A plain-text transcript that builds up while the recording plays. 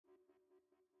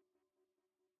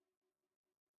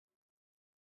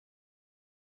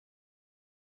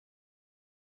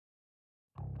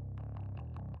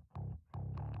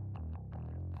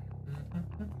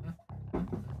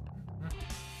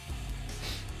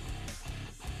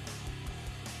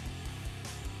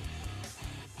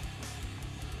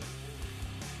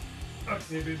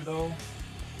Hey, baby doll.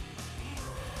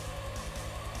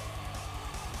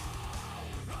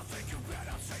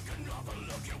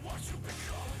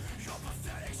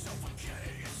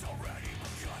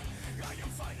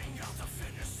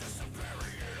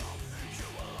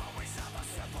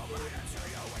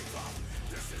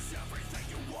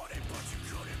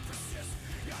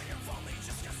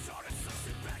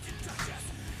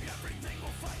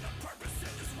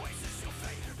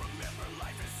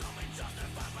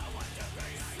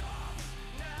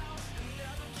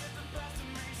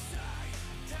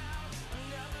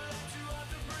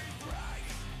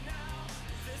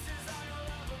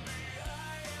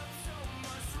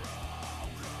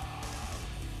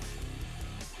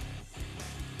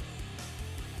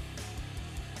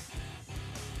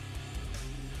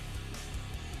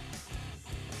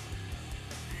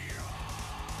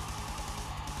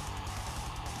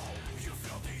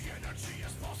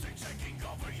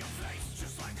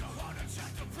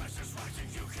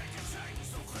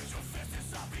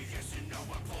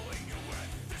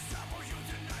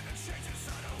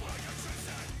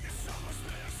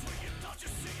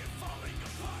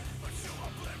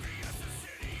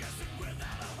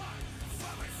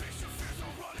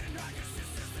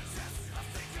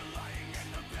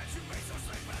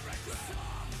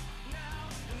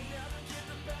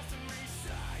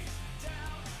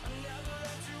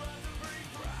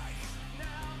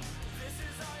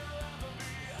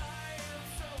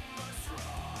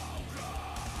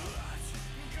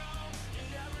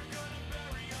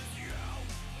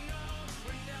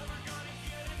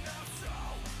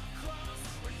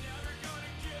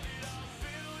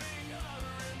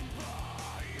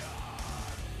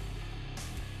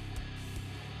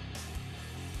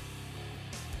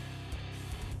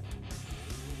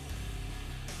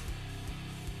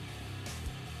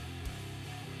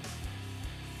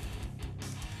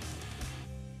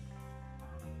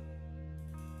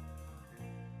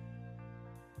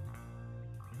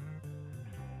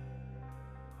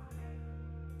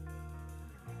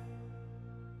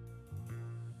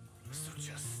 So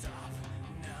just stop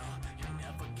now. You'll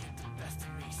never get the best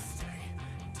of me. Stay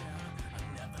down.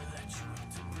 I'll never let you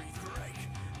have to breathe. Break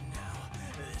now.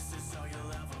 This is all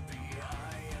you'll ever be.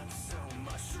 I am so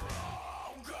much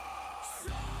stronger.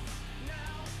 Stop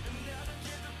now. You'll never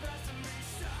get the best of me.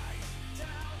 Stay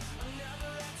down. I'll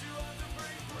never let you have to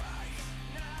breathe. Break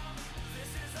now.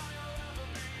 This is all you'll ever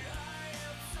be. I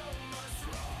am so much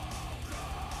stronger.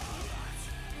 Let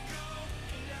go.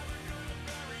 You're never gonna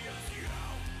bury us.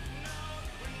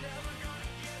 We're never gonna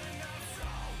get enough. So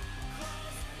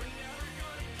close, we're never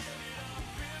gonna give it up.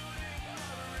 Building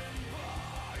our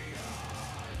empire.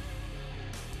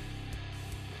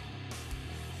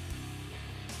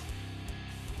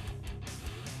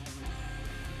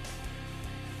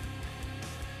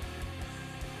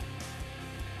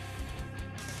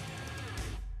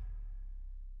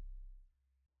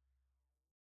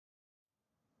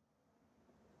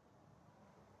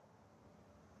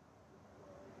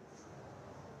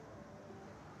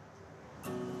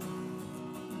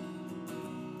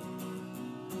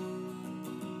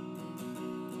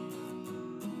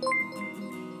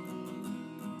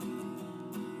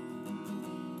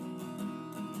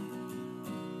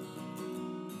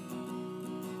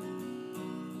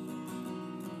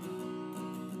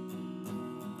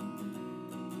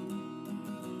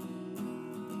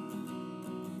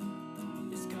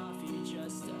 This coffee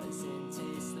just doesn't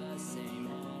taste the same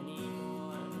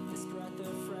anymore. This breath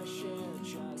of fresh air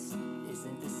just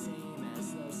isn't the same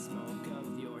as the smoke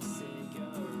of your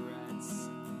cigarettes.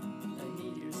 I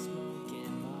need your smoke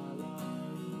in my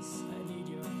lungs. I need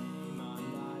your name on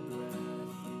my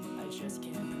breath. I just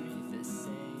can't breathe the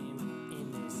same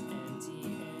in this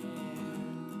empty air.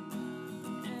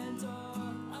 And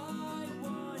all I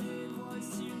wanted was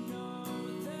to know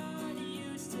that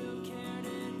you still cared,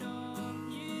 and all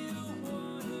you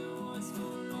wanted was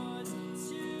for us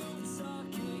to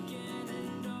talk again,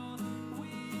 and all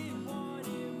we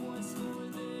wanted was for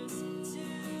this to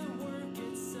work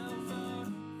itself out,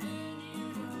 and you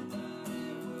know that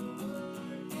it will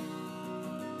work out.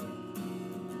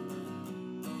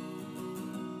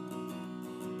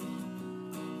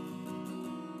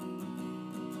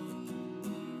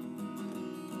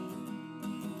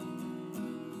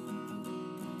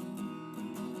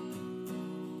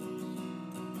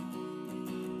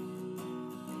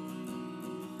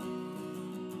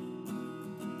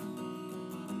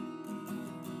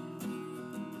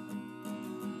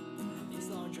 These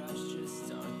long drives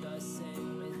just aren't the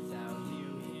same without you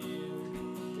here.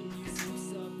 The music's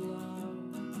so loud,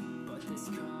 but this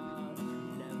car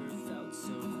never felt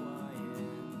so quiet.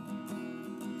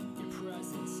 Your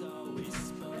presence always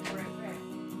spoke.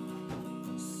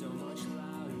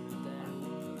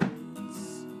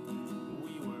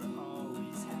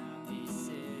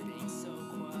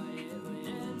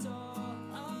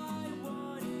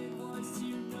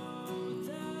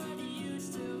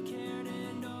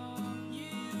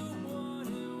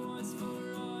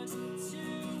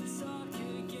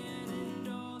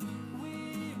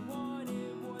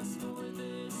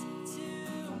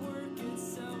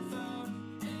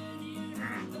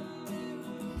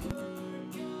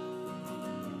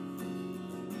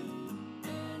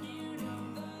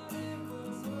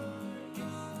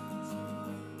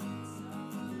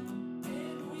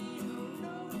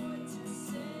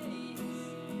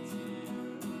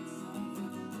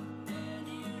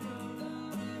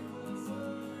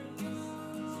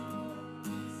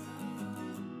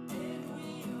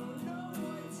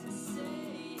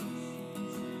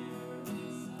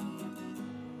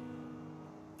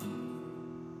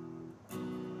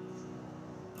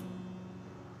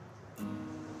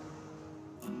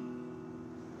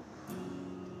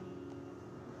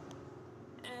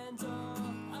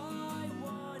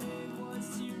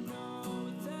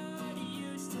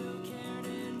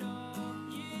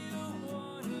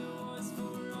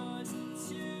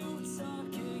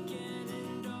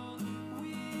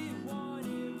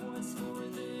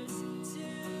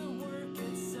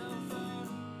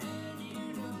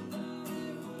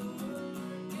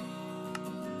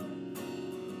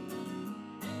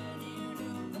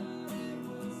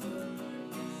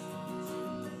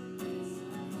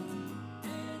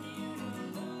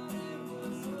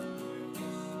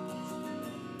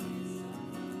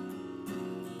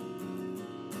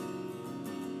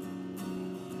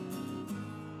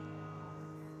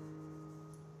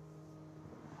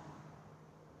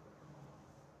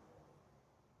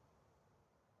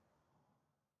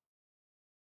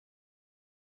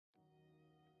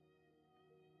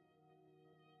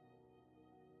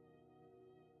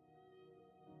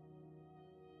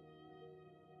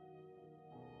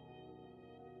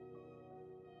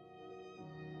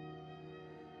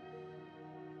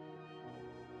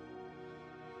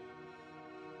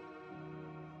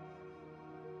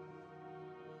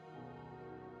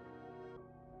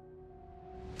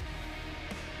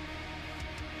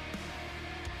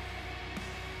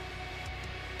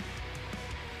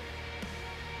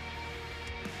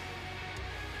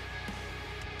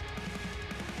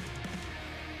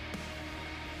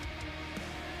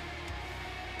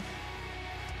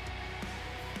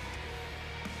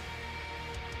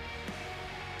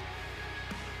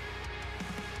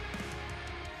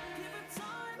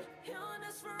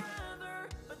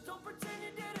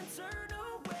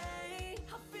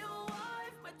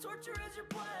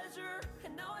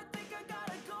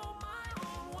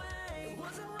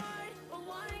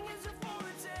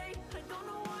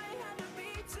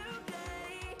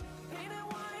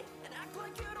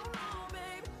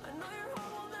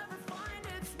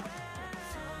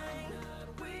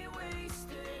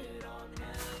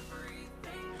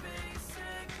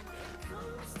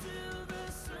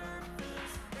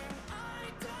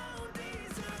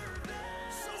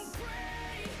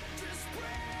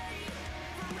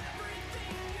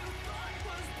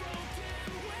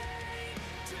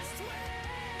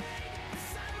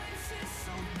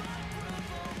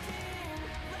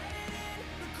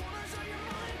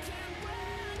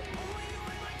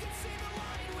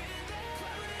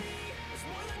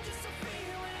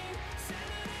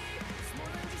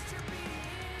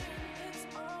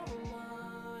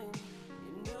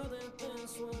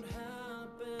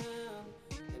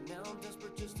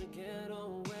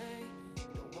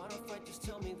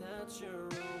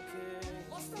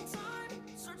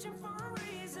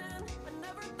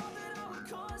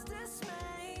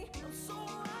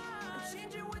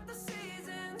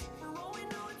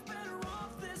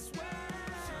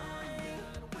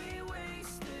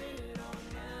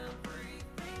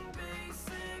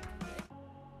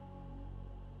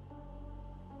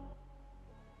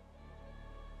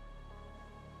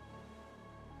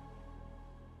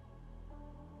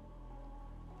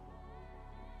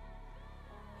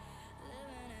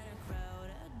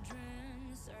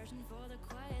 searching for the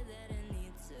quiet that I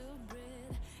need to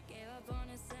breathe. Gave up on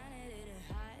a sanity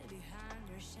to hide behind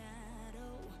her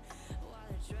shadow, while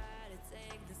I try to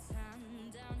take the sun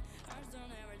down. Hearts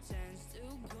don't ever change to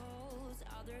gold.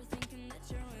 Out there thinking that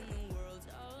you're in the world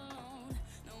alone.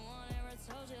 No one ever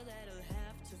told you that you'll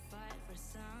have to fight for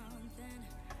something,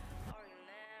 or you'll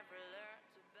never learn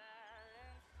to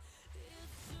balance.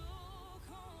 It's too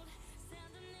cold,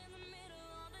 standing in the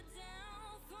middle of the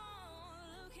downfall,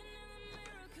 looking in the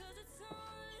mirror 'cause it's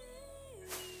only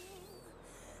you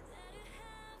that you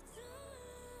have to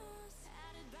lose.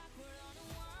 Headed backward on a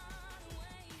one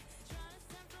way, trying to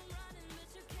stop from running but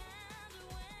you can't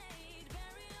wait.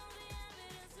 Buried all the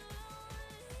evidence,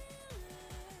 lonely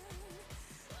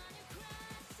when you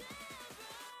crash and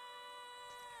burn.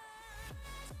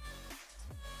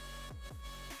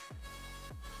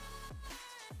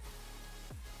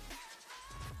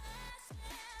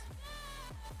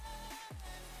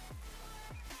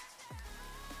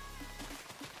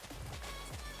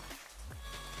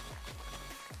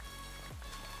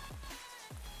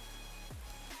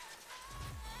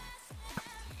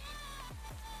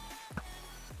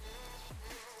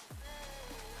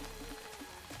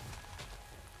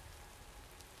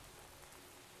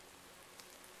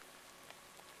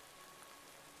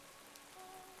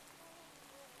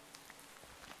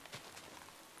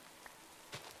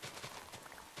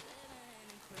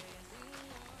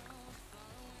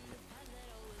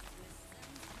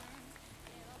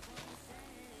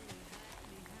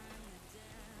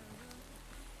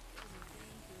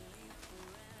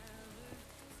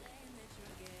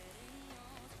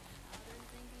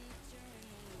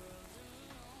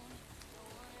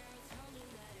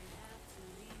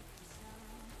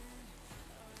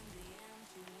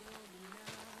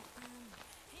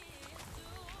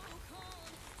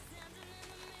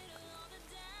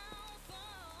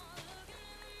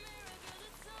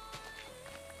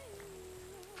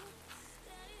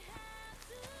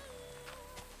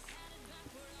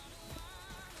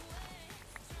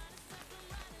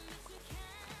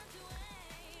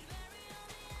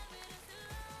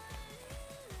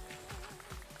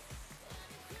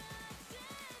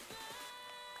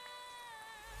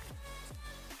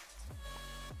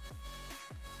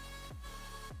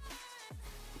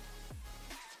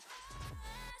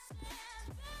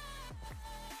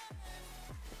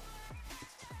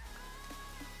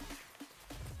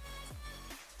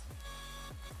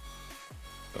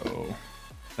 Oh,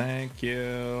 thank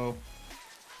you.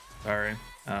 Sorry.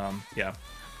 Yeah,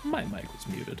 my mic was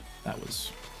muted. That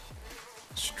was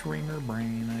streamer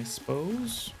brain, I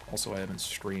suppose. Also, I haven't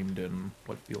streamed in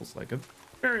what feels like a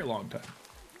very long time.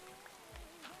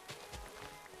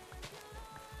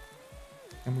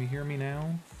 Can we hear me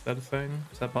now? Is that a thing?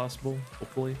 Is that possible?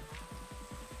 Hopefully.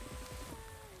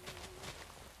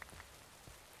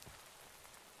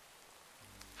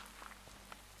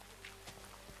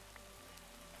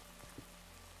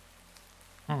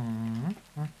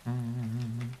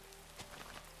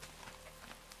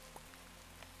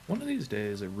 One of these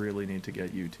days, I really need to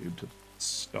get YouTube to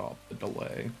stop the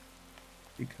delay,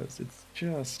 because it's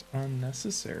just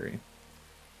unnecessary.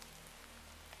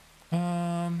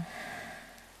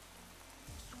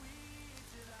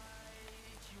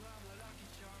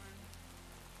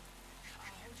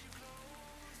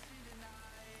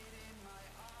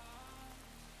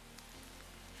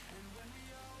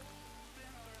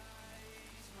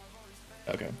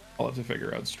 Okay, I'll have to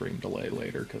figure out stream delay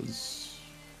later, because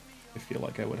I feel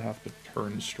like I would have to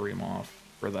turn stream off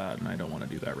for that, and I don't want to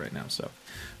do that right now, so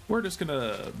we're just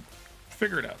gonna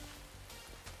figure it out.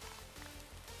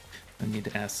 I need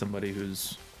to ask somebody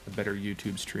who's a better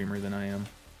YouTube streamer than I am.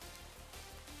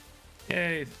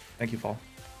 Yay! Thank you, Fall.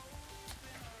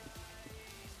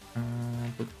 I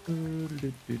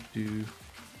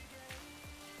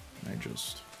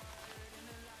just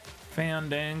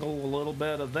fandangle a little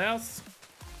bit of this.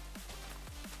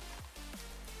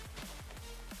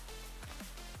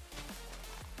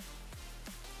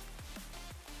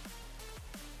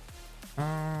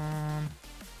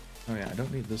 Oh yeah, I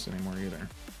don't need this anymore either.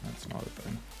 That's not a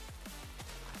thing.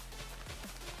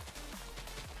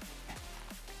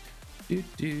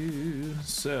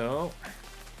 So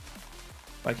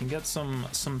if I can get some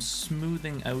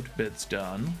smoothing out bits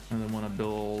done, and then want to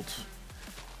build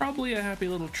probably a happy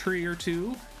little tree or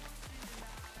two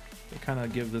to kind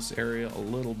of give this area a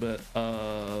little bit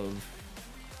of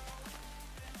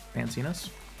fanciness,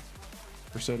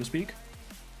 or so to speak.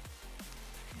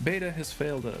 Beta has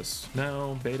failed us.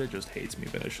 No, Beta just hates me,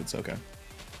 Bish. It's okay.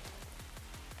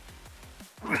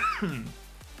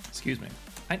 Excuse me.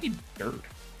 I need dirt.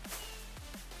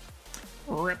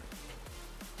 Rip.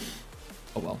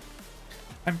 Oh well.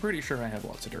 I'm pretty sure I have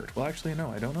lots of dirt. Well, actually, no,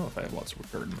 I don't know if I have lots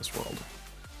of dirt in this world.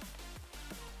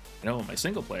 I know in my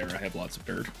single player I have lots of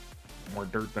dirt. More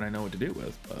dirt than I know what to do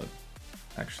with, but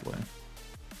actually,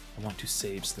 I want to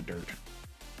save the dirt.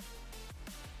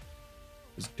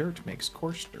 Because dirt makes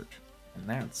coarse dirt, and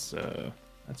that's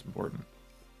important.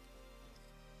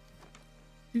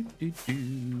 Do, do,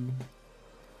 do.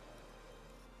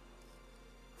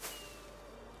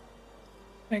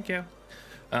 Thank you.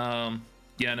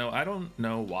 Yeah, no, I don't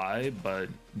know why, but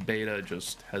Beta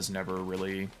just has never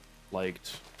really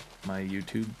liked my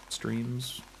YouTube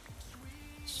streams.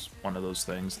 It's one of those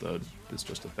things that is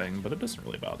just a thing, but it doesn't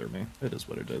really bother me. It is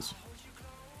what it is.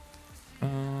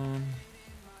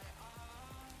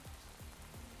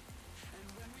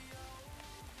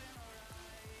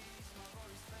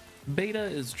 Beta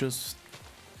is just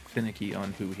finicky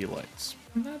on who he likes,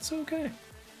 and that's okay.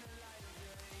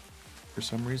 For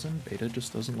some reason, Beta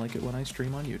just doesn't like it when I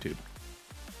stream on YouTube.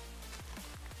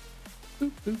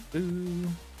 Boop, boop, boo.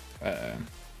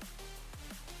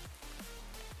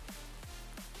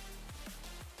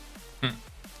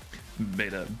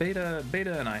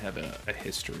 Beta and I have a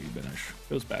history, Binish.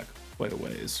 Goes back quite a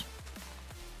ways.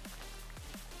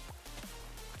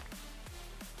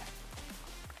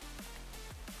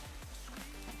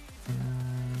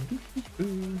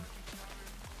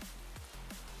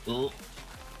 Oh.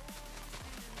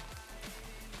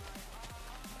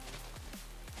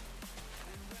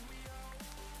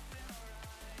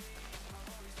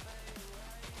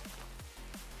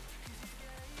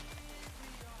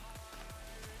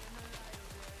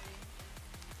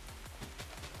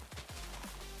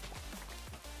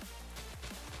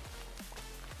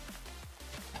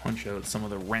 Punch out some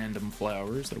of the random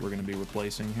flowers that we're going to be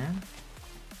replacing here.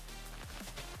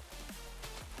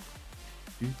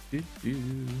 Do, do,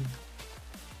 do.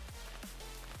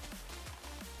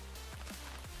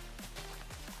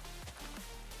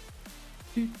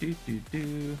 Do, do, do,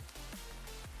 do.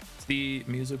 Is the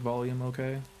music volume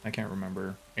okay? I can't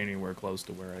remember anywhere close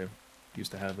to where I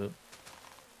used to have it.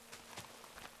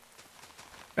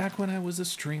 Back when I was a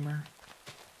streamer.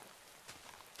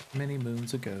 Many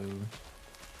moons ago.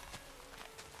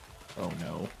 Oh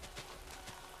no.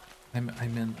 I'm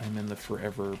in the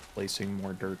forever placing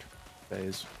more dirt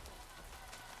phase.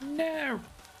 No.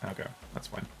 Okay, that's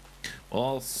fine. We'll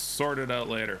all sort it out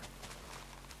later.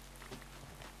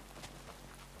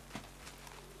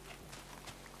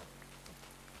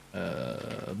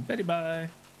 Betty bye.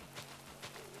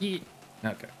 Yeah.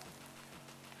 Okay.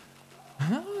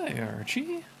 Hi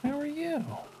Archie, how are you?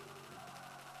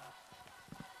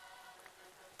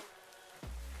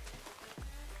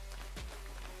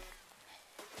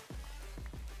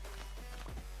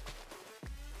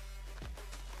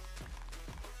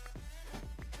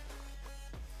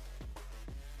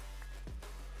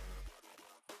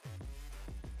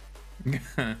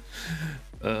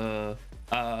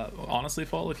 Honestly,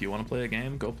 Fall, if you want to play a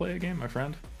game, go play a game, my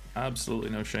friend. Absolutely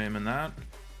no shame in that.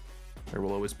 There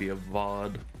will always be a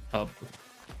VOD up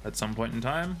at some point in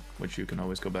time, which you can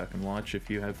always go back and watch if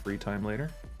you have free time later.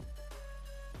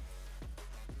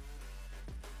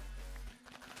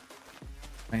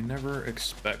 I never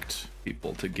expect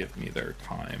people to give me their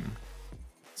time.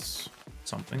 It's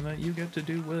something that you get to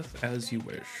do with as you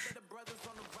wish.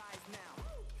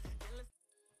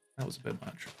 That was a bit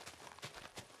much.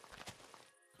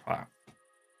 Ah.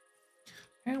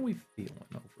 How we feeling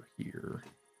over here?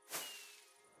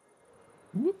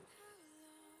 Whoop.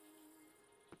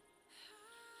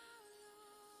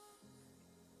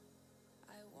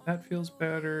 That feels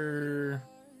better.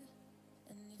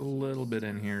 A little bit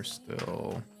in here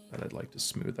still that I'd like to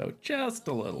smooth out just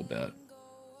a little bit.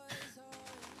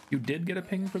 You did get a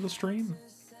ping for the stream?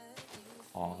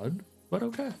 Odd, but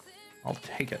okay. I'll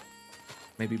take it.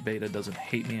 Maybe Beta doesn't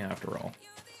hate me after all.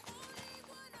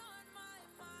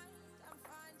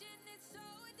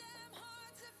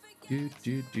 Do,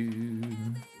 do, do.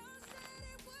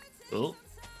 Oh,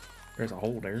 there's a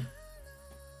hole there.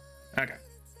 Okay.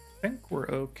 I think we're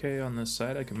okay on this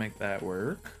side. I can make that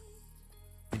work.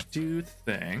 I do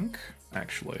think,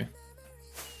 actually,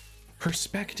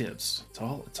 perspectives. It's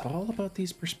all about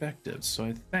these perspectives. So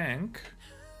I think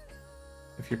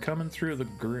if you're coming through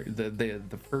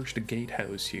the first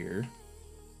gatehouse here,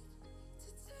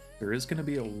 there is going to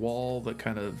be a wall that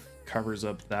kind of covers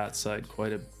up that side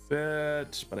quite a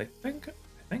bit. But I think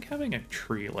having a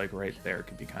tree like right there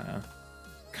could be kind of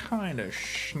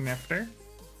snifter.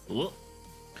 Ugh.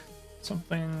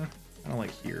 Something kind of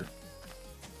like here.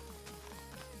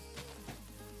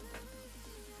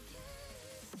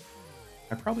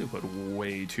 I probably put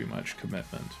way too much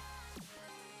commitment.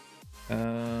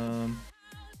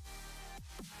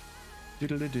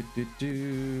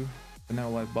 The now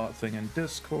live bot thing in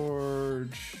Discord.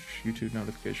 YouTube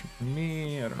notification for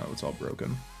me. I don't know. It's all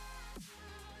broken.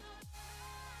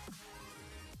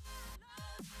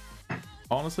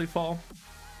 Honestly, Fall,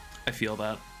 I feel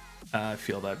that. I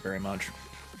feel that very much.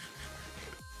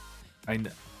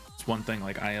 It's one thing.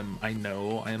 Like I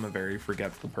know I am a very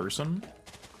forgetful person.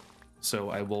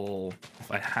 So I will,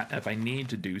 if I need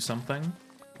to do something,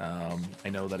 I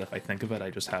know that if I think of it, I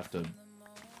just have to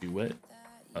do it.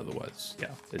 Otherwise,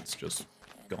 yeah, it's just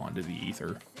gone to the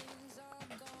ether.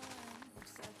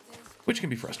 Which can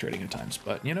be frustrating at times,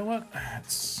 but you know what?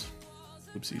 It's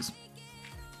oopsies.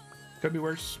 Could be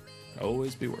worse. Could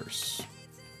always be worse.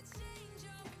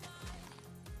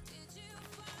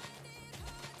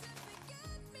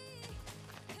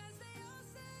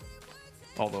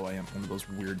 Although I am one of those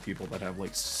weird people that have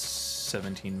like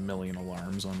 17 million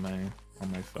alarms on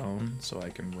my phone, so I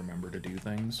can remember to do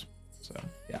things. So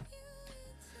yeah,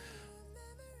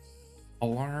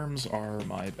 alarms are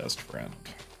my best friend.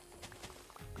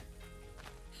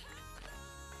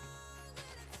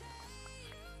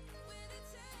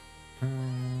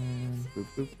 Boop,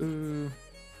 boop, boop.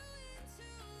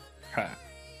 Ha.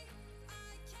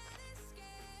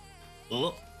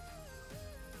 Ugh.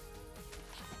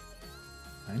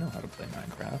 I know how to play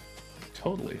Minecraft. I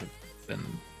totally have been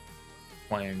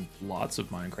playing lots of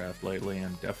Minecraft lately,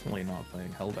 and definitely not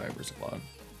playing Helldivers a lot.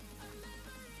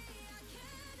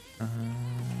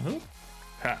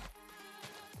 Ha.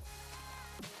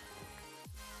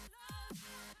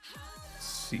 Let's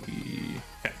see.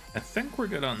 Okay, I think we're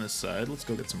good on this side. Let's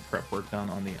go get some prep work done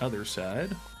on the other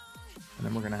side, and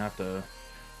then we're gonna have to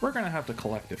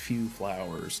collect a few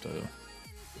flowers to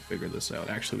figure this out.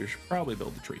 Actually, we should probably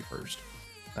build the tree first.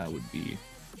 That would be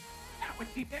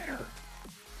better.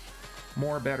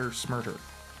 More better, smarter.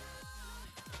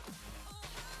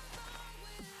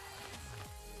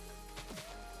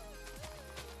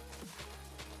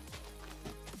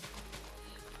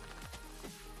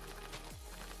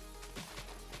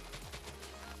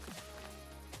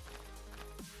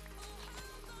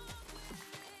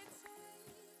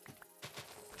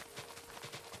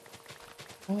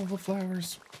 All the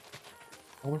flowers.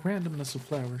 All the randomness of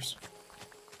flowers.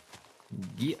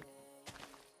 Yeah.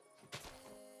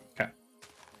 Okay.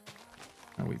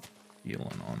 How are we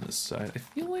feeling on this side? I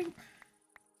feel like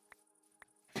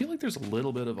there's a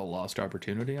little bit of a lost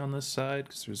opportunity on this side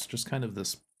because there's just kind of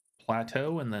this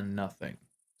plateau and then nothing.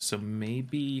 So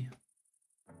maybe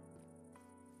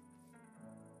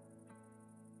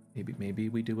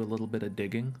we do a little bit of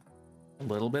digging. A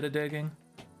little bit of digging.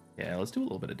 Yeah, let's do a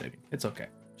little bit of digging. It's okay.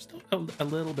 Just a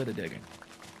little bit of digging.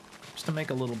 Just to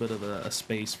make a little bit of a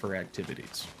space for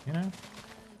activities, you know?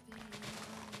 I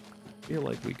feel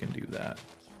like we can do that.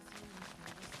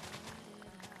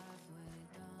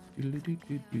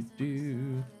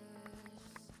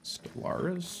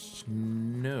 Stellaris?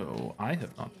 No, I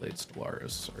have not played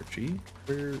Stellaris, Archie.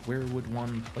 Where would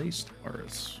one play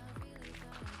Stellaris?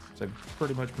 So I've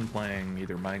pretty much been playing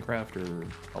either Minecraft or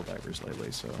Helldivers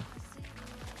lately, so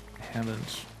I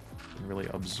haven't been really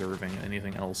observing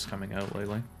anything else coming out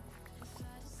lately.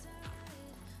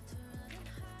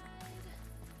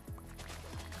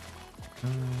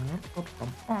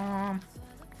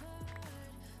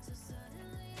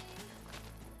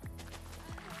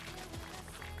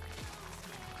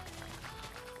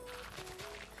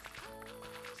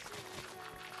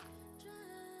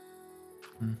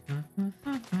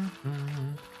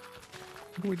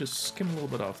 We just skim a little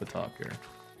bit off the top here.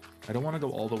 I don't want to go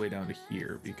all the way down to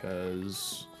here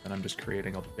because then I'm just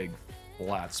creating a big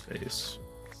flat space.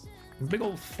 Big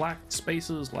old flat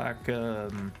spaces lack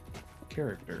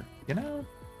character, you know?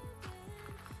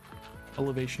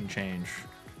 Elevation change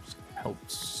just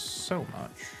helps so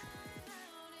much.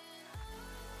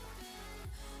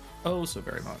 Oh, so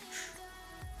very much.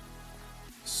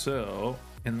 So,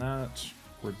 in that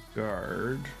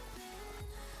regard,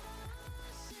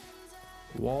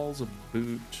 wall's a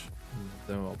boot,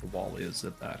 though the wall is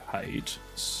at that height.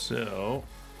 So,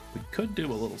 we could do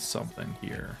a little something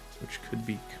here, which could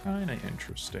be kind of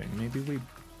interesting. Maybe we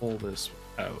pull this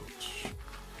out,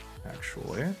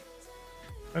 actually. Do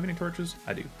I have any torches?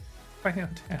 I do.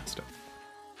 Fantastic.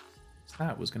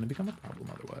 That was going to become a problem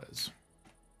otherwise.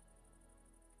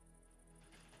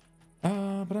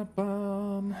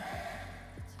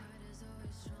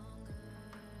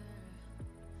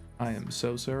 I am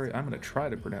so sorry. I'm going to try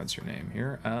to pronounce your name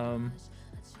here.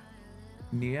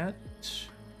 Niet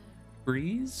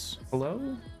Breeze?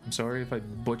 Hello? I'm sorry if I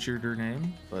butchered your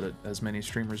name, but as many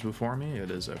streamers before me, it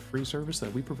is a free service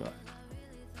that we provide.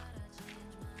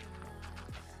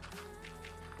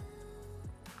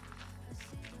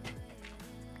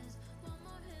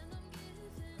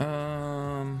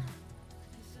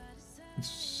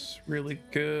 really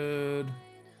good.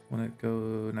 When it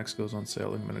next goes on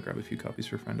sale, I'm gonna grab a few copies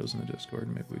for friendos in the Discord.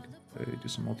 Maybe we can do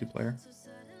some multiplayer.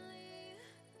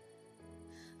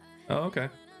 Oh, okay.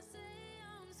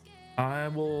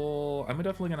 I'm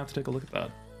definitely gonna have to take a look at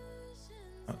that.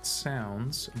 That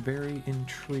sounds very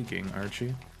intriguing,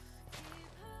 Archie.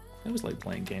 I always like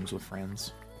playing games with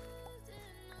friends.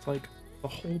 It's like the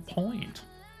whole point.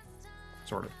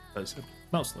 Sort of.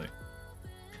 Mostly.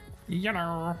 You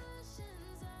know.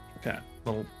 Okay,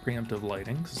 little preemptive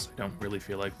lighting, because I don't really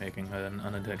feel like making an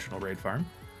unintentional raid farm.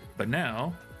 But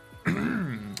now,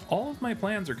 all of my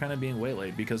plans are kind of being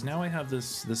waylaid, because now I have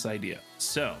this idea.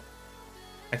 So,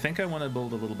 I think I want to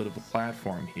build a little bit of a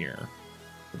platform here.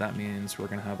 So that means we're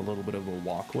going to have a little bit of a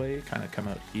walkway kind of come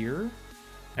out here.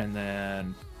 And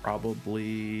then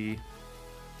probably...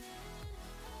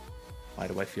 Why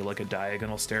do I feel like a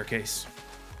diagonal staircase?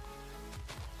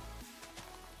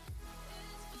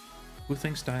 Who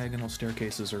thinks diagonal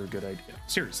staircases are a good idea?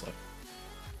 Seriously.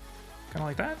 Kind of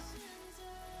like that?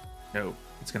 No,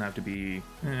 it's gonna have to be,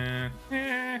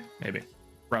 maybe,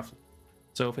 roughly.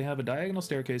 So if we have a diagonal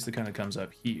staircase that kind of comes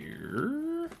up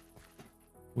here,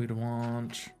 we'd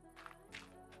want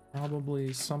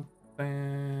probably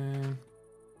something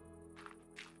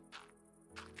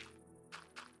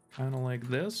kind of like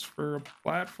this for a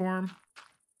platform,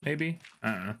 maybe?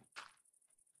 I don't know.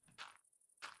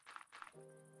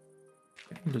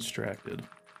 I'm distracted.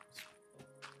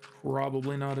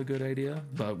 Probably not a good idea,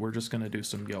 but we're just gonna do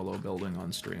some YOLO building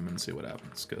on stream and see what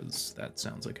happens, because that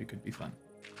sounds like it could be fun.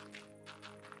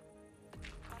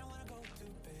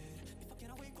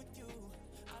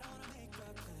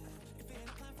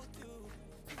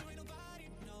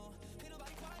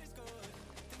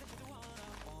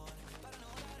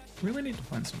 Really need to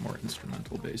find some more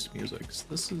instrumental based music.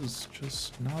 This is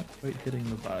just not quite hitting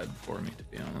the vibe for me, to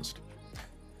be honest.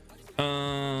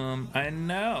 I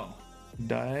know.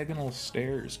 Diagonal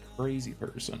stairs, crazy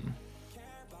person.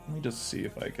 Let me just see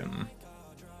if I can...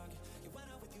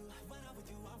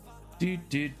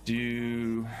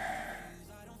 Do.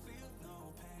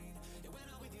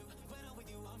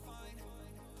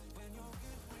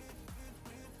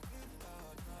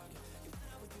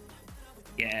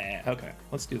 Yeah, okay,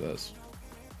 let's do this.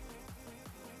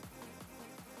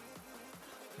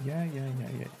 Yeah.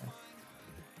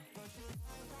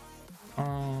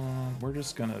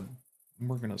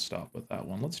 We're gonna stop with that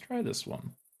one. Let's try this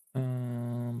one.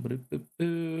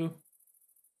 Ba-do-boo-boo.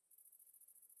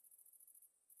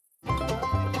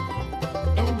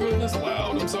 Oh goodness,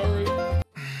 loud, I'm sorry.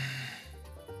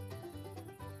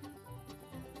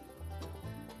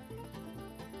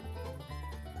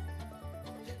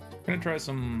 We're gonna try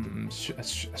some a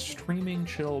streaming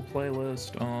chill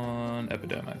playlist on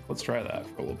Epidemic. Let's try that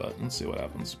for a little bit and see what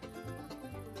happens.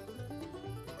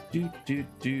 Let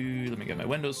me get my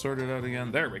windows sorted out again.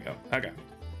 There we go. Okay.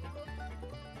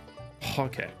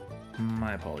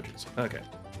 My apologies. Okay.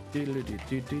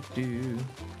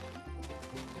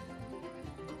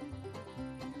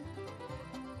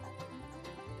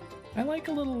 I like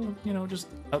a little, just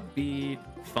upbeat,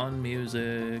 fun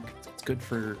music. It's good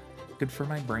for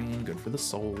my brain, good for the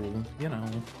soul,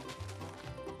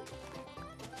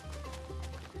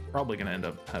 Probably gonna end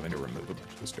up having to remove a bunch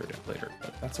of this dirt later,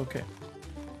 but that's okay.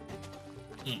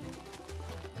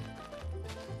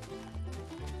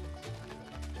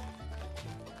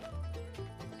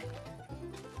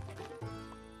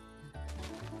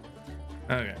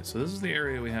 Okay, so this is the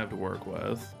area we have to work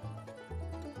with.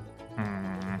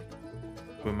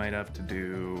 We might have to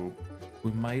do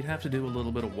a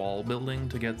little bit of wall building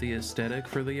to get the aesthetic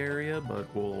for the area, but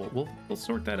we'll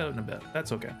sort that out in a bit.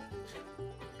 That's okay.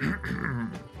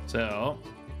 So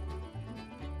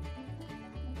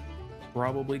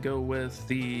probably go with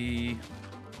the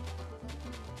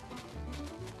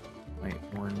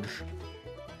orange.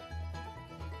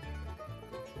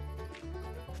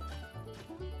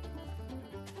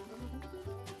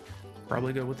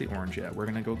 Probably go with the orange. Yeah, we're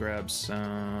gonna go grab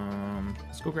some.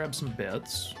 Let's go grab some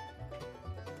bits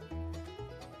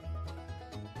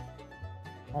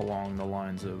along the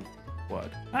lines of what?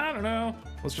 I don't know.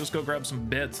 Let's just go grab some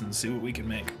bits and see what we can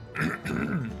make.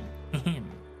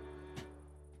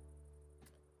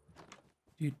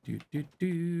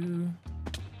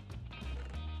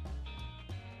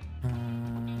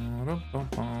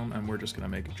 And we're just gonna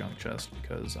make a junk chest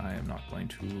because I am not going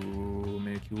to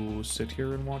make you sit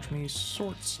here and watch me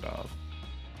sort stuff.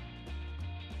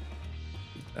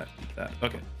 Keep that.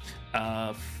 Okay.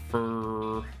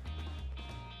 For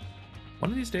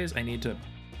one of these days, I need to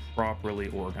properly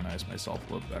organize myself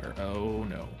a little better. Oh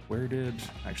no,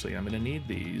 actually, I'm gonna need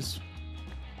these.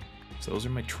 So those are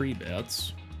my tree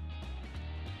bits.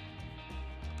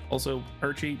 Also,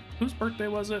 Archie, whose birthday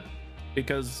was it?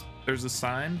 Because there's a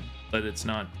sign, but it's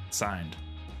not signed.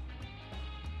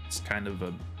 It's kind of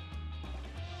a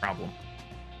problem.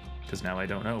 Because now I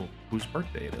don't know whose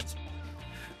birthday it is.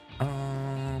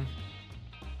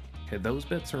 Okay, those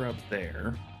bits are up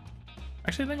there.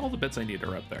 Actually, I think all the bits I need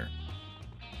are up there.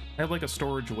 I have like a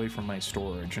storage away from my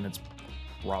storage, and it's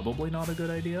probably not a good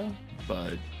idea,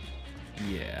 but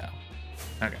yeah.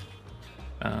 Okay.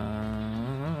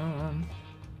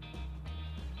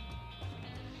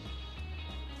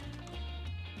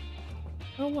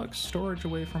 Oh look, storage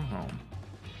away from home.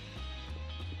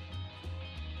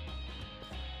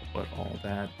 Put all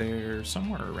that there,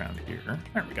 somewhere around here.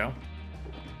 There we go.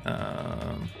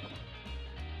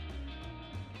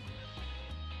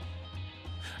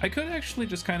 I could actually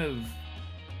just kind of...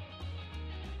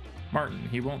 Martin,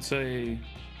 he won't say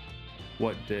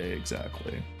what day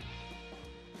exactly.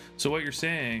 So what you're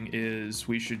saying is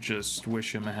we should just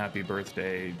wish him a happy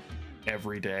birthday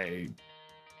every day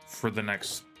for the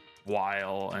next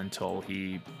while until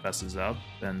he messes up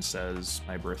and says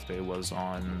my birthday was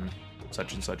on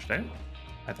such and such day.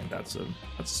 I think that's a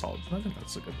solid. I think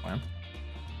that's a good plan.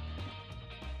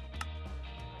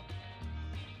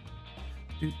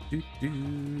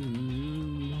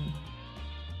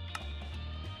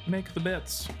 Make the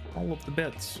bits, all of the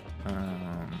bits.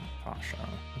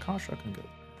 Kasha can go.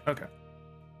 Okay.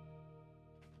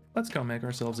 Let's go make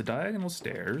ourselves a diagonal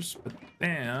stairs, but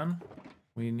then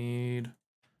we need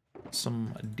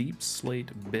some deep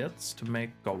slate bits to make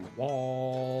a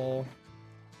wall.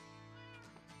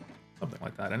 Something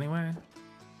like that anyway.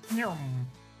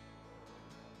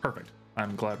 Perfect.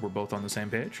 I'm glad we're both on the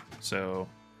same page. So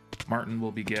Martin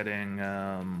will be getting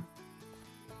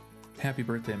happy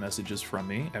birthday messages from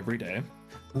me every day.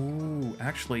 Ooh,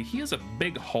 actually, he has a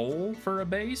big hole for a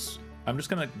base. I'm just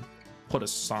gonna put a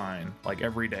sign like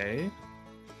every day.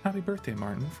 Happy birthday,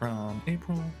 Martin, from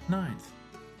April 9th.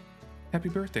 Happy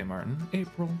birthday, Martin,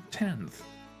 April 10th.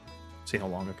 See how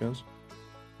long it goes?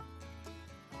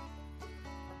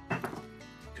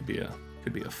 Could be a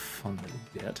fun little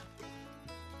bit.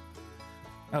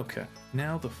 Okay,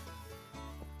 now the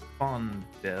fun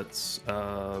bits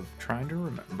of trying to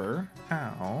remember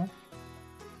how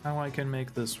I can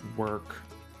make this work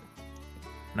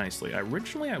nicely.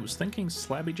 Originally I was thinking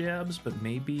slabby jabs, but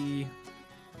maybe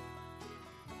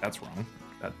that's wrong.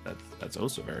 That's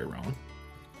also very wrong.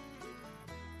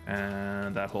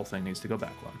 And that whole thing needs to go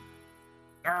back one.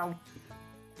 Ow!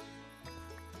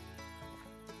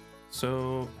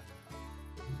 So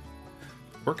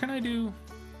what can I do?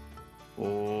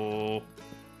 Oh,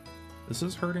 this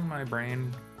is hurting my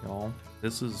brain, y'all.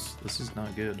 This is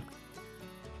not good.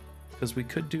 Because we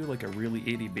could do like a really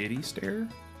itty-bitty stair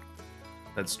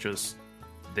that's just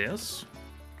this.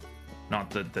 Not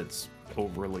that that's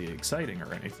overly exciting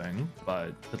or anything,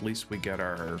 but at least we get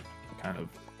our kind of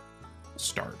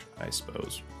start, I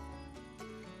suppose.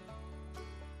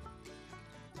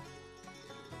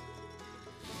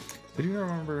 I do not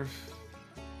remember if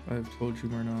I've told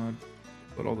you or not,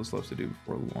 but all that's left to do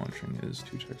before launching is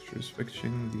 2 textures,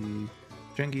 fixing the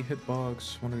Jengi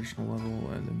hitbox, 1 additional level,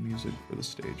 and the music for the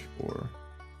stage 4.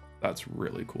 That's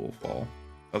really cool, Fall.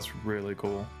 That's really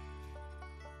cool.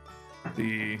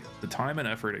 The time and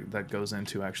effort that goes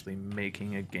into actually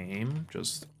making a game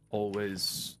just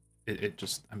always... It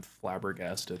just... I'm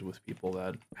flabbergasted with people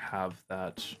that have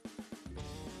that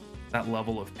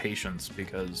level of patience,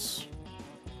 because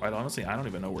quite honestly, I don't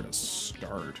even know where to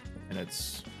start, and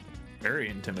it's very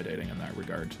intimidating in that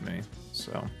regard to me.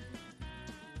 So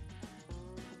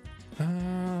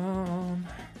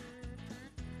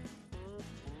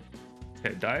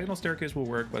okay, diagonal staircase will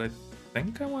work, but I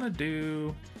think I want to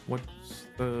do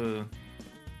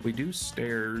we do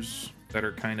stairs that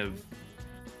are kind of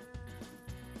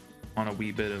on a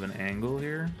wee bit of an angle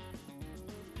here,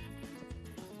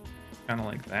 kind of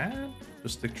like that,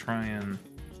 just to try and...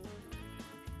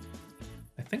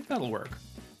 I think that'll work.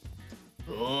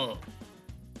 Ugh.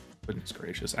 Goodness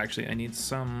gracious. Actually, I need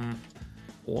some...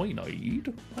 I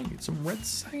need some red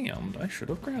sand. I should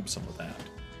have grabbed some of that.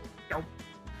 There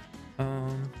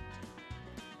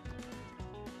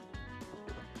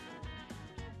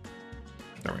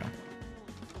we go.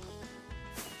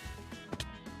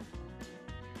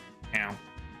 Ow.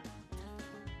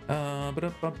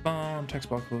 Text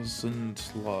box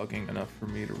wasn't logging enough for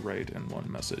me to write in one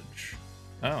message.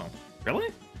 Oh, really?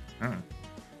 Oh.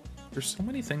 There's so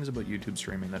many things about YouTube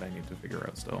streaming that I need to figure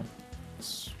out still.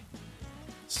 It's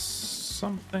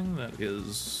something that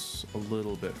is a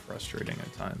little bit frustrating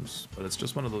at times, but it's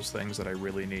just one of those things that I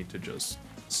really need to just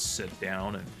sit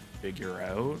down and figure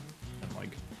out, and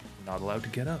like, not allowed to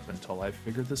get up until I've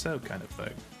figured this out kind of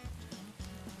thing.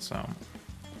 So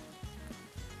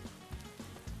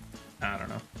I don't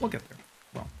know. We'll get there.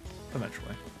 Well,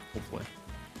 eventually, hopefully.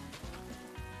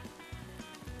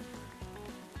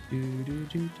 I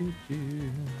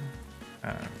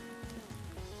don't know.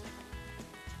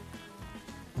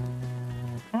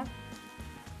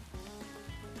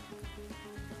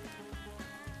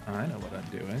 I know what I'm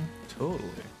doing.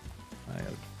 Totally. I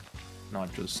have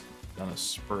not just done a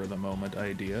spur of the moment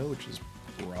idea, which is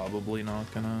probably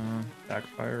not gonna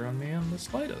backfire on me in the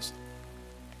slightest.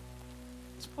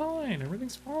 It's fine.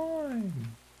 Everything's fine.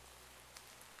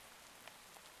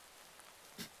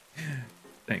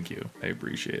 Thank you. I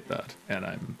appreciate that. And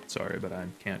I'm sorry, but I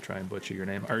can't try and butcher your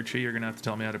name. Archie, you're gonna have to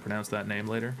tell me how to pronounce that name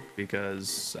later,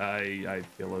 because I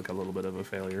feel like a little bit of a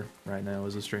failure right now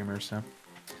as a streamer, so.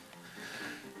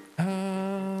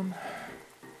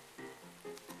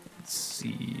 Let's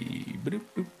see.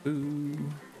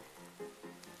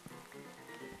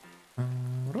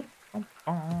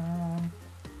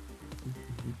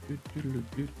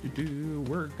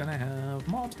 We're gonna have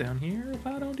mobs down here if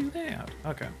I don't do that.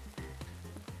 Okay.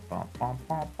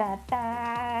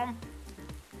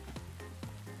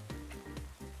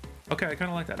 Okay, I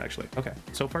kind of like that actually. Okay,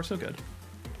 so far so good.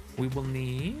 We will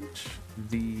need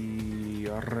the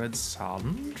red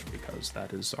sand because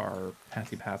that is our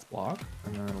pathy path block,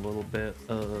 and then a little bit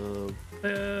of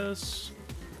this,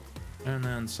 and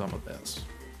then some of this.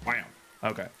 Wow.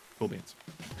 Okay, cool beans.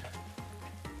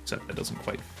 Except that doesn't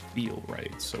quite feel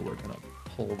right, so we're gonna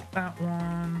pull that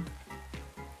one.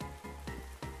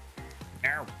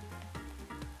 Ow.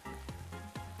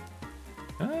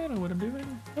 I know what I'm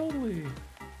doing. Totally.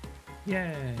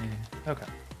 Yay. Okay.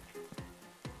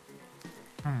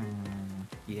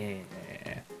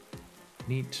 Yeah.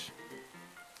 Neat.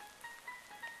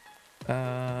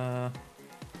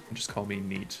 Just call me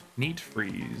neat. Neat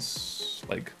freeze.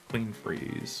 Like clean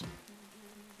freeze.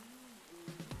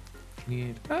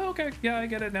 Neat. Oh, okay. Yeah, I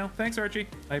get it now. Thanks, Archie.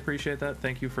 I appreciate that.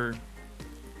 Thank you for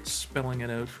spelling it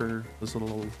out for this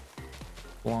little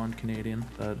blonde Canadian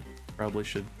that probably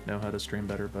should know how to stream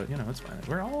better, but you know, it's fine.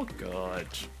 We're all good.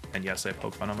 And yes, I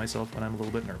poke fun on myself when I'm a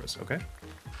little bit nervous, okay?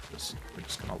 We're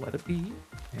just gonna let it be,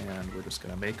 and we're just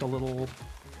gonna make a little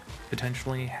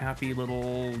potentially happy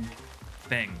little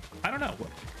thing. I don't know,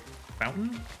 what,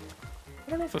 fountain? I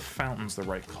don't know if a fountain's the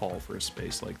right call for a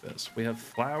space like this. We have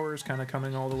flowers kind of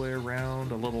coming all the way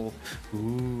around, a little,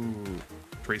 ooh,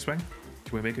 tree swing?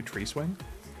 Can we make a tree swing?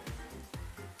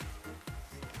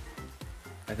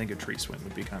 I think a tree swing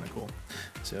would be kind of cool.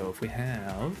 So if we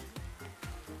have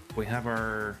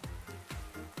our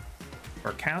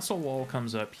castle wall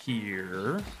comes up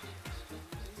here.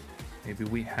 Maybe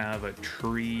we have a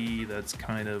tree that's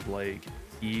kind of like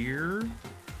here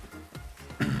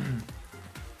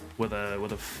with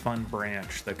a fun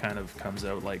branch that kind of comes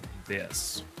out like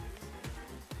this.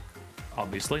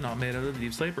 Obviously not made out of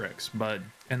deep slate bricks, but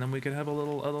and then we could have a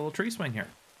little tree swing here.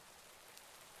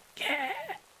 Yeah,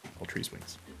 little tree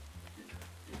swings.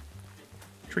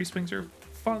 Tree swings are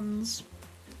funs.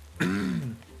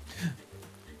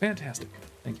 Fantastic.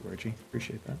 Thank you, Archie.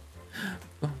 Appreciate that.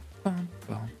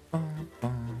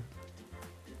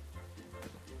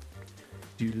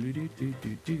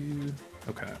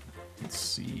 Okay, let's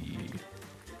see.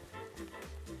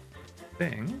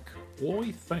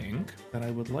 I think that I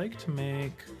would like to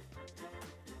make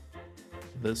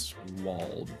this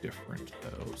wall different,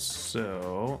 though.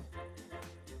 So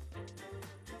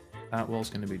that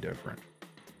wall's going to be different.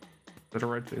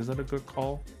 Is that a good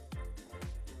call?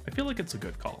 I feel like it's a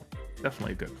good call.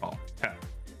 Definitely a good call. Okay.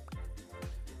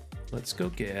 Let's go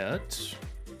get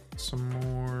some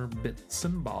more bits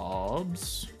and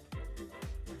bobs.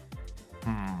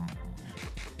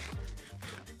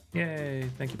 Yay,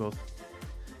 thank you both.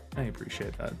 I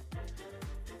appreciate that.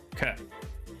 Okay.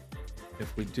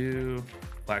 If we do,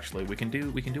 well, actually, we can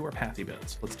do our pathy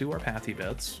bits. Let's do our pathy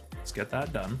bits. Let's get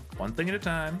that done. One thing at a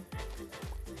time.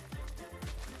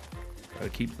 Gotta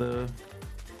keep the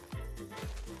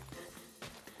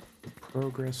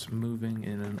progress moving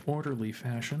in an orderly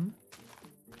fashion,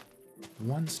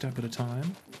 one step at a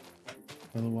time.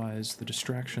 Otherwise, the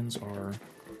distractions are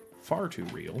far too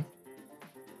real.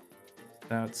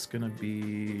 That's gonna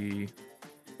be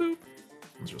boop.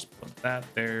 Let's just put that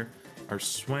there. Our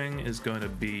swing is going to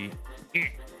be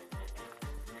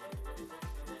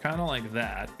kind of like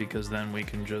that, because then we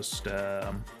can just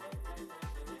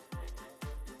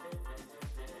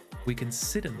we can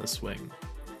sit in the swing.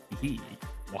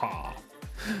 Wow.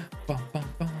 Bum, bum,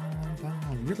 bum,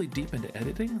 bum. Really deep into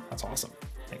editing? That's awesome.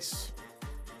 Nice.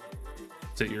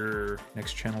 Is it your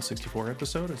next Channel 64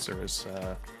 episode? Is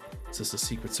this a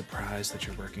secret surprise that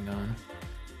you're working on?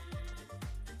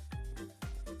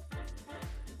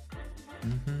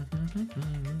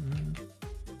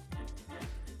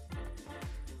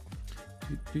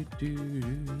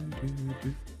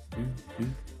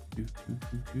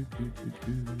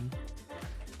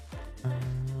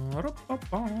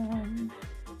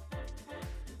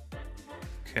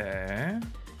 Okay,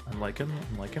 I'm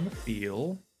liking the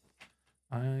feel.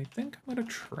 I think I'm gonna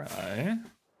try.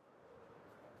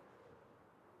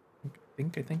 I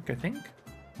think.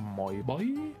 My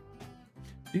boy.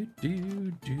 Do.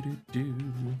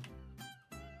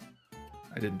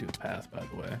 I didn't do the path, by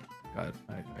the way. God,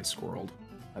 I squirreled.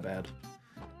 My bad.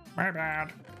 My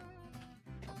bad.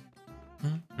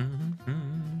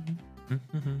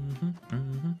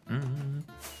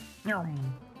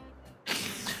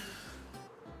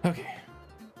 Okay.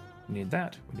 We need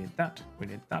that. We need that. We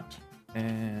need that.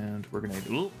 And we're gonna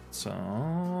do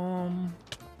some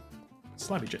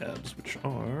slabby jabs, which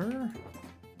are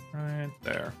right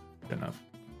there. Good enough.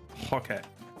 Okay.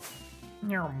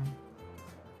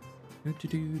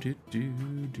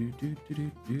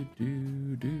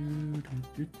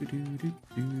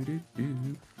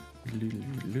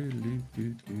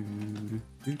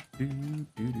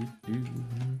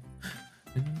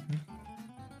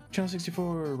 Channel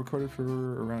 64 recorded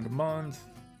for around a month.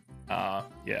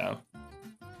 Yeah.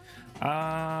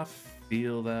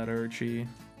 Feel that, Archie.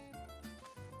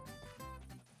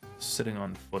 Sitting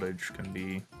on footage can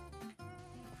be...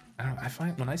 I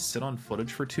find when I sit on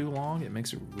footage for too long, it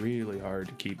makes it really hard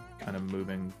to keep kind of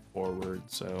moving forward,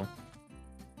 so...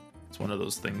 It's one of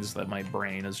those things that my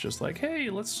brain is just like, hey,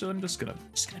 I'm just gonna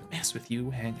mess with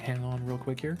you. Hang on real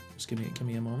quick here. Just give me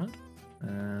a moment.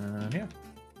 And yeah.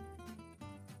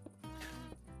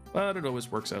 But it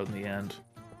always works out in the end.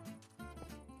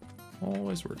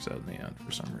 Always works out in the end for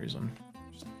some reason.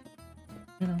 Just,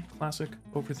 you know, classic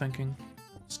overthinking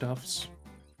stuffs.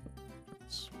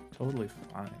 It's totally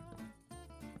fine.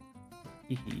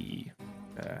 Hee hee.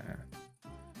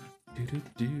 Do do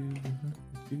do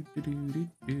do do do do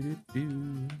do do.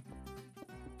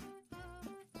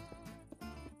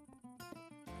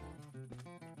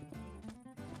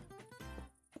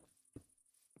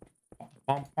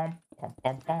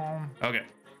 Okay,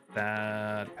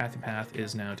 that path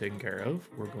is now taken care of.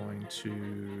 We're going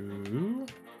to...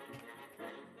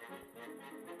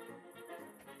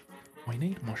 I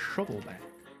need my shovel back.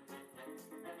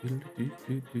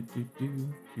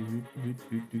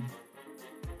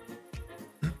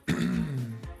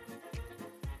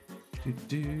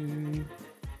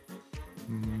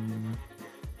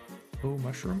 Oh,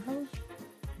 mushroom house?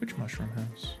 Which mushroom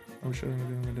house? Oh, sure.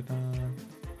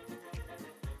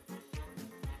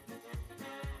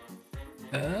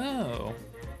 Oh,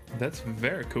 that's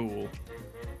very cool.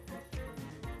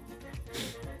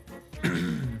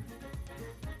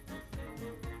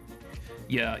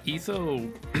 Yeah,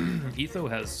 Etho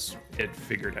has it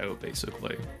figured out,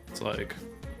 basically. It's like...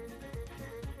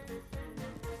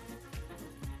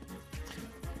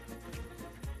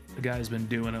 the guy's been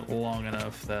doing it long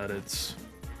enough that it's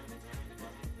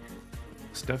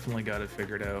definitely got it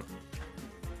figured out.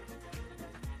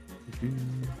 Okay,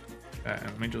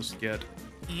 let me just get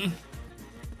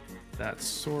that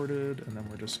sorted, and then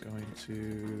we're just going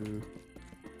to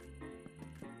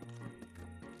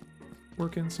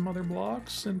work in some other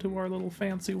blocks into our little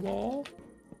fancy wall.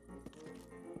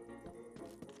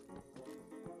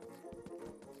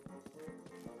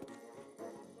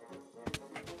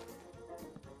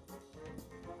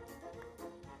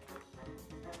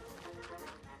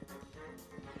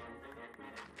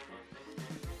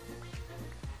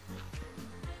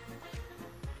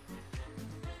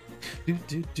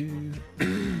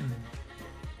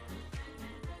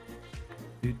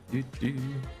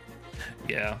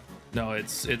 Yeah, no,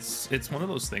 it's one of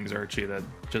those things, Archie, that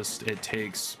just it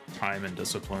takes time and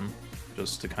discipline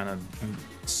just to kind of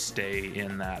stay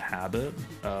in that habit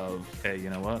of, hey, you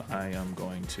know what, I am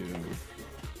going to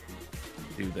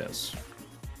do this.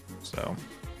 So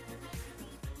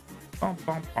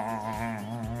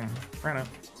ran out.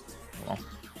 Well,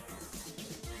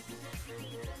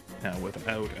 now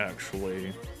without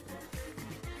actually,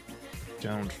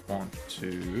 don't want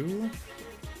to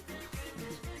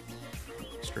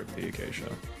strip the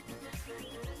acacia.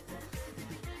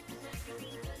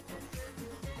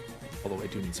 Although I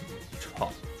do need some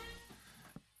tough,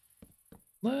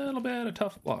 little bit of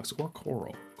tough blocks, or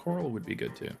coral. Coral would be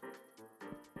good too.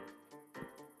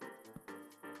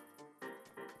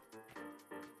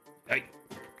 Hey,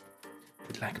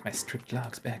 would like my stripped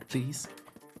logs back, please.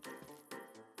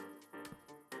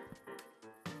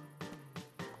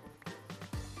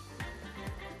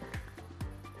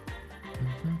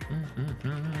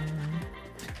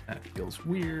 feels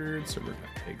weird, so we're gonna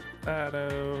take that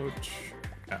out.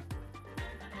 Yeah.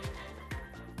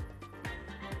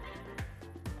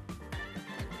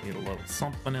 Need a little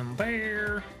something in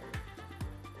there.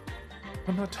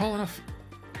 I'm not tall enough.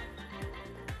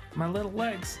 My little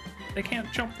legs, they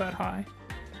can't jump that high.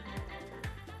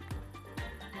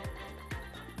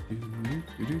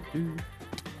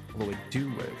 Although I do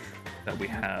wish that we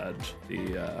had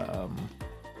the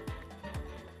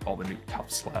all the new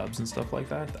tough slabs and stuff like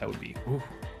that. That would be, ooh,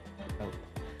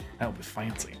 that would be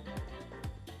fancy.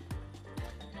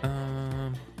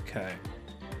 Okay,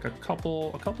 a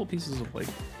couple pieces of like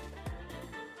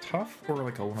tough or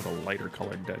like one of the lighter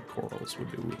colored dead corals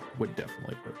would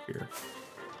definitely work here.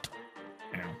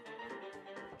 Yeah.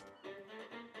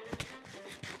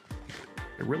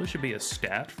 There really should be a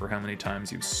stat for how many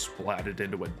times you've splatted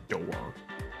into a door.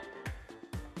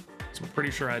 So I'm pretty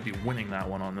sure I'd be winning that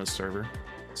one on this server.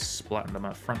 Splat into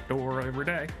my front door every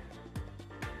day.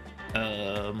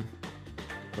 What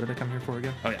did I come here for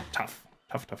again? Oh yeah, tough.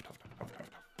 Tough.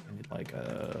 I need like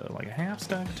a half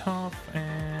stack tough,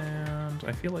 and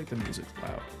I feel like the music's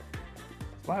loud.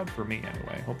 It's loud for me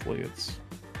anyway. Hopefully it's...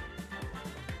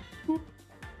 Whoop.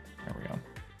 There we go.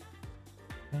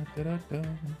 Da-da-da-da.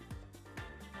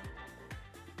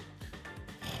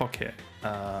 Okay,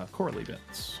 Corley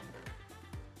bits.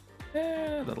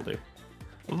 Yeah, that'll do.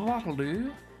 That'll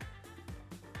do.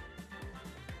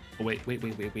 Oh, wait.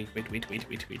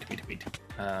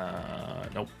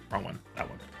 Nope, wrong one. That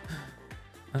one.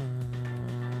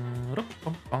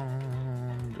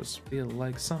 Just feel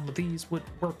like some of these would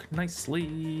work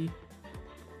nicely.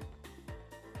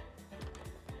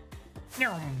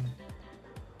 Okay.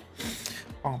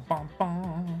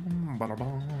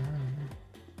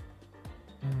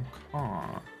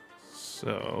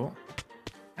 So,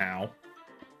 ow.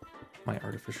 My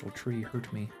artificial tree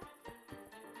hurt me.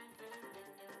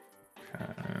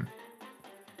 Okay.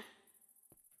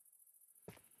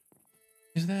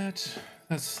 Is that's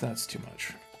too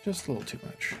much. Just a little too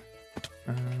much.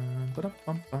 In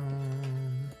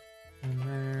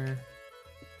there.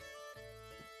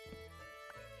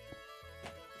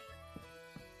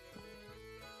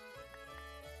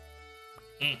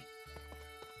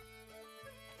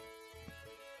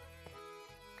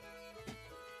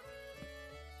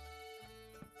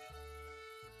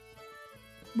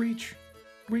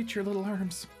 Reach your little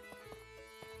arms.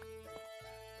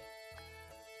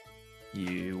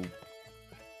 You.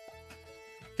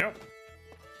 Go.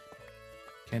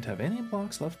 Can't have any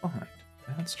blocks left behind.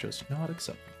 That's just not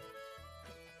acceptable.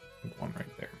 One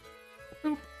right there.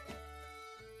 Boop.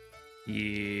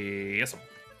 Yes.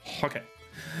 Okay.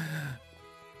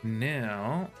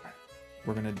 Now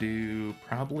we're gonna do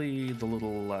probably the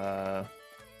little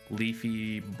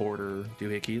leafy border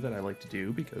doohickey that I like to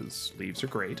do because leaves are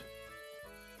great.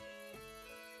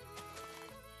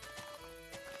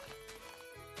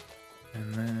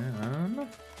 And then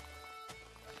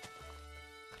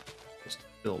just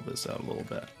fill this out a little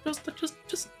bit. Just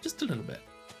a little bit.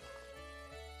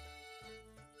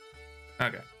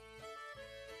 Okay.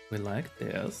 We like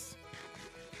this.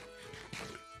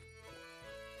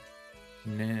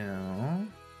 Now.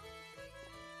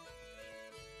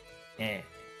 Yeah.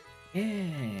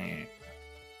 Okay.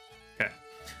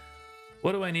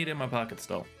 What do I need in my pocket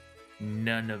still?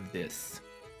 None of this.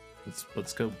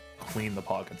 Let's go clean the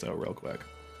pockets out real quick.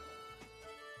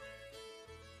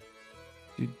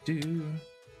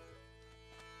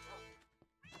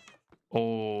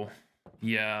 Oh,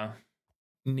 yeah.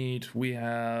 Neat. We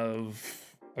have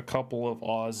a couple of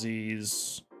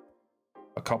Aussies,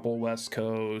 a couple West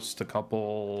Coast, a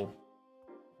couple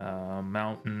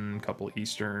Mountain, a couple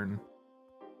Eastern.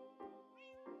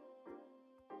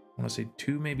 I want to say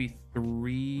 2, maybe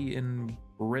 3 in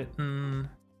Britain.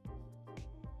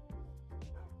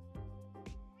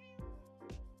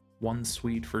 1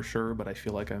 suite for sure, but I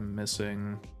feel like I'm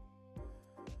missing...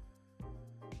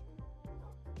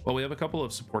 Well, we have a couple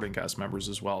of supporting cast members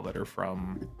as well that are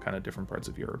from kind of different parts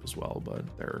of Europe as well, but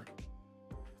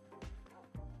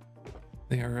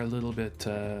they are a little bit,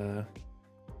 I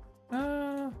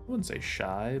wouldn't say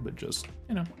shy, but just,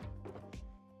 you know,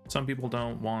 some people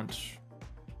don't want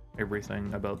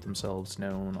everything about themselves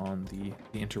known on the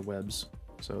interwebs,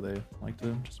 so they like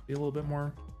to just be a little bit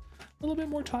more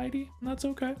tidy, and that's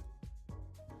okay.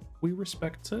 We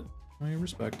respect it. We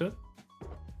respect it.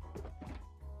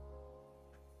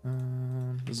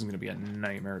 This is gonna be a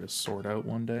nightmare to sort out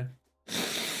one day.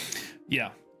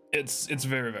 Yeah, it's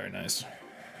very, very nice.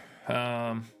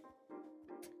 Hi,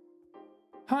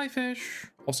 fish.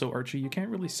 Also, Archie, you can't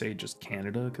really say just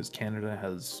Canada because Canada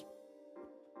has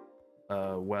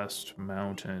West,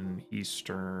 Mountain,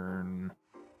 Eastern,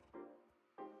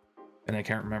 And I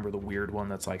can't remember the weird one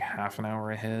that's like half an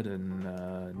hour ahead in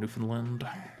Newfoundland.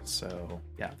 So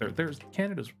yeah, there's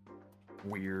Canada's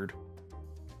weird.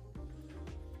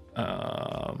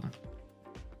 What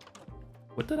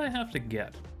did I have to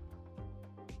get?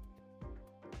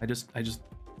 I just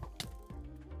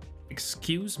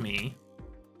excuse me.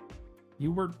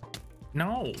 You were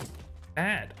no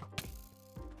bad.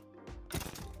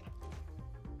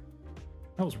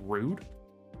 That was rude.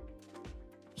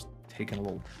 Just taking a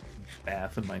little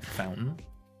bath in my fountain.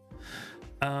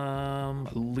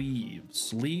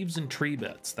 Leaves and tree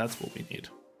bits. That's what we need.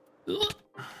 Ugh.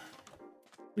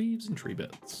 Leaves and tree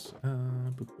bits.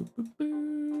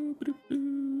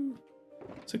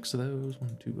 6 of those.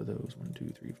 1, 2 of those. 1,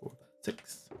 2, 3, 4, 5,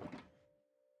 6.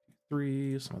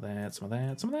 3. Some of that. Some of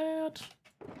that. Some of that.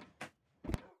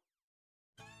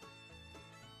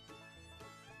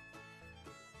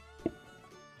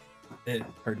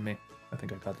 Pardon me. I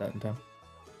think I got that in time.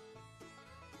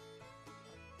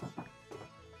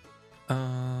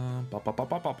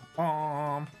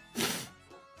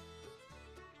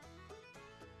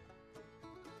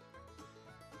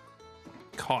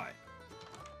 Caught.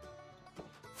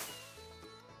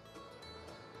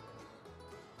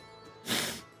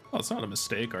 Oh, it's not a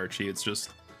mistake, Archie. It's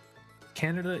just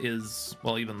Canada is,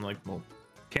 well, even like, well,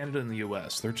 Canada and the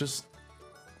US, they're just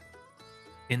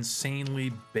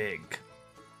insanely big.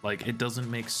 Like, it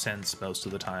doesn't make sense most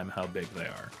of the time how big they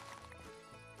are.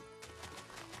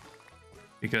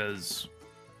 Because,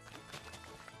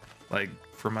 like,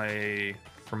 for my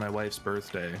wife's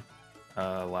birthday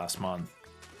last month,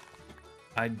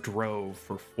 I drove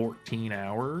for 14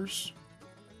 hours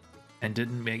and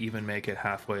didn't even make it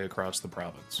halfway across the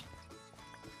province.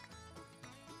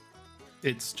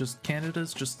 It's just,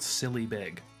 Canada's just silly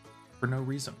big for no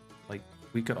reason. Like,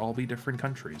 we could all be different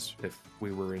countries if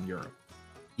we were in Europe.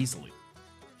 Easily.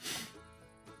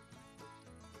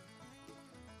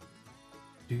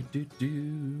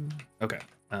 Okay,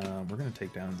 we're gonna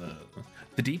take down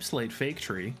the deep slate fake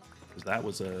tree, because that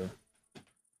was a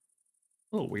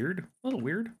little weird.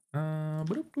 Okay,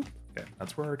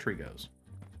 that's where our tree goes.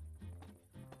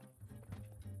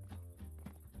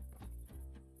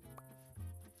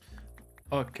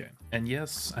 Okay, and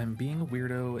yes, I'm being a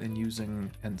weirdo and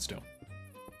using endstone.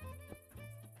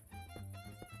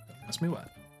 Don't ask me why.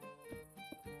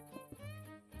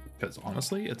 Because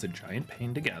honestly, it's a giant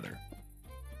pain to gather.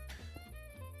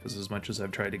 Because as much as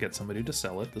I've tried to get somebody to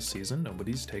sell it this season,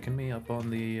 nobody's taken me up on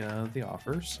the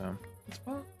offer, so it's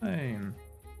fine. I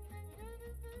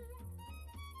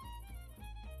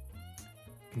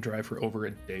can drive for over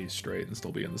a day straight and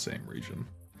still be in the same region.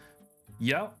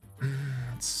 Yep,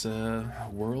 it's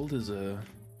world is a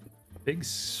big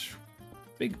place.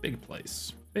 Big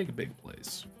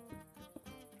place.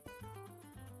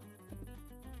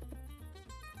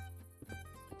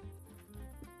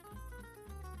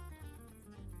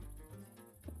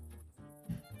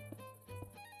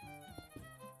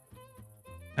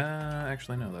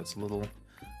 Actually, no, that's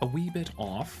a wee bit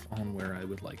off on where I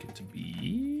would like it to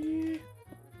be.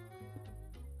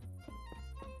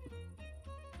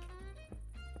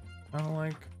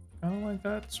 Kind of like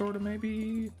that, sort of,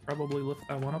 maybe. Probably lift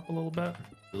that one up a little bit.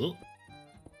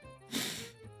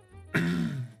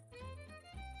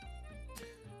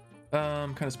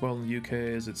 Kind of spoiled in the UK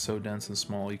as it's so dense and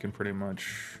small, you can pretty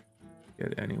much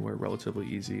get anywhere relatively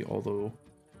easy, although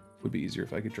it would be easier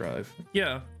if I could drive.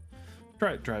 Yeah.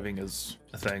 Driving is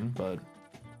a thing, but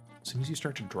as soon as you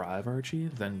start to drive, Archie,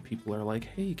 then people are like,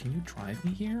 hey, can you drive me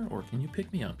here? Or can you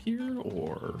pick me up here?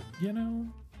 Or, you know,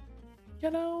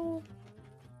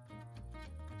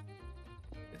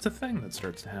 it's a thing that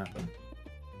starts to happen.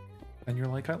 And you're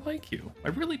like, I like you. I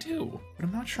really do. But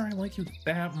I'm not sure I like you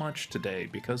that much today,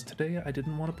 because today I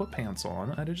didn't want to put pants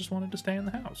on. I just wanted to stay in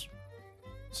the house.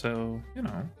 So, you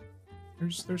know,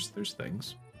 there's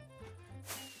things.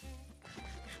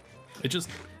 It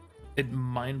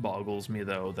mind boggles me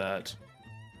though that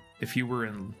if you were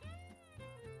in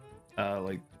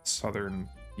like southern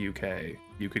UK,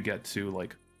 you could get to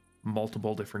like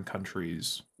multiple different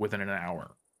countries within an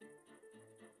hour.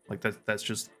 Like that's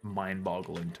just mind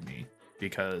boggling to me,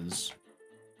 because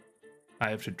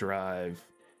I have to drive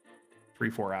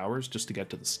 3-4 hours just to get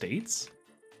to the States,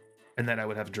 and then I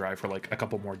would have to drive for like a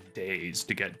couple more days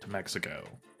to get to Mexico.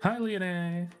 Hi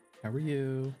Leonie, how are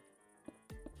you?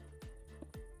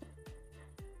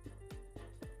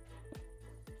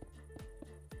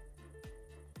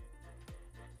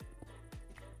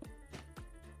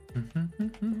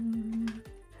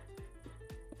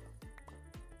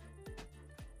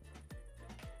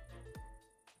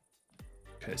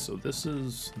 Okay, so this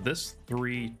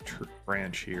 3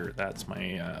 branch here. That's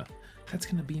my That's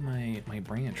gonna be my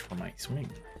branch for my swing,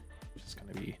 which is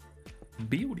gonna be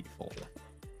beautiful.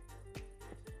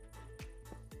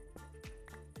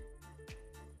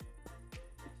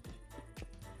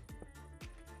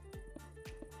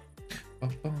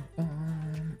 Bum, bum,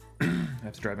 bum. I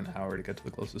have to drive an hour to get to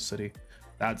the closest city.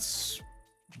 That's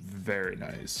very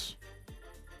nice.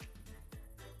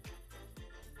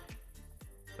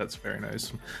 That's very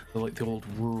nice. Like the old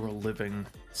rural living.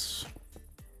 It's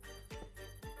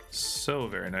so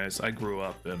very nice. I grew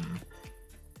up in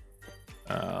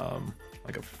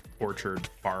like a orchard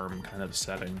farm kind of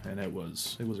setting, and it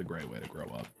was a great way to grow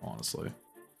up, honestly.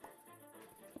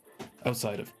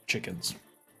 Outside of chickens.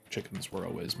 Chickens were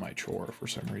always my chore for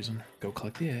some reason. Go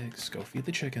collect the eggs, go feed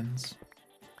the chickens.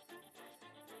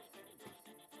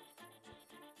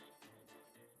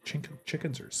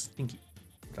 Chickens are stinky.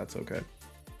 That's okay.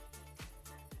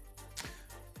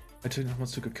 I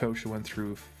once took a coach who went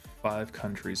through 5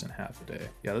 countries in half a day.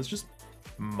 Yeah, that's just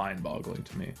mind-boggling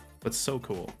to me. But so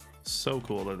cool. So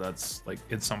cool that that's like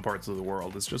in some parts of the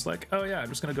world. It's just like, oh yeah, I'm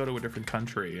just gonna go to a different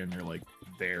country, and you're like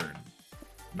there in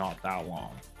not that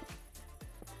long.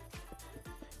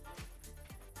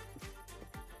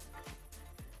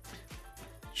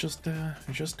 It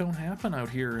just don't happen out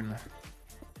here in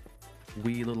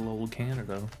wee little old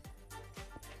Canada.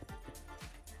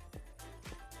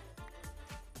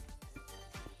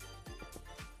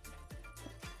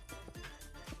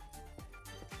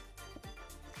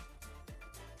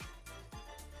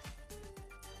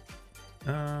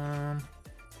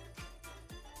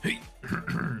 Hey.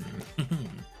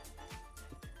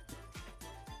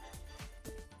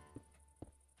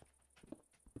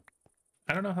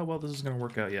 I don't know how well this is going to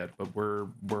work out yet, but we're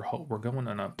going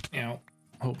on a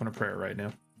hope and a prayer right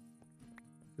now.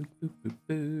 Boo, boo, boo,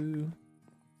 boo.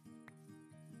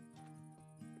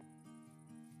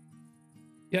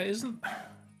 Yeah,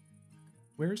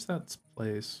 where's that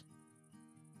place?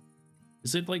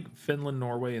 Is it like Finland,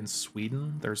 Norway, and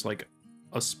Sweden? There's like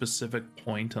a specific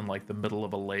point in like the middle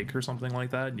of a lake or something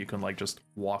like that, and you can like just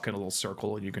walk in a little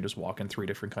circle, and you can just walk in 3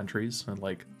 different countries in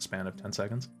like a span of 10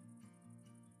 seconds.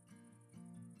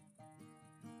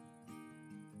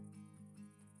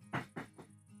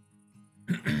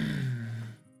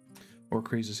 Or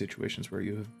crazy situations where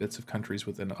you have bits of countries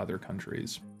within other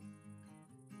countries.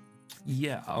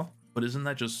 Yeah, but isn't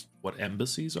that just what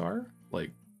embassies are?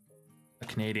 Like, a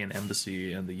Canadian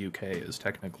embassy in the UK is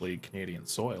technically Canadian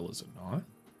soil, is it not?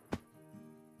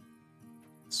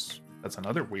 That's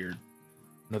another weird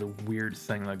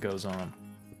thing that goes on.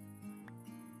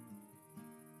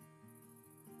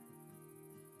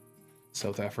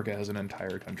 South Africa has an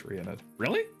entire country in it.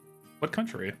 Really? What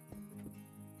country?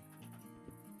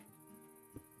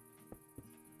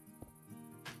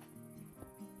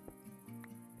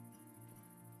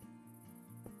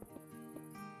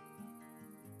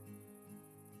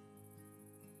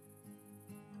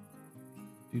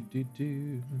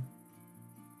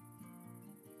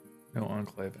 No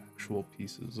enclave, actual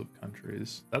pieces of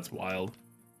countries. That's wild.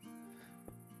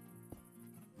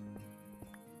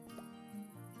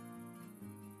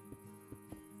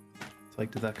 It's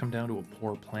like, did that come down to a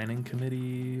poor planning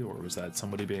committee? Or was that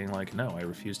somebody being like, no, I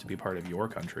refuse to be part of your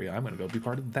country. I'm going to go be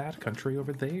part of that country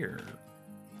over there.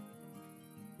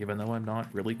 Even though I'm not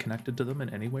really connected to them in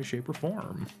any way, shape, or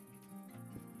form.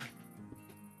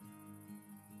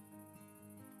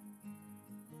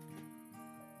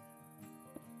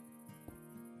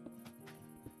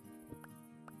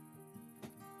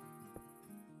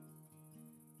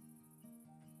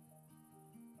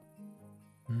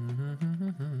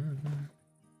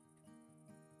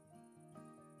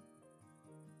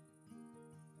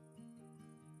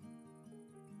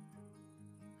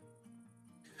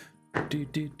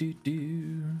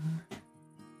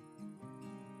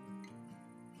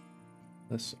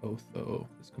 Lesotho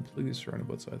is completely surrounded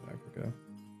by South Africa.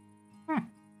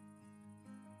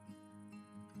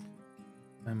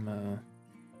 I'm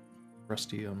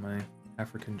rusty on my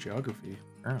African geography,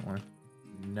 apparently.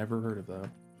 Never heard of that.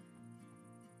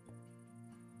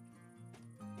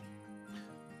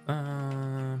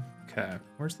 Okay.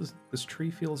 Where's this? This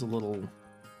tree feels a little...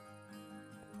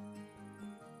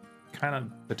 kind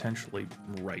of potentially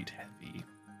right heavy.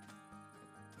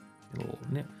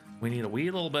 We need a wee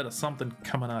little bit of something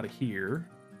coming out of here,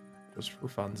 just for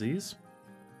funsies.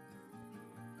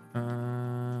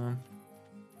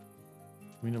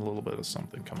 We need a little bit of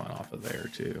something coming off of there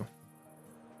too.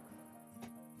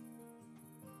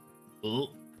 Oh,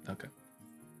 okay.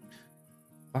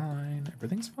 Fine,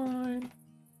 everything's fine.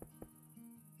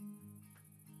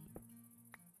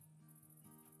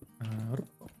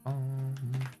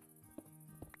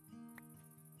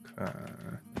 Okay,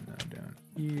 now down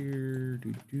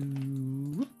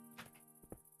do.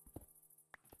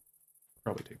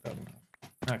 Probably take that one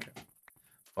off. Okay.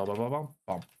 Bum, bum, bum,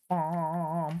 bum,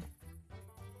 bum.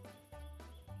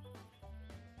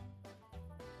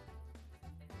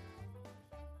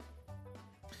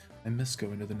 I miss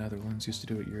going to the Netherlands. Used to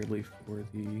do it yearly for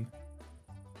the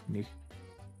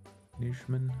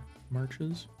Nishman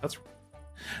marches. That's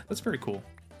very cool.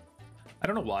 I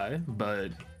don't know why,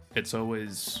 but it's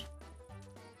always,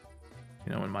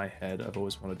 you know, in my head, I've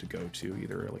always wanted to go to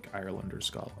either like Ireland or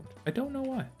Scotland. I don't know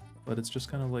why, but it's just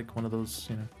kind of like one of those,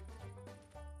 you know,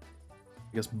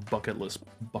 I guess bucket list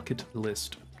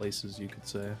places, you could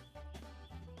say.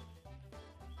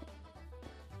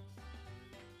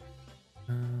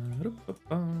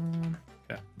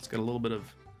 Okay, let's get a little bit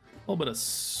of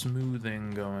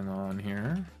smoothing going on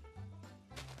here.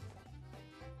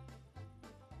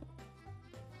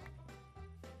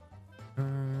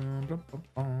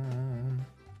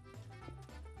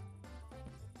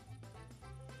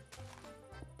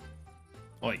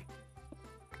 Oi.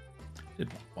 Did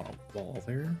not want a wall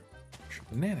there.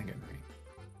 Shenaniganry.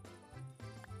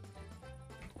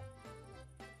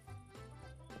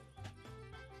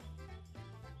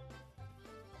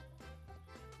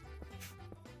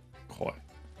 Coy.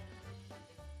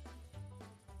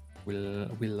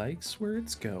 We likes where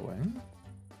it's going.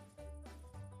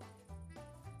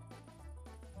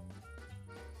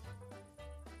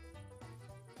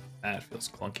 That feels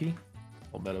clunky.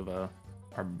 A little bit of a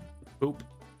boop.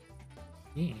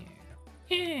 Yeah.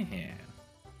 Yeah.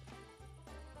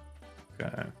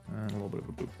 Okay, and a little bit of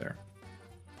a boop there.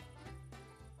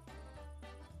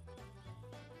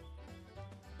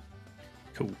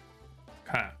 Cool.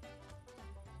 Okay.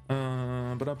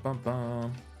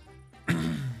 Ba-da-bum-bum.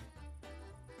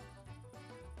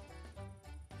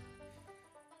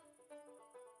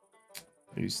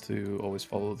 I used to always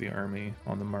follow the army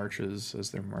on the marches as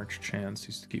their march chants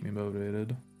used to keep me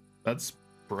motivated. That's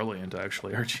brilliant,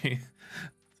 actually, Archie.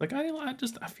 It's like,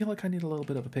 I feel like I need a little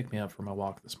bit of a pick-me-up for my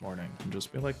walk this morning. And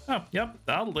just be like, oh, yep,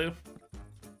 that'll do.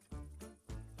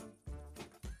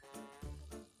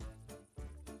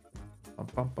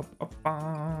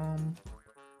 Bum-bum-bum-bum-bum.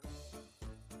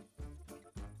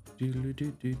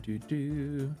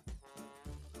 Do-do-do-do-do-do.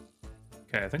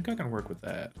 Okay, I think I can work with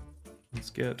that. Let's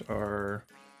get our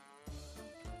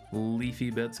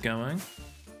leafy bits going.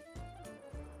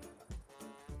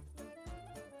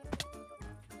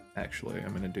 Actually,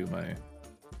 I'm gonna do my...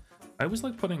 I always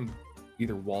like putting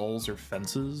either walls or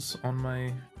fences on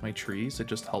my trees. It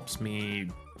just helps me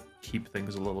keep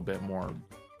things a little bit more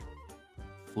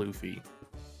floofy.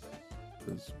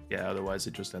 Because, yeah, otherwise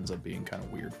it just ends up being kind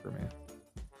of weird for me.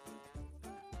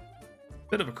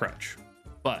 Bit of a crutch,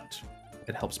 but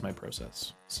it helps my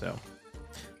process. So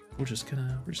we're just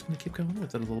gonna keep going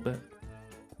with it a little bit.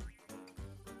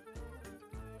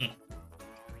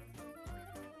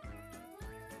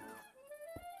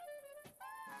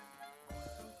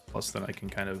 Plus, then I can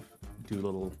kind of do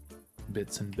little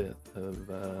bits and bits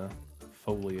of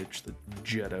foliage that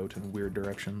jet out in weird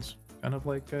directions, kind of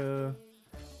like a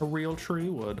real tree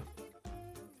would.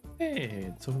 Hey,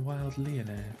 it's a wild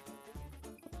Leonard.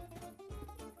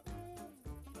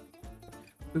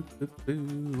 Boop, boop,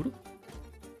 boop.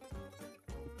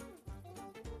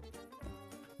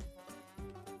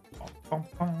 Bum, bum,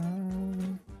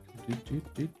 bum. Do, do,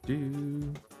 do,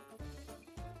 do.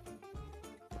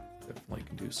 Definitely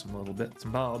can do some little bits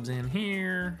and bobs in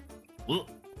here. Ugh.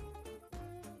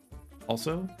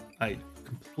 Also, I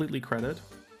completely credit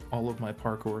all of my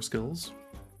parkour skills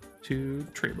to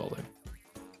tree building.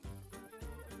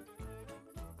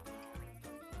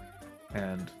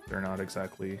 And they're not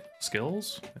exactly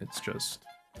skills, it's just,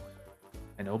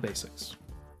 I know basics.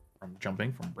 From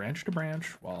jumping from branch to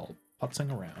branch while putzing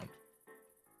around.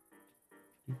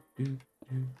 Do,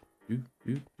 do, do,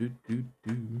 do, do, do,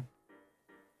 do.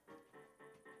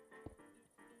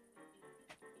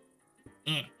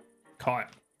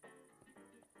 Caught.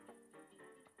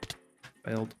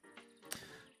 Failed.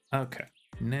 Okay,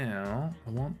 now I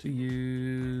want to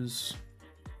use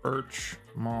birch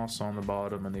moss on the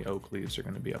bottom, and the oak leaves are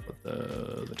going to be up at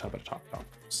the top of the top.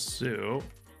 So,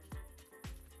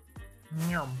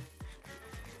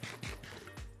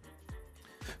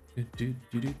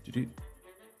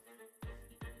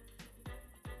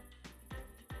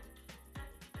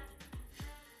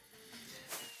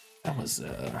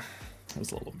 that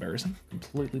was a little embarrassing.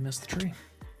 Completely missed the tree.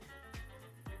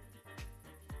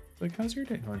 It's like, how's your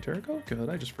day going, Terick? Oh, good.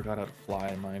 I just forgot how to fly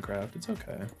in Minecraft. It's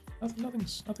okay.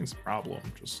 Nothing's a problem.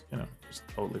 Just, you know, just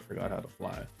totally forgot how to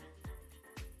fly.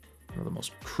 One of the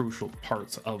most crucial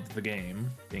parts of the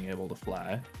game, being able to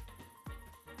fly.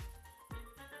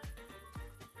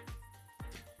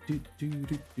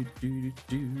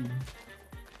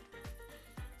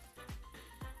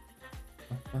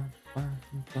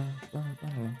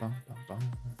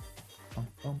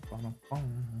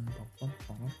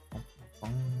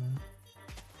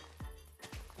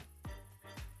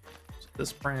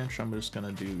 This branch I'm just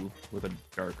gonna do with a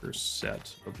darker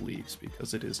set of leaves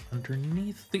because it is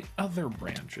underneath the other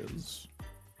branches.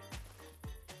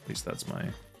 At least that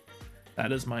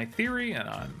is my theory, and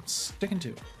I'm sticking to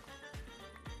it.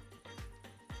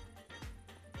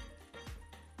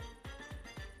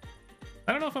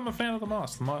 I don't know if I'm a fan of the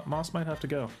moss. The moss might have to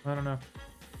go. I don't know.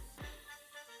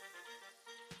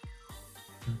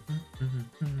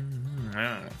 I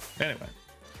don't know. Anyway.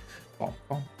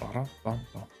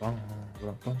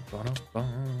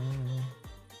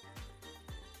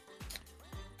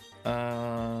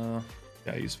 Yeah,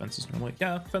 I use fences normally.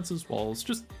 Yeah, fences, walls,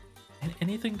 just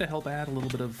anything to help add a little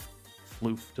bit of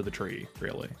floof to the tree,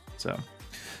 really. So,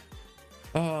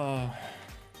 I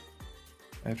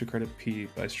have to credit Pete.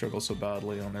 I struggle so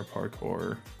badly on their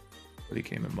parkour, but he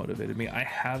came and motivated me. I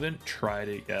haven't tried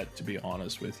it yet, to be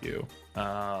honest with you.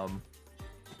 I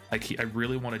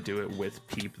really want to do it with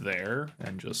Peep there,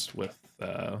 and just with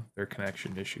their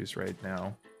connection issues right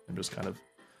now. I'm just kind of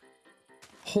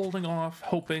holding off,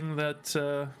 hoping that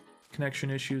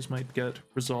connection issues might get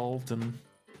resolved and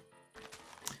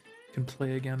can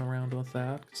play again around with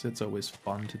that, because it's always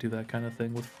fun to do that kind of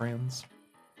thing with friends.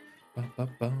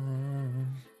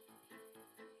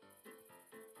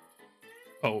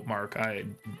 Oh, Mark,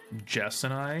 Jess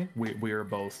and I, we are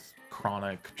both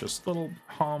chronic, just little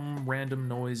hum, random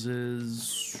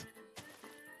noises.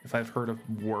 If I've heard a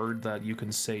word that you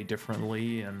can say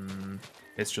differently and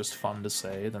it's just fun to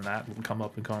say, then that will come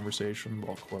up in conversation,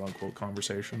 well, quote-unquote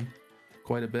conversation,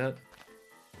 quite a bit.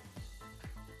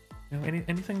 You know,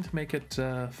 anything to make it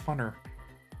funner.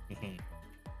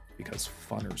 Because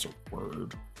funner's a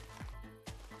word.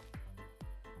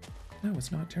 No,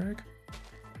 it's not, Terick.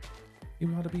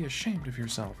 You ought to be ashamed of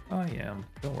yourself. I am.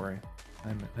 Don't worry.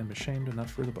 I'm ashamed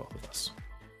enough for the both of us.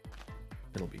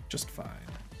 It'll be just fine.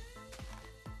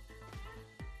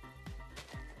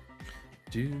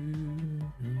 Do do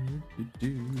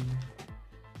do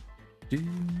do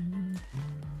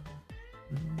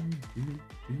do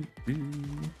do do.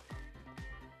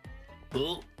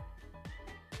 Oh.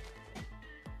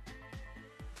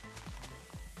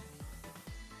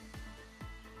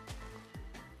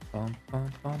 Bum, bum,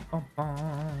 bum, bum,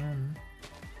 bum.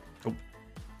 Oh.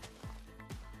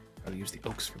 Gotta use the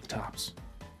oaks for the tops.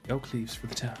 The oak leaves for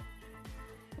the top.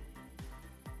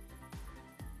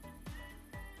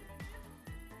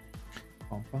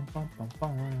 Bum, bum, bum, bum,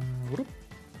 bum. Whoop.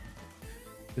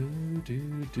 Do, do,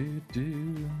 do,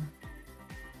 do.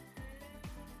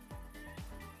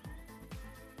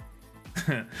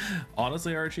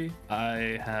 Honestly, Archie,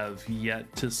 I have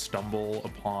yet to stumble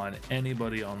upon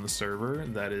anybody on the server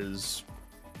that is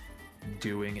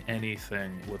doing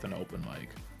anything with an open mic.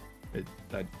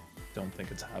 I don't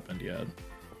think it's happened yet,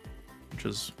 which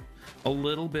is a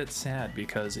little bit sad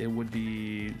because it would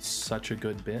be such a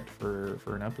good bit for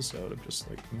an episode of just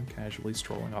like, you know, casually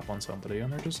strolling up on somebody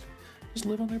and they're just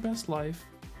living their best life.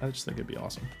 I just think it'd be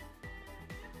awesome.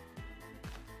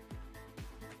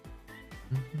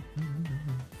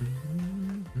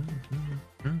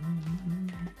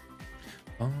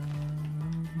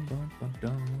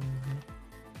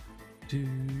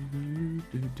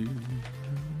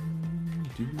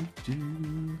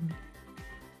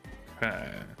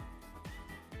 Okay.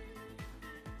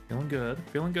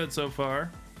 Feeling good so far.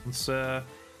 Let's gonna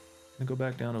go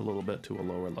back down a little bit to a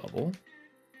lower level.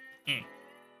 There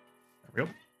we go.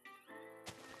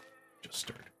 Just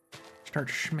start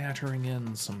smattering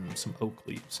in some oak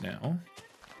leaves now.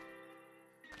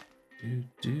 Do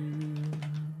do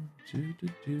do do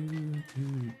do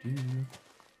do do.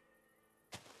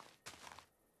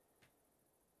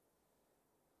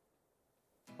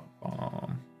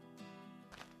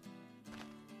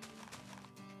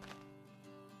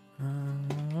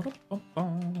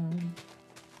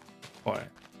 Boy,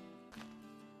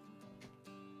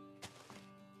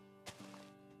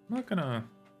 I'm not gonna.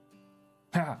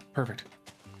 Perfect.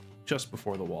 Just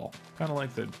before the wall, kind of like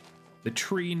the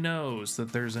tree knows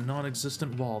that there's a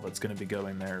non-existent wall that's going to be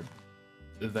going there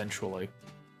eventually,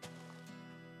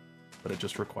 but it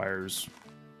just requires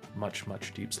much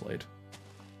deep slate.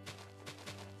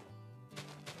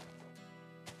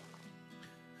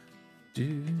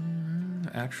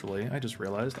 Actually, I just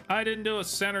realized I didn't do a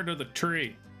center to the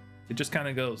tree. It just kind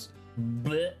of goes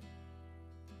bleh,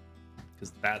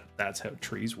 because that's how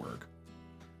trees work.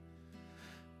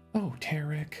 Oh,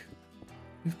 Terick,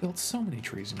 you've built so many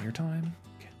trees in your time.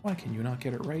 Why can you not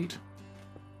get it right?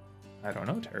 I don't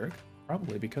know, Terick.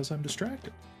 Probably because I'm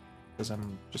distracted. Because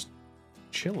I'm just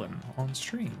chilling on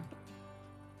stream.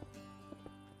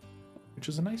 Which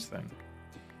is a nice thing.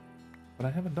 But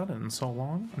I haven't done it in so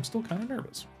long, I'm still kind of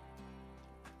nervous.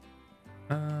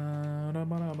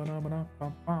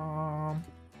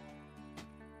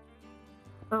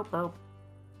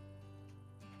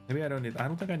 Maybe I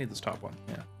don't think I need this top one.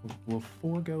 Yeah, we'll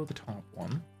forego the top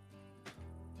one.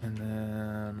 And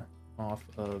then off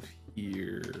of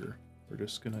here, we're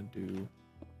just gonna do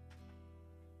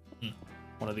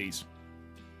one of these.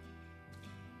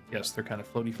 Yes, they're kind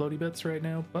of floaty bits right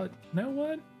now, but you know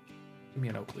what? Give me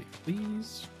an oak leaf,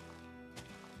 please.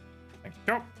 Thank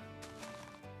you.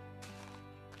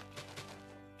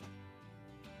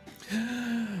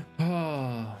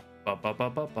 Oh,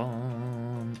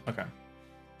 okay.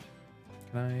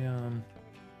 Can I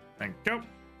thank you.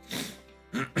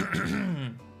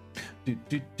 Do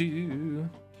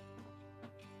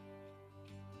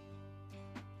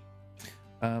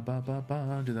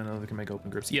they know they can make open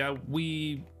groups? Yeah,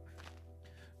 we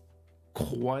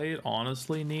quite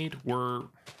honestly need. We're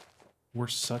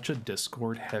such a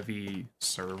Discord heavy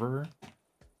server.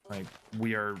 Like,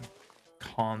 we are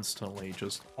constantly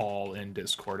just all in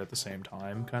Discord at the same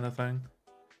time, kind of thing.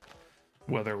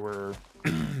 Whether we're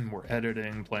we're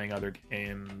editing, playing other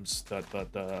games,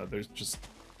 there's just,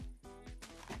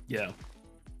 yeah.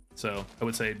 So I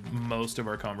would say most of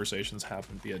our conversations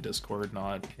happen via Discord,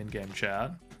 not in-game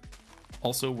chat.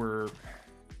 Also, we're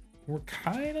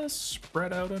kind of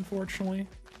spread out, unfortunately,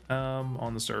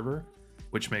 on the server,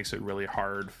 which makes it really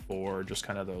hard for just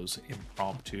kind of those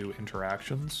impromptu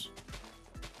interactions.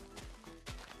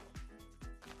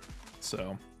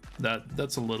 So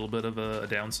that's a little bit of a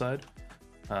downside.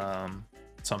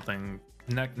 Something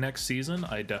next season,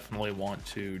 I definitely want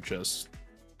to just,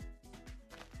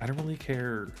 I don't really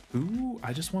care who,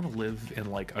 I just want to live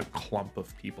in like a clump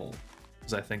of people,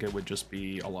 because I think it would just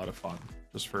be a lot of fun,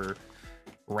 just for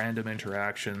random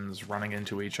interactions, running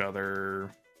into each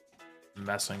other,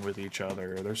 messing with each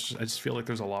other. I just feel like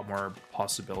there's a lot more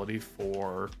possibility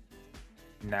for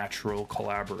natural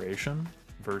collaboration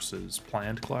versus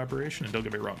planned collaboration. And don't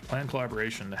get me wrong, planned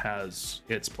collaboration has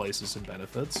its places and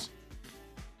benefits,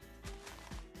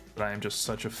 but I am just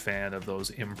such a fan of those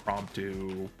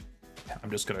impromptu,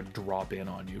 I'm just gonna drop in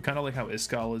on you, kind of like how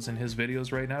Iskal is in his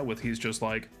videos right now, with he's just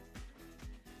like,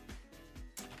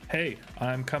 hey,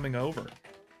 I'm coming over,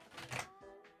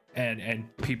 and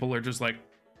people are just like,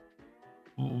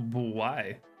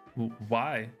 why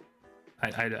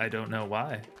I don't know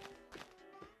why,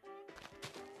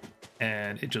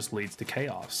 and it just leads to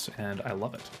chaos, and I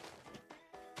love it.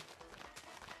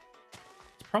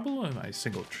 It's probably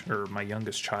my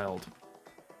youngest child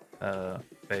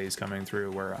phase coming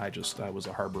through, where I was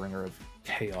a harbinger of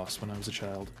chaos when I was a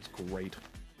child. It's great.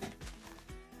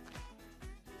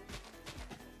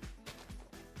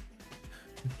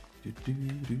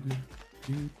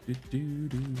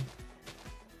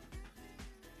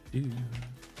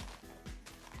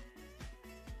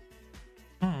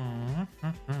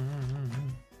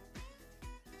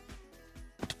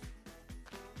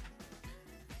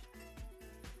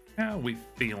 How are we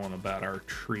feeling about our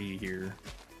tree here?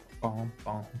 Bom,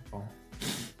 bom, bom.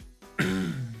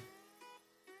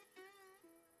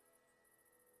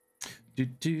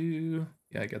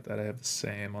 Yeah, I get that. I have the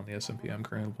same on the SMP I'm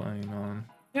currently playing on.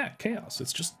 Yeah, chaos.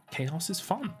 It's just, chaos is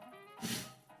fun.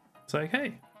 It's like,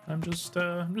 hey, I'm just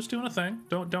doing a thing.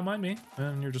 Don't mind me.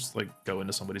 And you're just like, go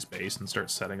into somebody's base and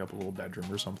start setting up a little bedroom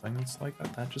or something. It's like,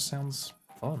 that just sounds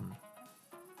fun.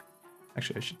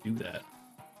 Actually, I should do that.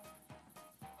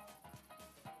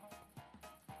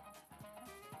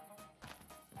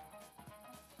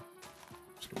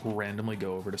 Just randomly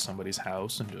go over to somebody's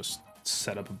house and just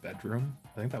set up a bedroom. I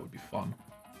think that would be fun.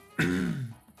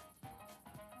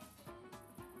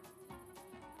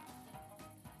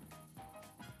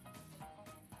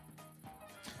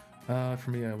 For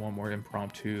me, I want more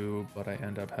impromptu, but I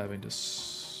end up having to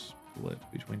split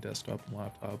between desktop and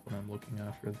laptop when I'm looking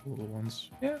after the little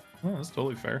ones. Yeah, well, that's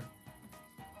totally fair.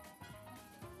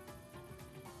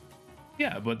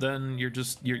 Yeah, but then you're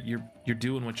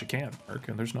doing what you can, Mark,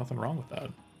 and there's nothing wrong with that.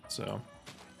 So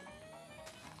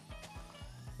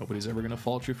nobody's ever gonna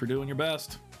fault you for doing your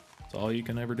best. It's all you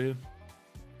can ever do.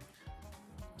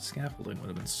 Scaffolding would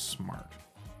have been smart,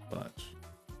 but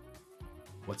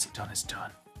what's done is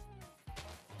done.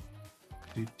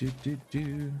 I have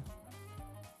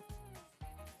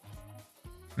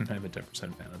a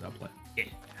 10% fan of that plan. Yeah.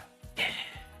 Yeah.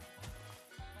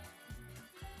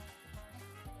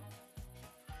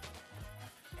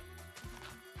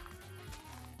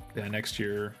 yeah, next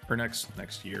year or next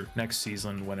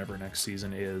season, whenever next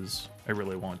season is, I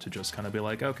really want to just kind of be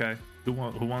like, okay, who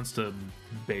wants to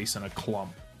base in a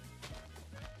clump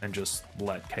and just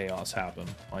let chaos happen,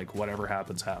 like whatever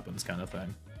happens kind of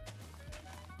thing.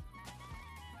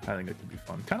 I think it could be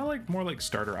fun, kind of like more like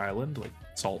Starter Island, like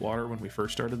Saltwater. When we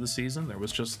first started the season, there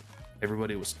was just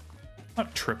everybody was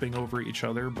not tripping over each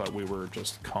other, but we were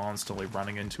just constantly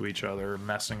running into each other,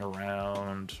 messing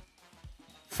around,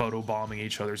 photobombing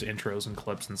each other's intros and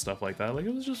clips and stuff like that. Like,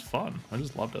 it was just fun. I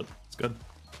just loved it. It's good.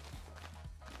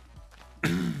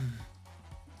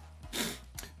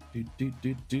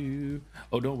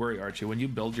 Oh, don't worry, Archie. When you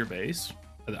build your base,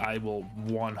 I will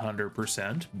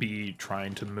 100% be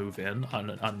trying to move in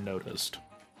unnoticed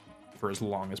for as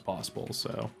long as possible.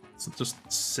 So it's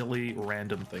just silly,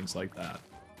 random things like that.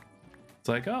 It's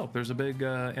like, oh, there's a big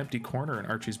empty corner in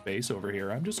Archie's base over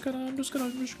here. I'm just gonna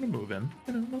move in.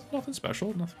 You know, nothing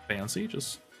special, nothing fancy.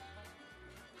 Just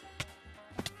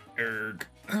erg.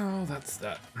 Oh, that's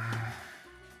that.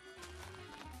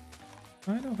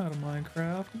 I know how to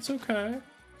Minecraft. It's okay.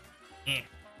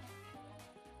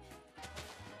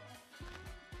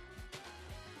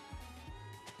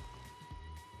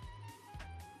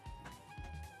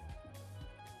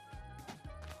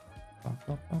 Bum,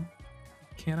 bum, bum.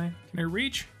 Can I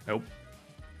reach? Nope.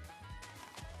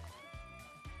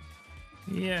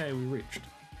 Yeah, we reached.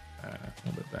 A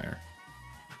little bit there.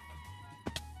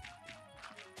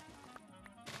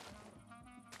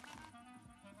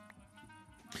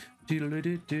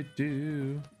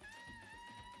 Do-do-do-do-do.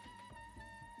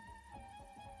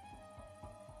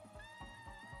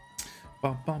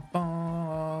 Bum, bum,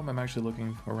 bum. I'm actually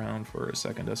looking around for a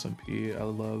second SMP. I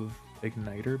love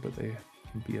Igniter, but they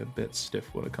can be a bit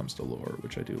stiff when it comes to lore,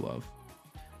 which I do love.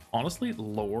 Honestly,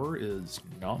 lore is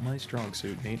not my strong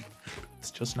suit, Nate.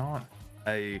 It's just not.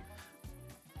 I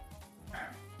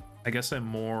guess I'm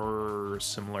more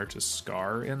similar to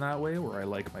Scar in that way, where I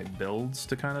like my builds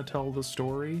to kind of tell the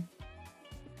story,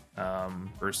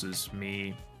 versus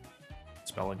me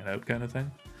spelling it out kind of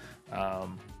thing.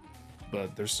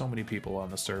 But there's so many people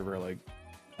on the server, like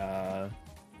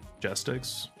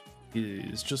Jestix.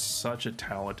 He's just such a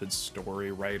talented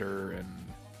story writer and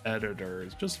editor.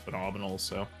 It's just phenomenal.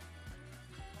 So,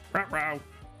 row.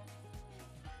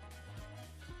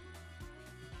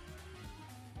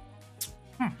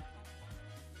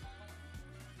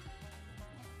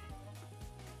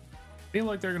 Feel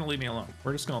like they're gonna leave me alone.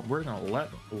 We're gonna let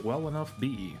well enough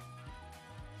be.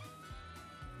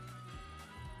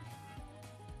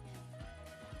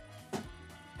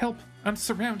 Help! I'm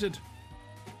surrounded.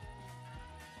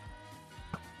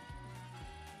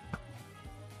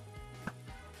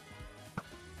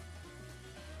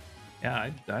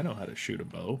 Yeah, I know how to shoot a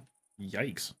bow.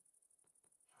 Yikes.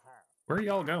 Where are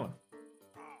y'all going?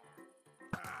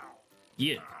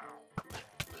 Yeah.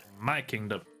 My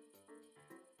kingdom.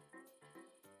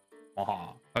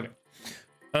 Aha. Okay.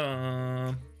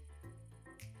 I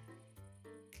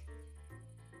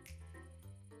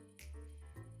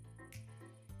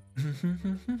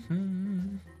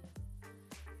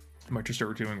might just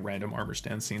start doing random armor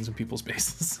stand scenes in people's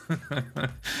bases.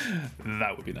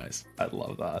 That would be nice. I'd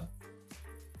love that.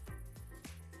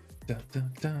 Da, da,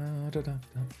 da, da, da,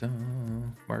 da.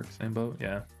 Mark, same boat.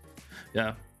 Yeah.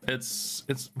 It's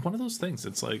one of those things.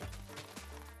 It's like,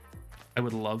 I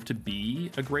would love to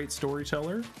be a great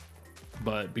storyteller,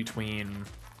 but between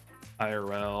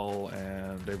IRL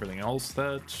and everything else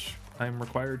that I'm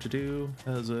required to do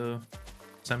as a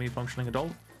semi-functioning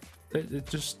adult,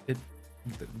 there's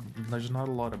not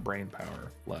a lot of brain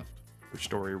power left for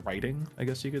story writing, I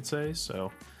guess you could say.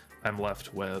 So I'm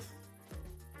left with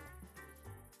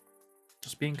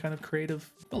just being kind of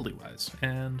creative building wise,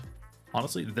 and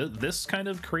honestly this kind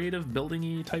of creative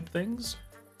building-y type things,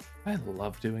 I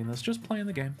love doing this. Just playing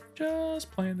the game. It's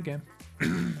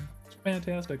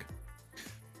fantastic.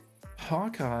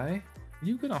 Hawkeye?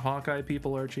 You gonna Hawkeye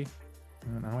people, Archie?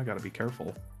 Oh, now I gotta be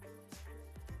careful.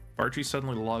 If Archie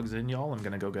suddenly logs in, y'all, I'm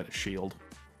gonna go get a shield.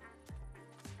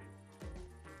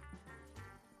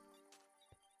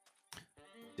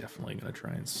 Definitely gonna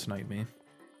try and snipe me.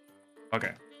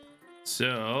 Okay.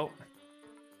 So,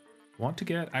 want to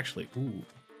get, actually, ooh,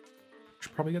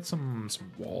 should probably get some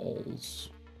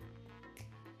walls.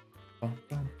 Bum,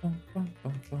 bum, bum, bum,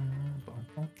 bum, bum, bum,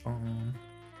 bum, bum.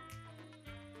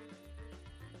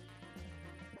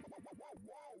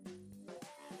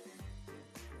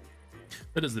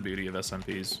 That is the beauty of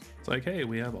SMPs. It's like, hey,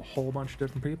 we have a whole bunch of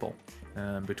different people,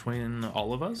 and between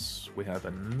all of us, we have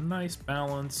a nice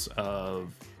balance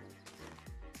of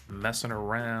messing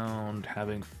around,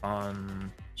 having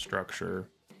fun, structure.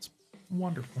 It's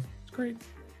wonderful. It's great.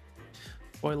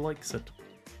 Boy likes it.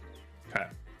 Okay.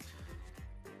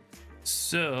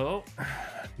 So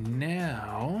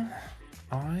now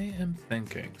I am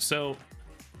thinking. So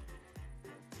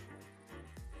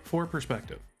for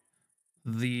perspective,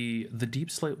 the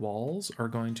deep slate walls are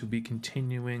going to be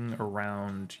continuing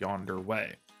around yonder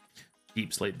way.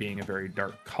 Deep slate being a very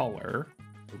dark color,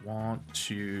 I want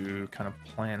to kind of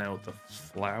plan out the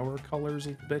flower colors a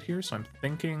little bit here. So I'm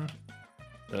thinking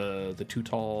the two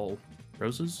tall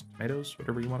roses, tomatoes,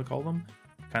 whatever you want to call them,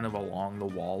 kind of along the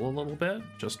wall a little bit,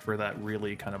 just for that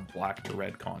really kind of black to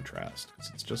red contrast.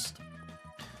 It's just,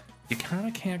 you kind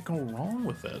of can't go wrong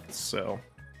with it. So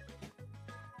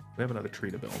we have another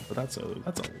tree to build, but that's a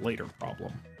later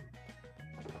problem.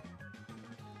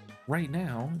 Right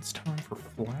now, it's time for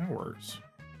flowers,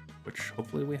 which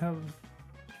hopefully we have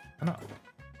enough,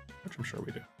 which I'm sure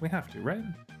we do. We have to, right?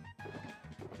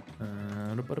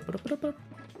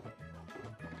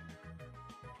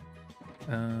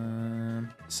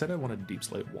 Said I wanted deep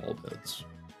slate wall beds.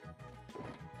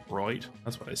 Right?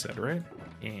 That's what I said, right?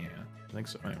 Yeah, I think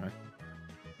so, anyway.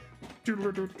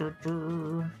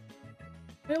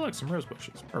 Hey, look, some rose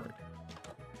bushes. Perfect.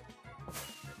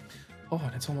 Oh,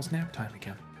 and it's almost nap time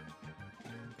again.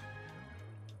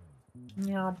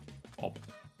 Yeah. Oh,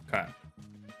 okay.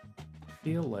 I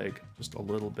feel like just a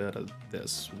little bit of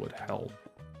this would help.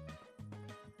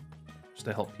 Just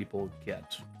to help people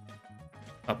get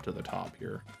up to the top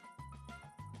here.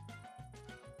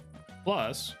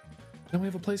 Plus, then we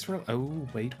have a place for. Oh,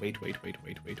 wait. We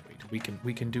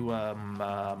can do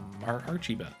our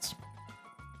Archie beds.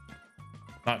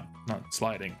 Not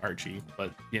sliding Archie,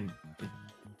 but in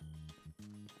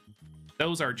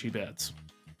those Archie beds.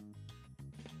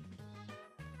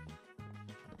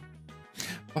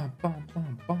 Bum bum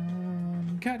bum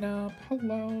bum. Get up,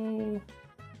 hello.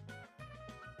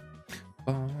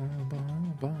 Bum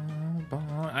bum bum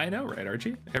bum. I know, right,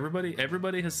 Archie?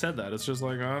 Everybody has said that. It's just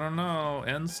like, I don't know,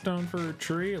 end stone for a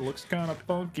tree. It looks kind of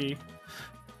funky.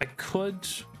 I could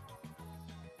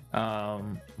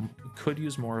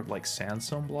use more of like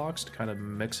sandstone blocks to kind of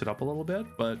mix it up a little bit,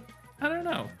 but I don't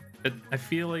know. I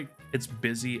feel like it's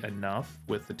busy enough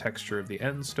with the texture of the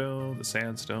end stone, the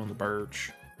sandstone, the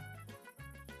birch.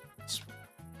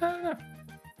 I don't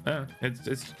know.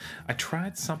 I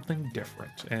tried something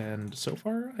different, and so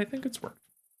far I think it's worked.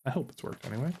 I hope it's worked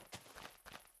anyway.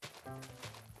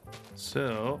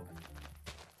 So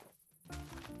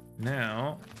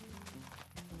now,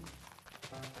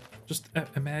 just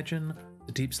imagine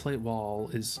the deep slate wall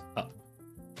is up.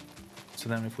 So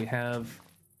then if we have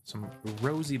some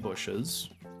rosy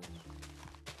bushes,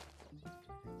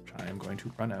 which I am going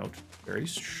to run out very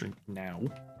now.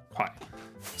 Hi,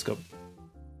 let's go.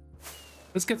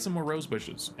 Let's get some more rose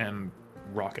bushes and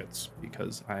rockets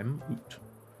because I'm oot.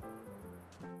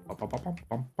 Bum, bum, bum,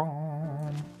 bum,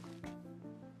 bum.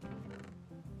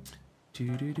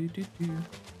 Do, do, do, do, do.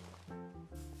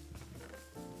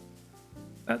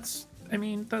 That's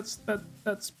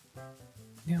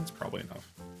yeah, that's probably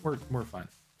enough. We're fine.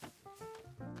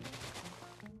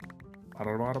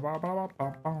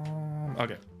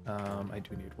 Okay, I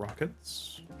do need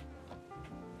rockets.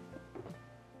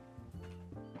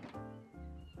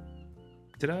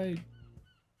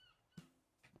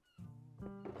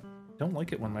 Don't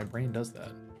like it when my brain does that.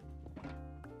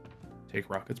 Take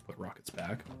rockets, put rockets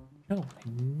back. No, I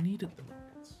needed the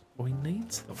rockets. Oh, he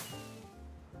needs them.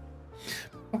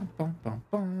 Bum, bum, bum,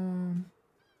 bum.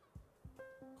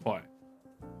 Quiet.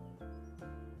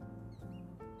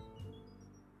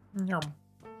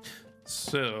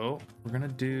 So we're gonna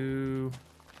do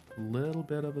a little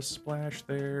bit of a splash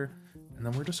there, and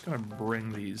then we're just gonna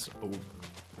bring these over.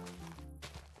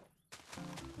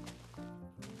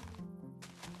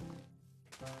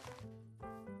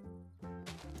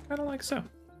 Kind of like so.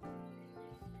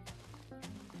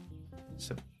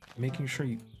 So making sure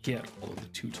you get all of the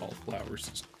too tall flowers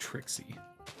is tricksy.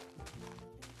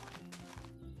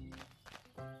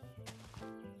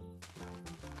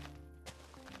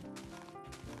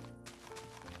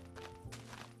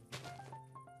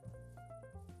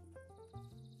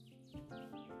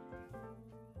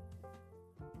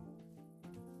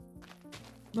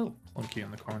 A little clunky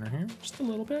in the corner here. Just a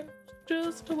little bit.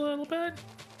 Just a little bit.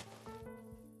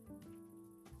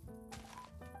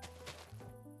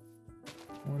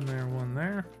 One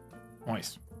there.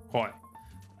 Nice. Quiet.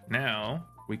 Now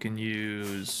we can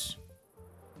use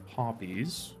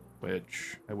poppies,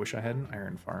 which I wish I had an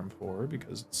iron farm for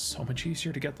because it's so much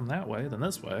easier to get them that way than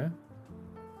this way.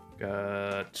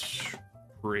 Got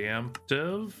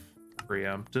preemptive,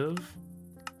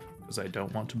 because I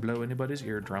don't want to blow anybody's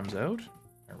eardrums out.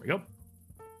 There we go.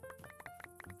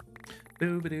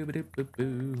 Boo ba doo ba doo boo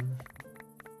boo.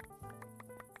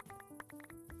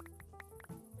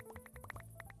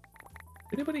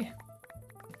 anybody?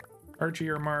 Archie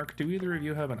or Mark, do either of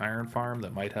you have an iron farm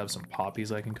that might have some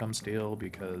poppies I can come steal?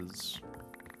 Because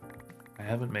I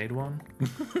haven't made one.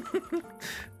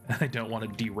 I don't want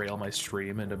to derail my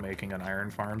stream into making an iron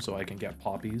farm so I can get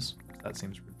poppies. That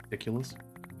seems ridiculous.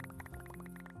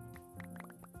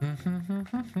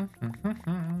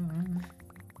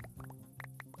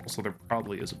 Also, there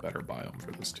probably is a better biome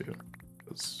for this too.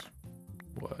 Because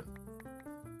what?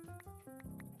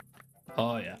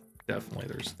 Oh yeah, definitely.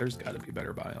 There's got to be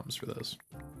better biomes for this.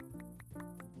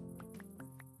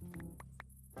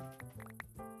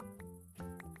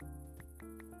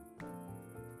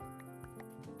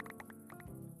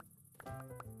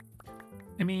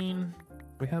 I mean,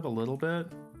 we have a little bit.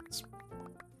 It's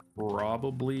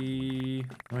probably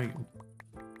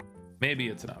maybe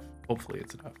it's enough. Hopefully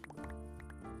it's enough.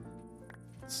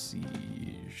 Let's see.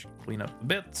 Clean up the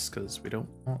bits because we don't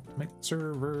want to make the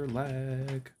server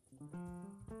lag.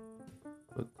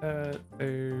 Put that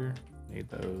there. Need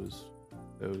those.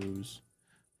 Those.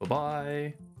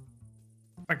 Bye-bye.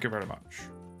 Thank you very much.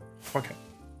 Okay.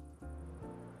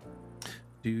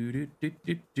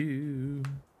 Do.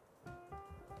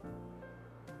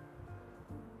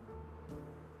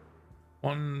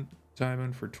 1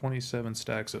 diamond for 27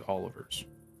 stacks at Oliver's.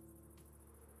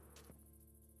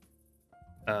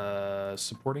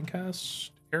 Supporting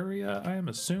cast area, I am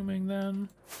assuming then.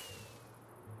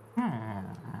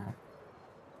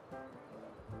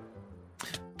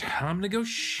 Time to go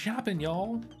shopping,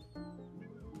 y'all.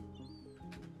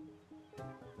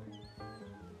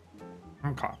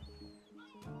 Okay.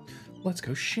 Let's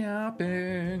go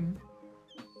shopping.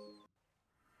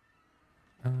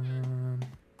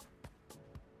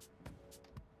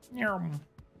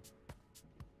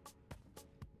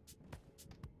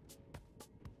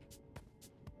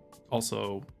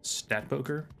 Also, stat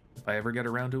poker. If I ever get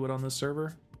around to it on this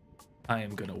server, I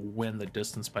am gonna win the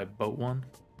distance by boat one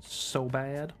so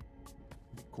bad.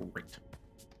 Great.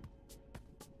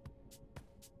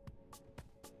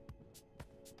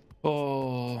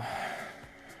 Oh,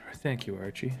 thank you,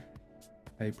 Archie.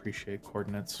 I appreciate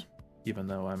coordinates, even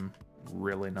though I'm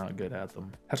really not good at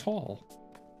them at all.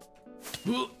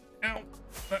 Ow,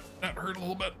 that hurt a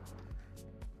little bit.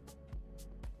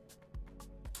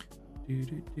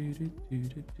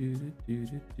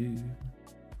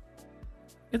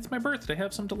 It's my birthday.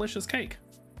 Have some delicious cake.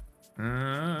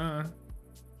 That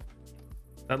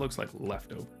looks like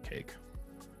leftover cake.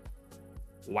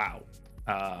 Wow.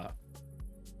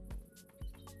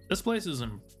 This place is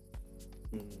in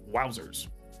wowzers.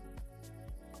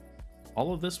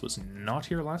 All of this was not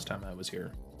here last time I was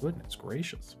here. Goodness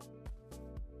gracious.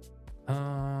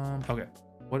 Okay.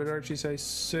 What did Archie say?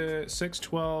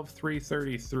 612,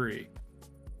 333.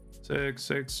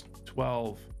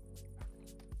 612.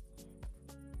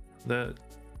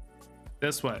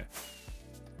 This way.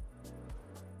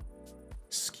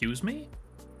 Excuse me?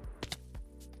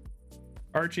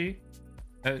 Archie,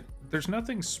 there's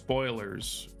nothing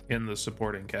spoilers in the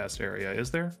supporting cast area,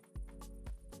 is there?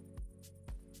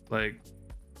 Like,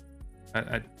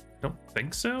 I don't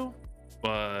think so,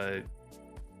 but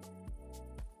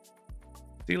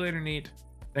see you later, Neat.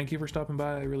 Thank you for stopping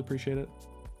by. I really appreciate it.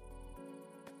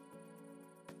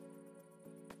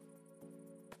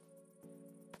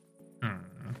 Hmm.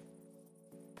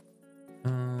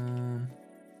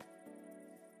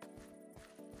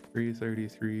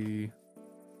 333.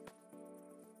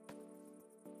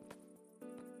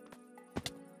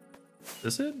 Is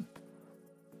this it?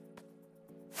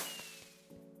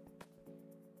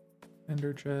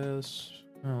 Ender chest.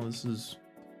 Oh, this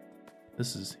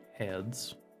is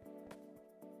heads.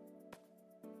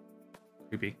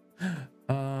 Creepy.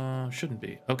 Shouldn't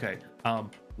be. Okay.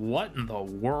 What in the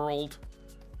world?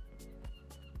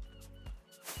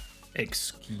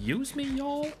 Excuse me,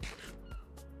 y'all?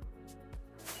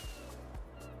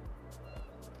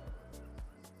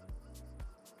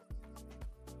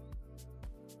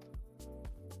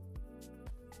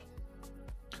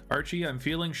 Archie, I'm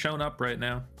feeling shown up right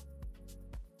now.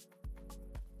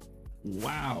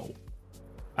 Wow.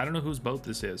 I don't know whose boat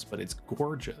this is, but it's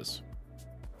gorgeous.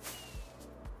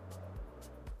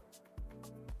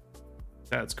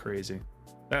 That's crazy.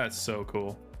 That's so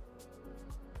cool.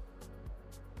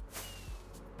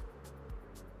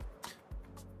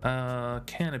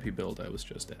 Canopy build I was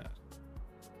just at.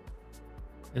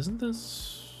 Isn't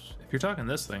this... If you're talking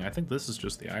this thing, I think this is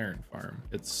just the iron farm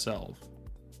itself.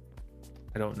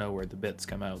 I don't know where the bits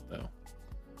come out, though.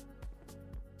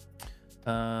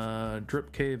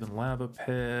 Drip cave and lava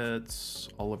pits.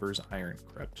 Oliver's iron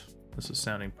crypt. This is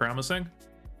sounding promising.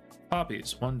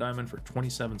 Poppies, 1 diamond for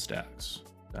 27 stacks.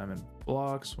 Diamond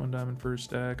blocks, 1 diamond per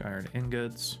stack. Iron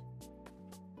ingots.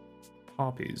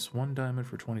 poppies. 1 diamond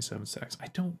for 27 stacks. I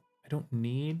don't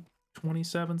need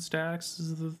 27 stacks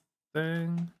is the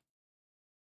thing.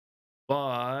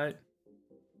 But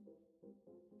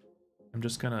I'm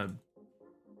just gonna...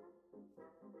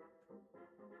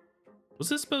 Was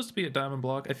this supposed to be a diamond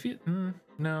block? I feel...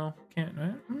 no, can't...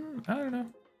 I don't know.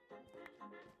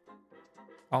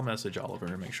 I'll message Oliver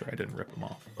and make sure I didn't rip him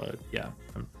off. But yeah,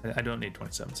 I don't need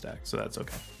 27 stacks, so that's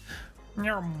okay.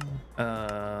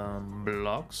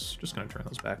 Blocks. Just gonna turn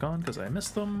those back on because I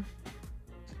missed them.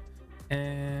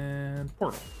 And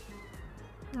portal.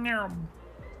 I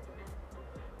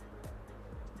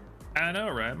know,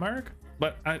 right, Mark?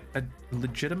 But I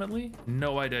legitimately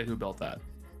no idea who built that.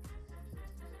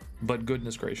 But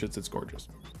goodness gracious, it's gorgeous.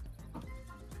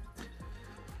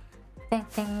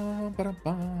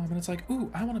 And it's like, ooh,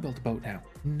 I want to build a boat now.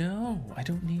 No, I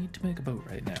don't need to make a boat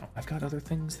right now. I've got other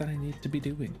things that I need to be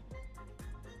doing.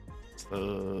 It's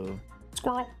the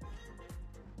squirrel.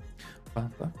 I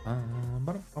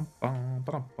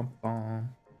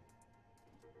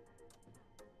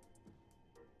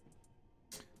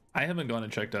haven't gone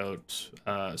and checked out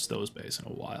Stowe's base in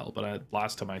a while, but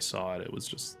last time I saw it, it was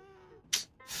just...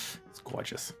 It's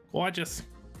gorgeous. Gorgeous.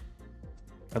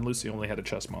 And Lucy only had a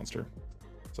chest monster.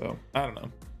 So, I don't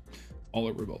know.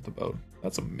 Oliver built the boat.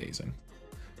 That's amazing.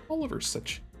 Oliver's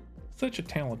such a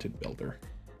talented builder.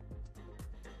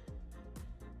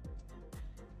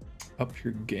 Up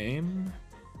your game?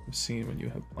 I've seen when you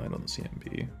have planned on the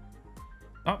CMP.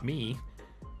 Not me.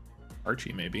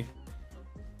 Archie, maybe.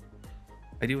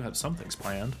 I do have some things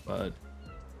planned, but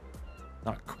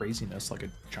not craziness like a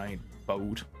giant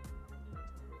boat.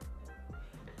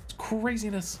 It's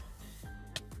craziness.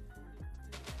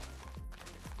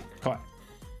 Come on.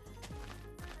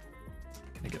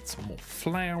 Gonna get some more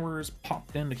flowers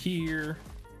popped into here.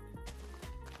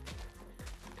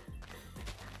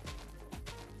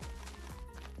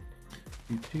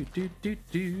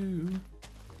 Do.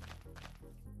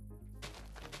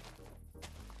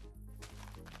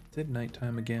 Is it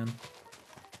nighttime again?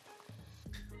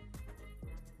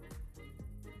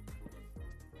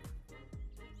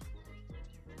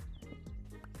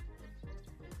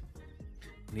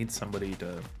 I need somebody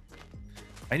to...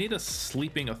 I need a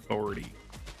sleeping authority.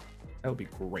 That would be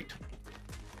great.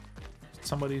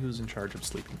 Somebody who's in charge of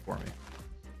sleeping for me.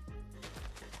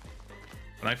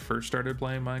 When I first started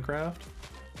playing Minecraft,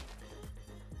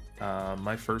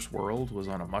 my first world was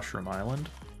on a mushroom island,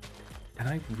 and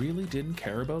I really didn't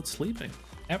care about sleeping,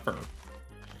 ever.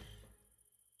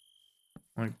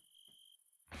 Like,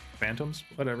 phantoms,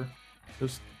 whatever.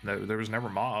 There was never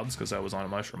mobs because I was on a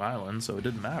mushroom island, so it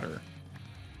didn't matter.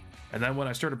 And then when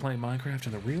I started playing Minecraft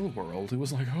in the real world, it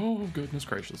was like, oh, goodness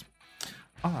gracious.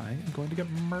 I am going to get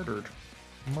murdered.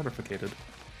 Mortificated.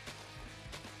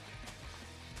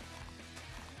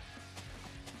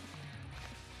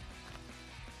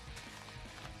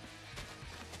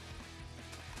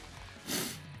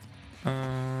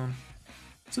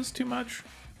 Is this too much?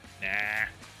 Nah.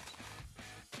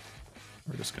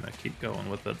 We're just gonna keep going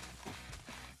with it.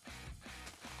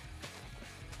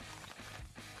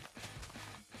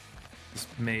 This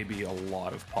may be a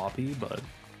lot of poppy, but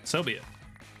so be it.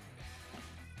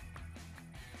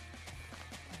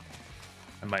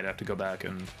 I might have to go back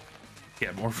and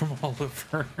get more from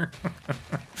Oliver.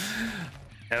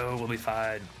 No, we'll be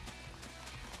fine.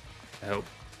 I hope.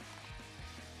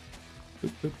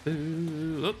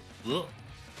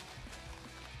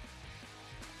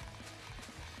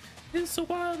 It's a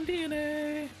wild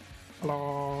DNA.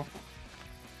 Hello.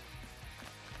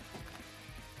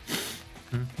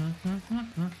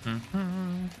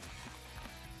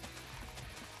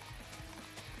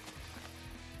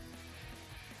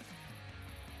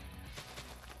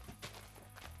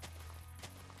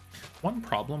 One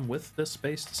problem with this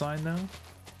base design, though,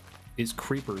 is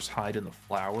creepers hide in the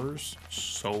flowers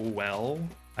so well.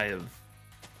 I have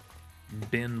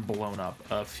been blown up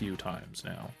a few times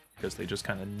now because they just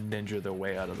kind of ninja their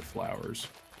way out of the flowers.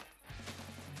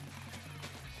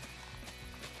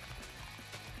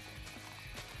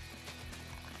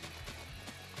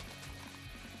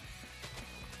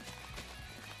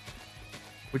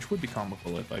 Which would be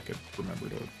comical if I could remember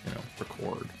to, you know,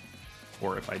 record,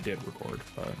 or if I did record,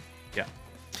 but yeah.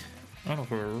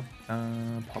 Oliver,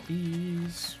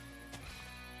 poppies.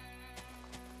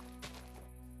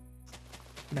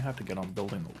 Gonna have to get on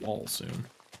building the wall soon.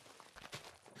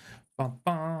 Bum,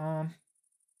 bum.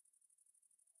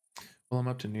 Well, I'm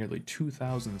up to nearly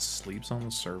 2,000 sleeps on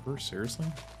the server. Seriously?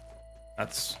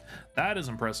 That is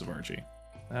impressive, Archie.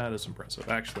 That is impressive.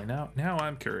 Actually, now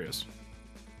I'm curious.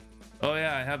 Oh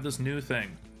yeah, I have this new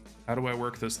thing. How do I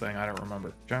work this thing? I don't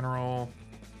remember. General.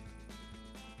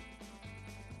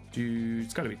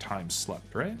 It's got to be time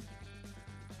slept, right?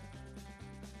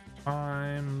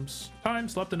 Time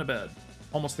slept in a bed.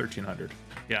 Almost 1300.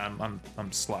 Yeah,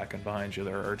 I'm slacking behind you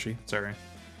there, Archie. Sorry.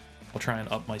 I'll try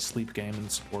and up my sleep game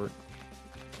and support.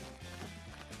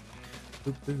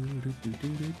 Okay.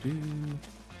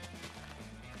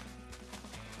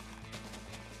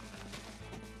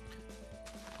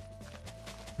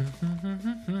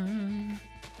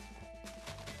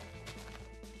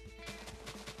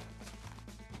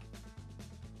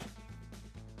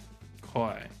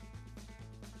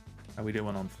 How we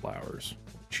doing on flowers?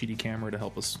 Cheaty camera to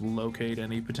help us locate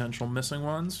any potential missing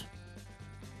ones.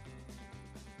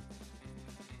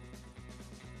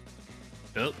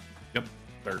 Oh, yep,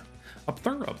 there. Up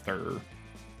there, up there.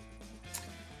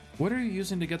 What are you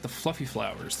using to get the fluffy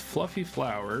flowers? The fluffy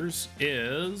flowers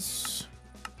is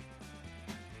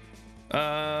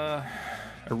a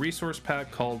resource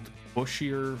pack called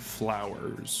Bushier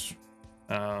Flowers.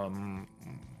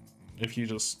 If you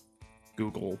just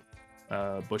Google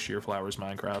Bushier Flowers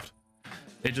Minecraft,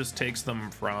 it just takes them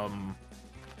from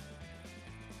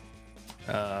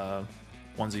onesie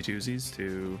twosies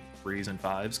to 3s and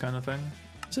 5s kind of thing.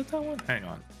 Is it that one? Hang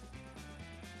on.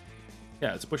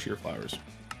 Yeah, it's Bushier Flowers.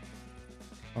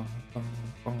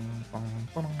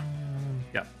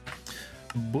 Yeah.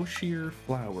 Bushier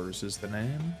Flowers is the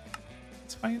name.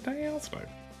 It's fantastic.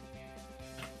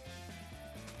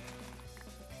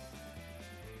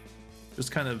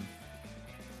 Just kind of,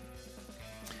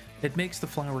 it makes the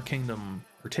flower kingdom,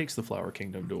 or takes the flower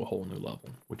kingdom to a whole new level,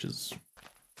 which is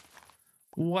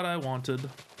what I wanted.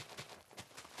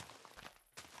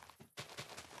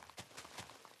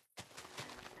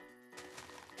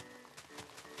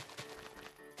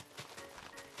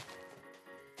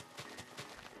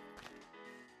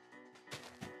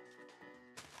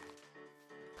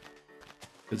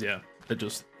 Because yeah, it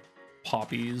just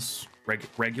poppies,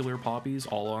 regular poppies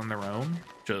all on their own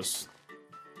just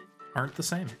aren't the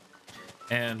same.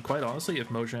 And quite honestly, if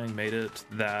Mojang made it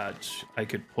that I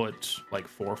could put like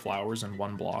 4 flowers in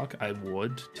one block, I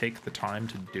would take the time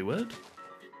to do it.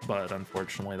 But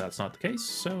unfortunately, that's not the case.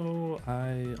 So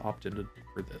I opted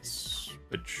for this,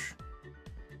 which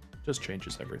just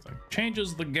changes everything.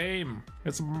 Changes the game.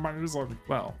 It's amazing.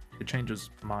 Well, it changes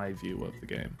my view of the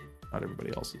game, not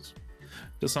everybody else's.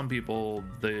 To some people,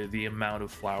 the amount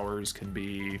of flowers can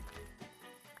be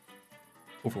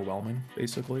overwhelming,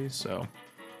 basically. So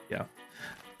yeah,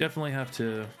 definitely have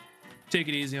to take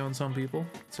it easy on some people.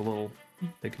 It's a little,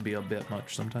 it can be a bit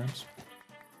much sometimes.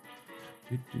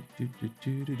 Just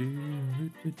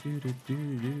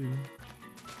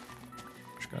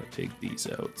gotta take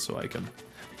these out so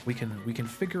we can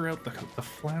figure out the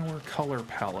flower color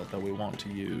palette that we want to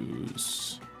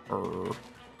use.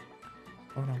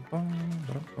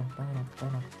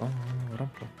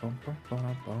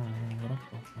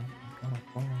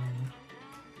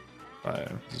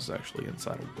 This is actually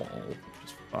inside a wall, which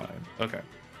is fine. Okay.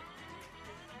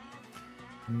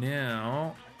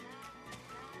 Now,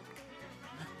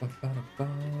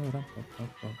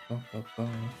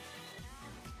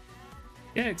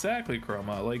 yeah, exactly,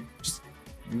 Chroma. Like, just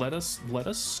let us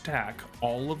stack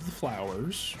all of the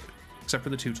flowers. Except for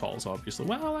the 2 talls, obviously.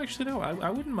 Well, actually, no. I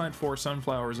wouldn't mind 4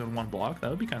 sunflowers in one block. That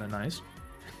would be kind of nice.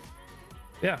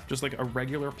 Yeah, just like a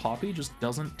regular poppy just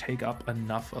doesn't take up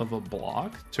enough of a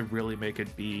block to really make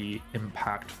it be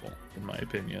impactful, in my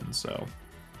opinion. So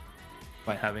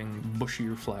by having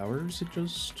bushier flowers,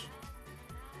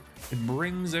 it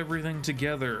brings everything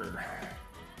together.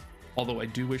 Although I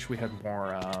do wish we had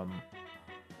more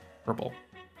purple.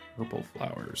 Purple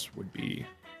flowers would be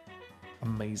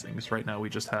amazing, because right now we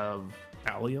just have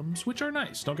alliums, which are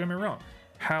nice, don't get me wrong.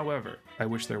 However, I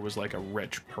wish there was like a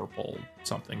rich purple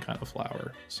something kind of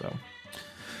flower. So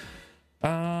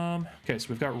okay, so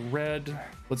we've got red.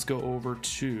 Let's go over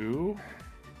to,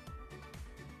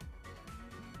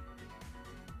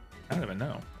 I don't even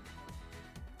know.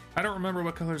 I don't remember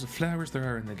what colors of flowers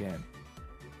there are in the game.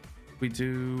 We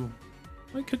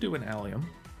could do an allium.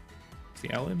 The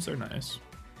alliums are nice.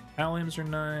 Alliums are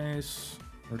nice.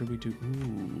 Or do we do,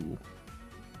 ooh.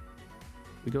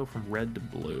 We go from red to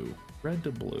blue. Red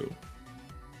to blue.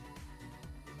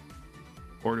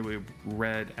 Or do we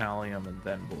red, allium, and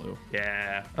then blue?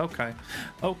 Yeah, okay.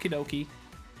 Okie dokie.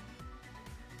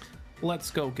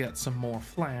 Let's go get some more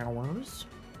flowers.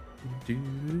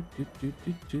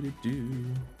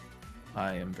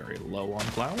 I am very low on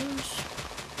flowers.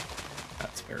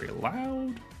 That's very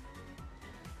loud.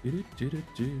 We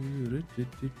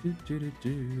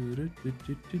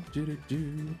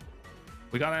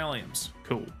got alliums.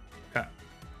 Cool. Okay.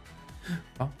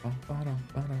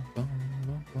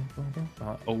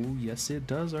 Oh, yes, it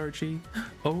does, Archie.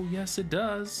 Oh, yes, it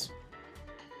does.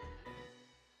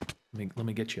 Let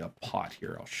me get you a pot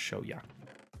here. I'll show ya.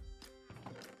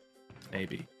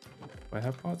 Maybe. Do I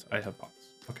have pots? I have pots.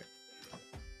 Okay.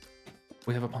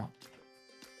 We have a pot.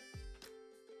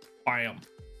 Bam.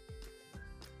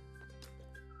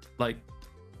 Like,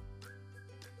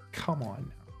 come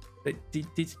on now.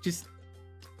 It's just...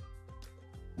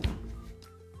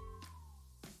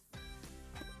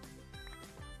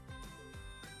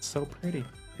 so pretty.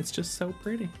 It's just so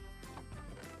pretty.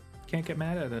 Can't get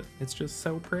mad at it. It's just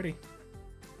so pretty.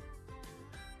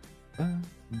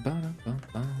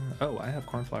 Oh, I have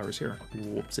cornflowers here.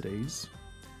 Whoopsie-days.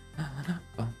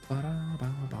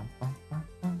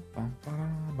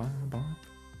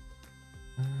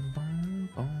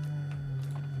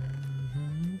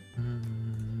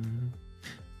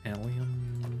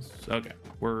 Alliums. Okay,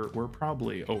 we're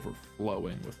probably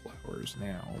overflowing with flowers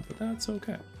now, but that's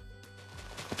okay.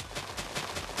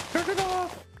 Turn it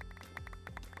off!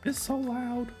 It's so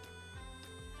loud.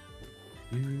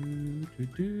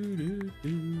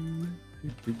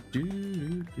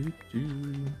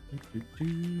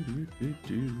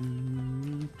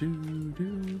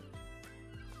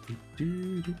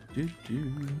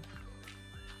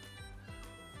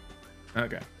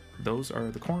 Okay, those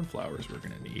are the cornflowers we're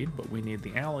gonna need, but we need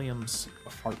the alliums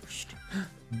first.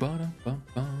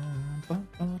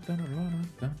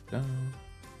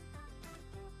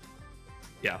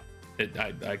 Yeah,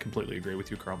 I completely agree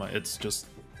with you, Chroma. It's just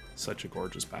such a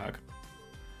gorgeous pack.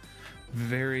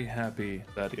 Very happy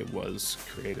that it was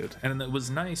created. And it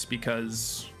was nice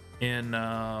because in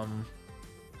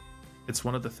it's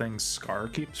one of the things Scar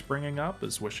keeps bringing up,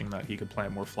 is wishing that he could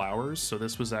plant more flowers. So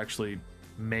this was actually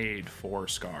made for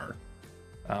Scar.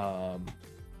 I'm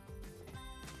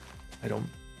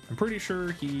pretty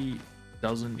sure he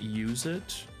doesn't use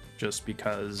it just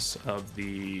because of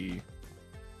the,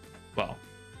 well,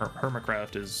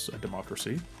 Hermitcraft is a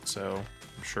democracy, so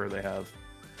I'm sure they have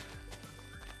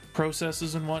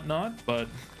processes and whatnot, but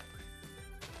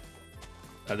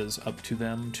that is up to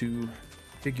them to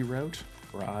figure out,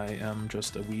 where I am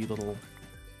just a wee little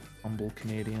humble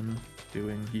Canadian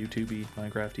doing YouTube-y,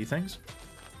 Minecraft-y things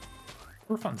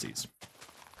for funsies.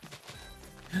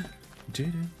 Hey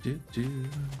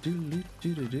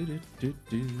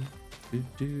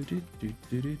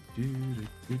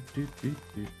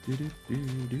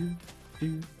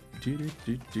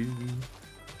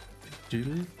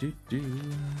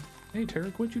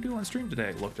Terick, what'd you do on stream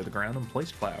today? Looked at the ground and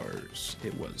placed flowers.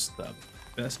 It was the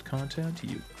best content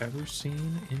you've ever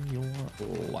seen in your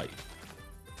life.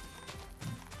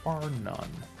 Bar none.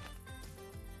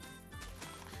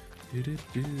 Is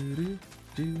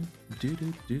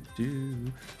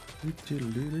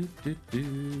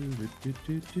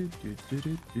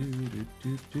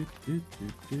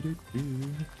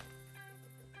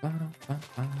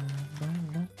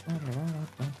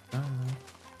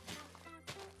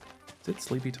it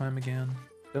sleepy time again?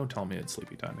 Don't tell me it's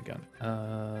sleepy time again.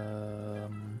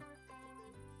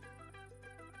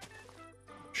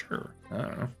 Sure. I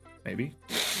don't know. Maybe.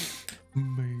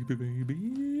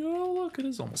 Maybe. Oh, look, it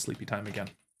is almost sleepy time again.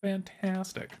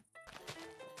 Fantastic.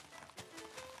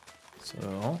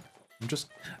 So,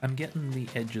 I'm getting the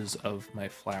edges of my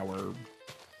flower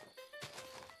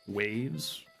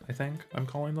waves, I think I'm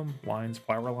calling them. Lines,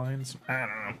 flower lines. I don't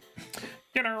know.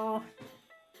 You know.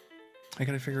 I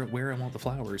gotta figure out where I want the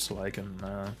flowers so I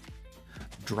can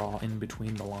draw in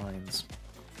between the lines.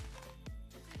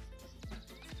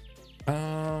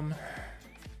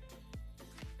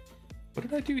 What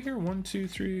did I do here? 1, 2,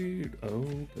 3. Oh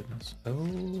goodness.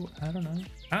 Oh, I don't know.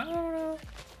 I don't know.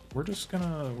 We're just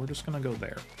gonna go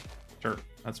there. Sure,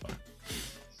 that's fine.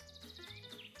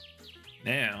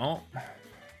 Now.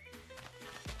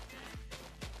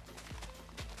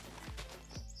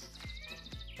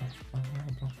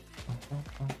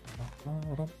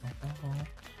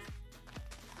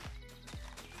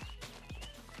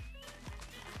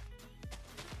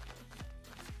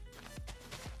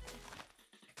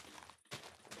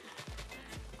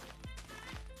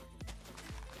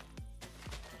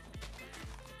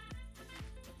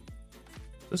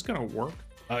 Is this gonna work?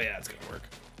 Oh yeah, it's gonna work.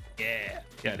 Yeah,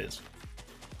 it is.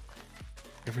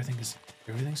 Everything's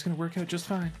gonna work out just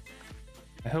fine.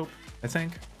 I hope. I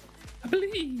think. I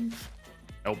believe.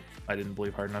 Nope, I didn't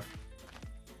believe hard enough.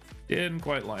 Didn't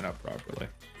quite line up properly.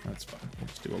 That's fine. We'll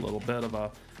just do a little bit of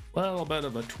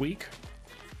a tweak.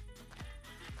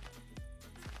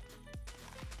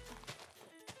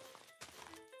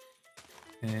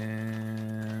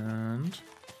 And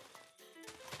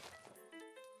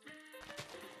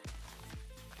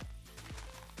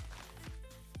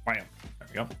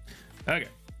we go. Okay,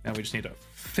 now we just need to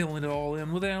fill it all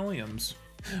in with alliums.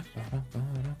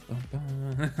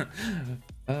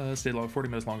 Stayed long, 40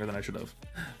 minutes longer than I should have.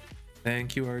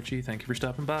 Thank you, Archie. Thank you for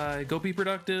stopping by. Go be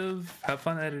productive. Have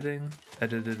fun editing.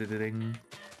 Editing.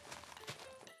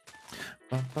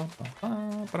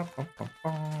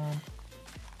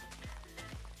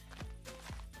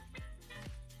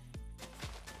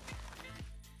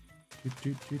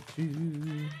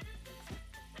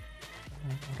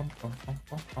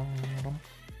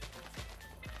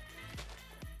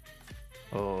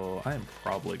 Oh, I am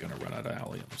probably gonna run out of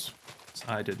alliums.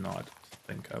 I did not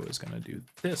think I was gonna do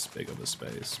this big of a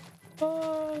space,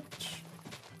 but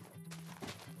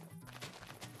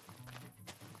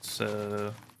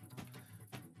so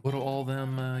what do all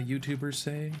them YouTubers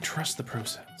say? Trust the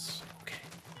process. Okay,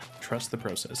 trust the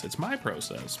process. It's my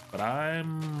process, but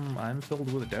I'm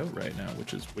filled with doubt right now,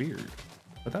 which is weird,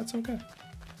 but that's okay.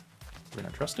 We're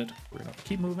gonna trust it. We're gonna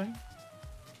keep moving,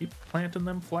 keep planting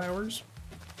them flowers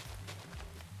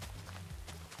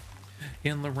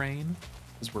in the rain,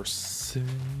 as we're singing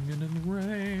in the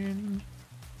rain.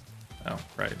 Oh,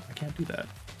 right, I can't do that.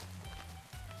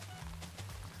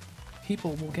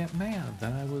 People will get mad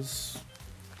that I was...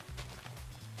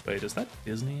 Wait, is that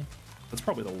Disney? That's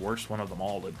probably the worst one of them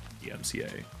all, the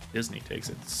MCA. Disney takes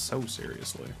it so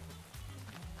seriously.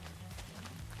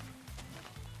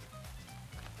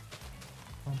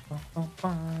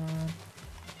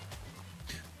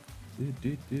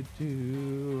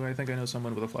 I think I know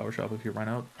someone with a flower shop if you run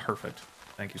out. Perfect.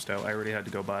 Thank you, Stowe. I already had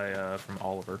to go buy from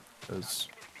Oliver because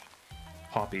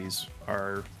poppies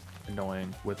are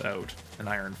annoying without an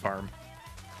iron farm.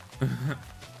 I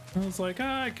was like,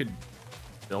 I could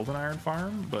build an iron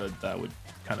farm, but that would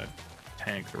kind of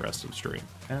tank the rest of the stream.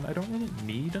 And I don't really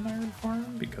need an iron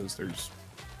farm because there's...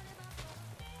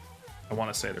 I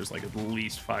want to say there's like at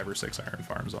least 5 or 6 iron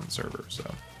farms on the server,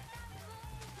 so...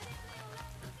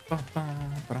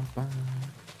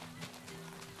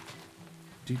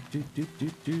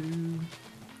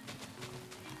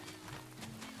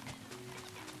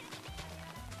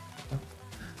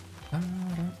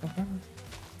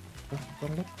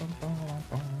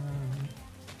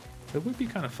 It would be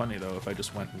kind of funny though if I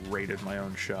just went and raided my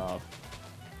own shop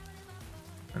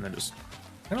and then just...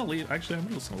 I'm gonna leave. Actually, I'm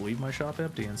just gonna leave my shop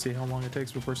empty and see how long it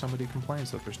takes before somebody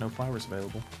complains that there's no flowers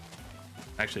available.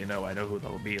 Actually, no, I know who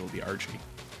that'll be. It'll be Archie.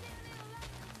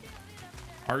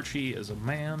 Archie is a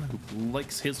man who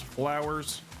likes his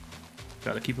flowers.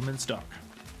 Gotta keep them in stock.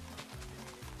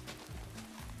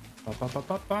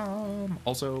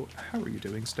 Also, how are you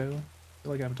doing, Stowe? I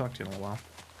feel like I haven't talked to you in a while.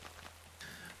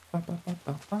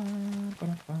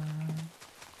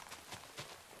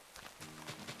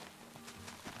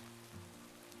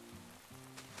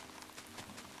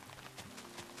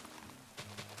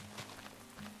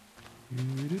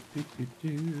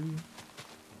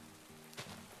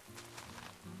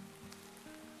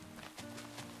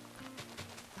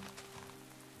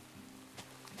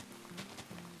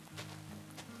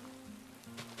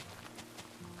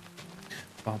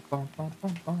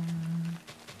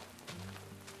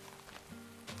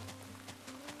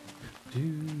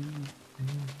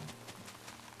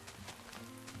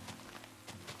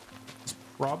 This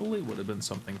probably would have been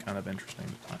something kind of interesting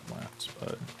to time lapse,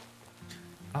 but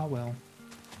ah well.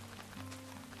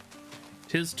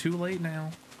 'Tis too late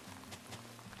now.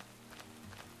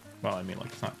 Well, I mean,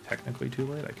 like, it's not technically too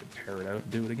late. I could tear it out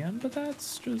and do it again, but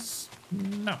that's just...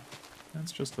 no.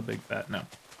 That's just a big fat no.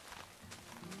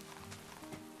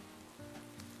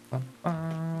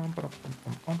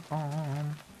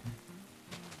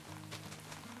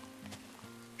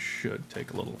 Should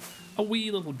take a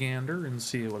wee little gander and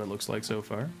see what it looks like so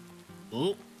far.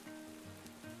 Ooh.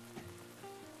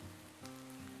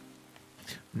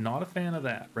 Not a fan of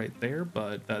that right there,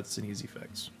 but that's an easy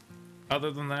fix. Other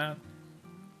than that,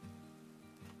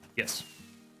 yes,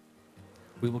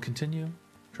 we will continue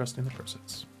trusting the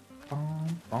process.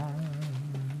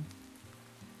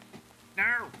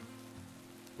 No!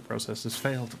 The process has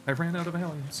failed. I ran out of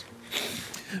aliens.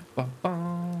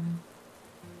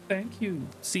 Thank you.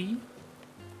 See?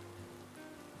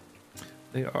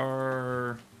 They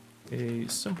are a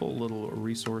simple little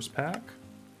resource pack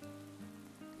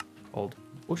called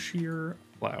Bushier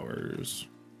Flowers.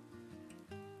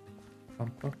 Oh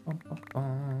no.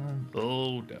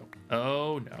 Oh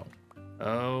no.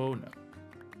 Oh no.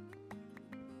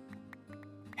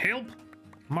 Help!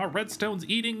 My redstone's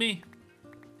eating me!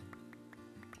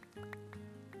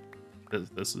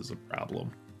 This is a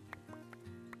problem.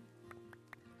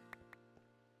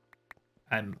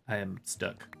 I am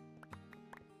stuck.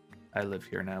 I live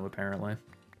here now, apparently.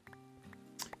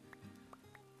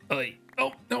 Oi!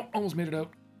 Oh, no, almost made it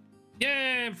out.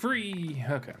 Yeah, I'm free.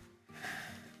 Okay.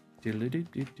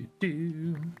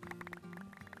 Do-do-do-do-do.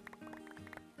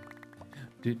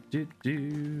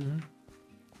 Do-do-do.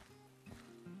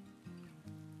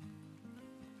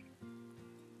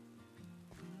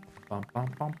 Bum,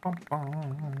 bum, bum, bum,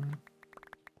 bum.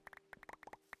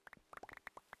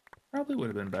 Probably would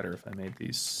have been better if I made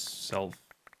these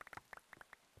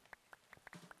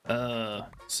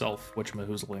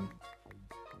whatchamahoozling.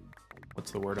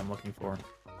 What's the word I'm looking for?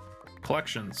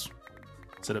 Collections.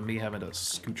 Instead of me having to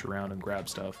scooch around and grab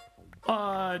stuff.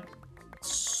 But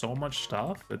so much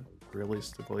stuff, it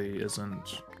realistically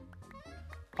isn't.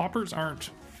 Hoppers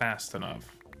aren't fast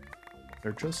enough.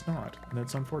 They're just not, and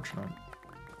it's unfortunate.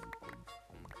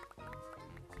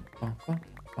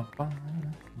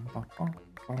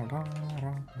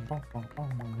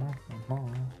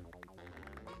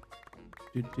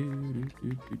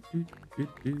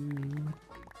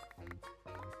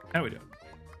 How we doing?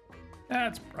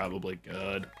 That's probably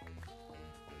good.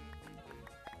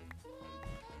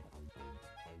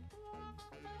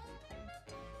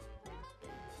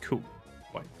 Cool.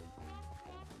 White.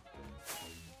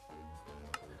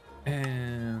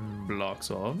 And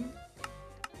blocks of.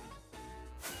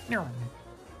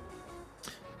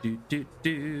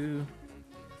 Do.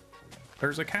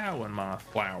 There's a cow in my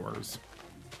flowers.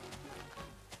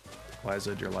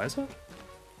 Liza, dear Liza?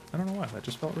 I don't know why, that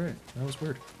just felt right. That was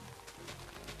weird.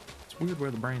 It's weird where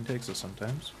the brain takes us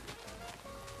sometimes.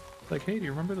 Like, hey, do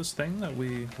you remember this thing that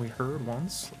we heard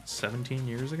once, like 17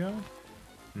 years ago?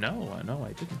 No, I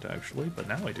didn't actually, but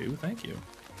now I do, thank you.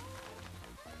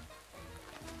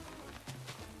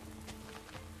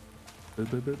 Boo,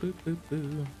 boo, boo, boo, boo,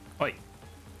 boo. Oi!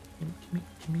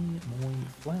 Give me more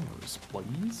flowers,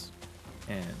 please.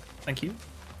 And thank you.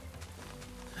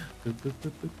 This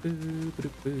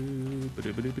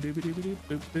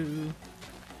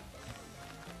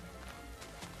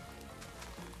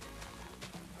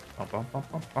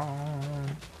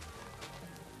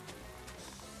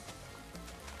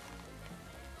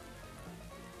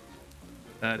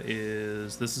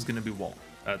is gonna be wall.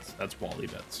 That's wally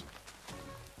bits.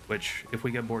 Which, if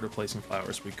we get bored of placing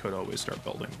flowers, we could always start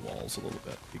building walls a little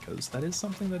bit, because that is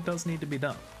something that does need to be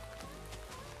done.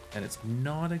 And it's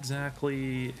not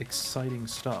exactly exciting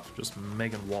stuff, just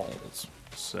making walls.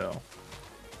 So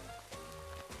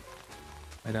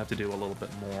I'd have to do a little bit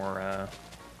more,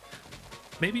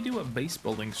 maybe do a base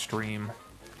building stream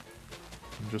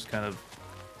and just kind of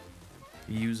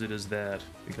use it as that,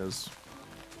 because,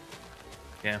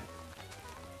 yeah.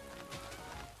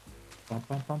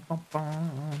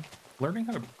 Learning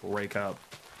how to break up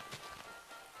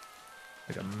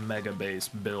like a MegaBase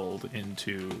build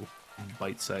into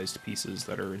bite-sized pieces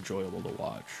that are enjoyable to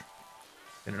watch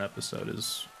in an episode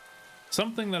is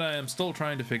something that I am still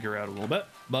trying to figure out a little bit,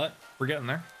 but we're getting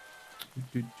there. I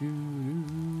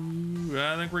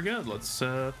think we're good. Let's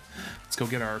go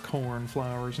get our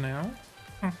cornflowers now.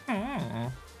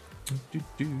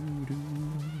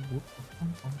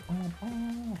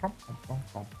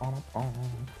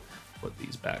 Put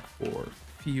these back for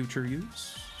future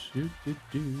use.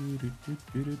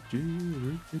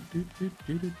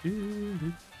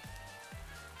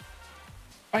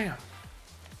 Bam!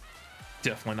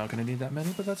 Definitely not going to need that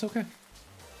many, but that's okay.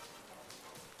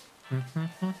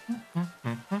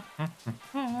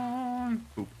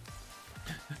 Oop.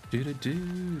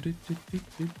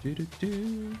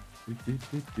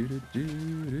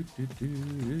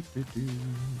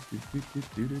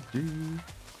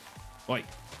 Oi.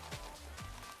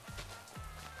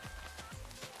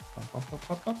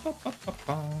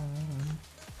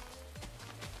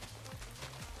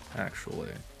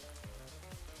 Actually,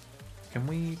 can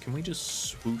we just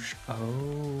swoosh?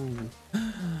 Oh,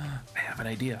 I have an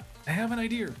idea.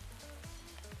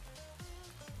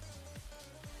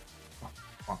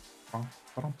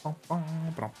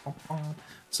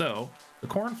 So the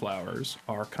cornflowers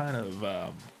are kind of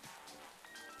well,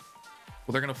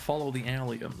 they're gonna follow the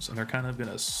alliums, and they're kind of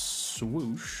gonna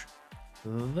swoosh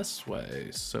this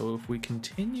way. So if we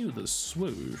continue the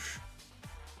swoosh,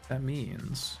 that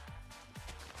means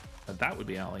that would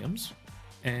be alliums,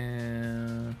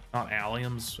 and not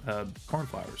alliums,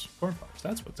 cornflowers.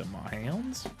 That's what's in my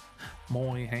hands.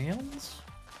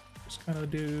 Just kind of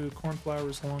do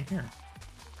cornflowers along here.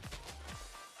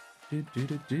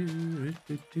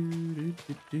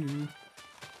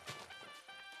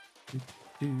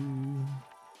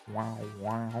 Wow.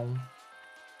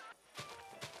 I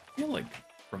feel like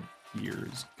from here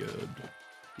is good.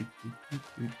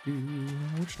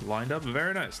 Which lined up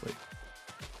very nicely.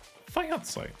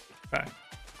 Fancy. Okay.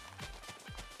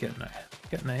 Getting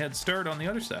a head start on the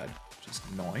other side, which is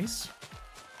nice.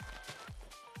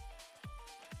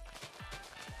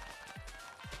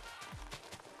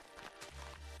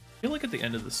 feel like at the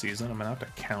end of the season, I'm gonna have to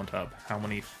count up how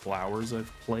many flowers I've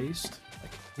placed,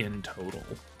 like, in total.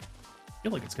 I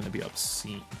feel like it's gonna be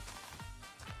obscene.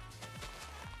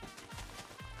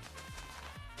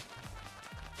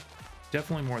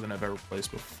 Definitely more than I've ever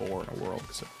placed before in a world,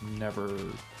 because I've never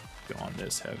gone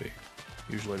this heavy.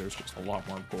 Usually there's just a lot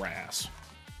more grass.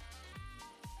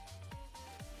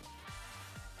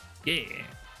 Yeah,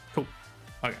 cool.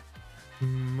 Okay,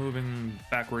 moving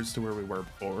backwards to where we were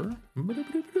before.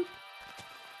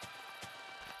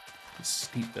 The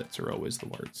steep bits are always the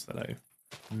words that I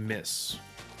miss.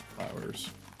 Flowers.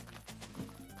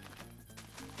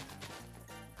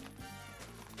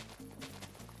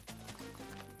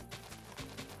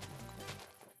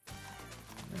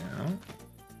 Yeah.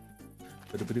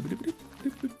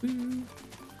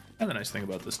 And the nice thing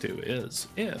about this too is,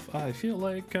 if I feel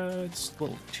like it's a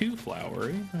little too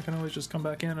flowery, I can always just come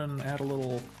back in and add a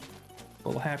little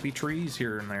happy trees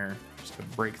here and there, just to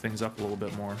break things up a little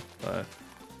bit more. But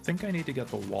I think I need to get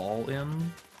the wall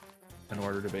in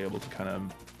order to be able to kind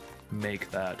of make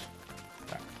that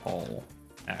call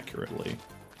accurately.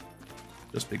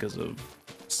 Just because of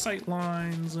sight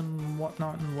lines and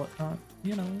whatnot,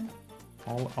 you know,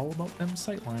 all about them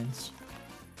sight lines.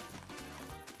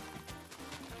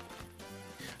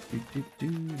 I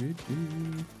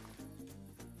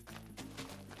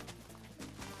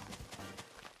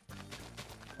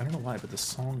don't know why, but this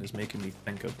song is making me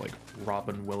think of like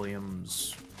Robin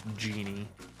Williams' Genie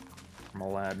from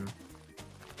Aladdin.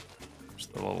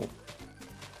 Just the little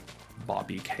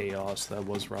Bobby chaos that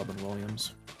was Robin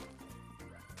Williams.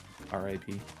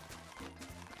 R.I.P.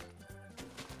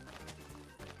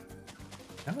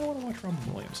 Now I want to watch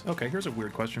Robin Williams. Okay, here's a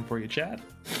weird question for you, Chad.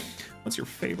 What's your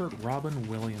favorite Robin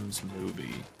Williams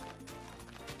movie?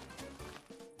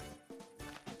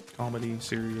 Comedy,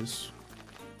 serious?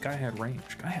 Guy had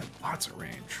range. Guy had lots of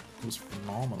range. It was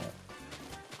phenomenal.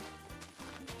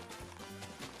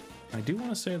 I do want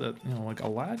to say that, you know, like,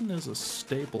 Aladdin is a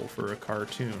staple for a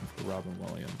cartoon for Robin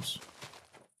Williams.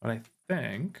 But I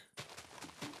think...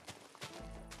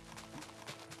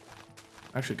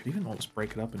 Actually, could even almost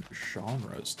break it up into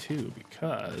genres, too,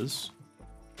 because...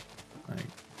 like...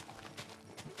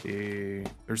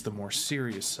 there's the more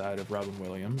serious side of Robin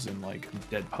Williams in, like,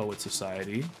 Dead Poet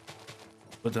Society.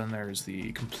 But then there's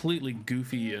the completely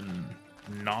goofy and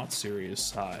not serious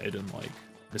side in, like,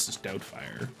 Mrs.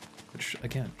 Doubtfire. Which,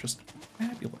 again, just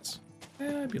fabulous.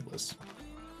 Fabulous.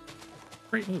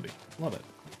 Great movie. Love it.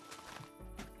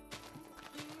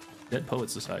 Dead Poet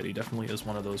Society definitely is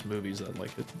one of those movies that,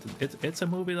 like, it's a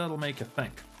movie that'll make you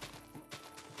think.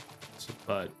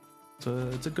 But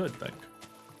it's a good thing.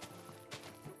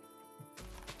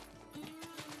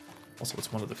 Also,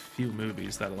 it's one of the few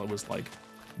movies that I was, like,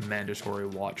 mandatory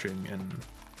watching in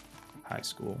high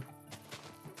school.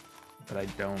 That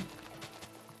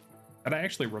I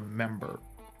actually remember.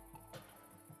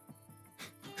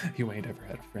 You ain't ever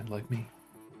had a friend like me.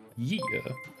 Yeah.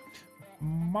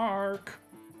 Mark!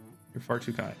 You're far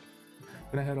too kind.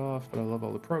 Gonna head off, but I love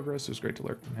all the progress. It was great to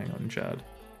lurk and hang out and chat.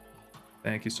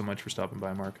 Thank you so much for stopping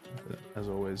by, Mark. As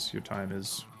always, your time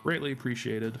is greatly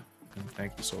appreciated. And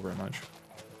thank you so very much.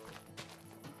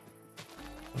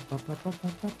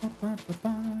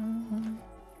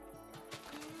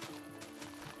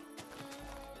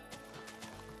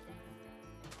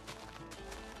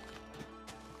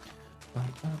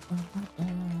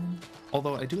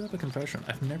 Although I do have a confession,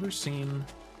 I've never seen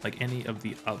like any of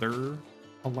the other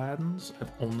Aladdins.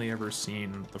 I've only ever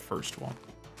seen the first one,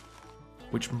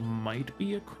 which might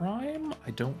be a crime.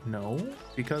 I don't know,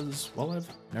 because, well, I've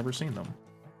never seen them.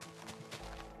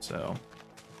 So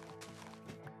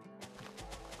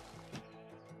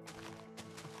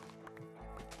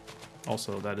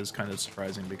also, that is kind of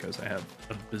surprising because I have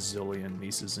a bazillion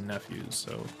nieces and nephews,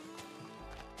 so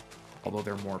although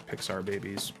they're more Pixar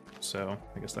babies, so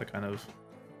I guess that kind of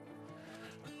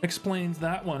explains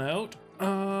that one out.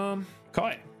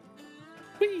 Kai.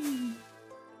 Whee!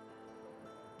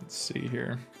 Let's see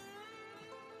here.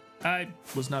 I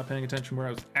was not paying attention where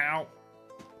I was. Ow!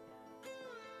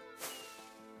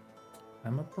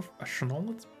 I'm a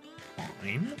professional, it's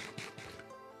fine.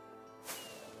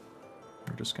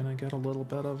 We're just gonna get a little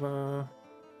bit of a...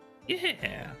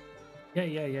 Yeah.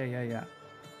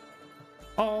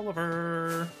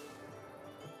 Oliver!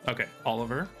 Okay,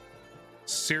 Oliver.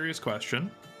 Serious question.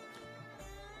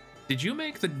 Did you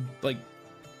make the, like,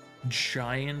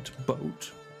 giant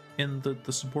boat in the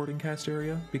supporting cast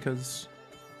area? Because,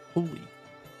 holy,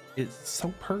 it's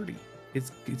so pretty.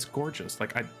 It's gorgeous.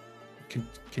 Like,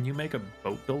 can you make a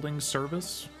boat building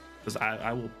service? Because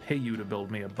I will pay you to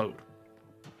build me a boat.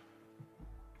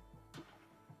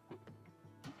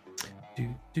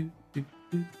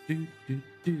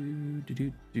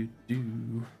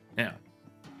 Now,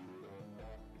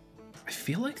 I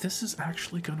feel like this is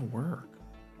actually gonna work.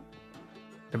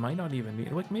 It might not even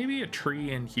need, like, maybe a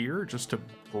tree in here just to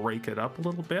break it up a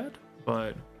little bit,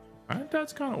 but I think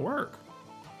that's gonna work.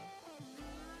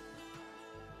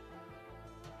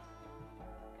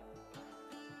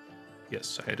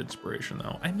 Yes, I had inspiration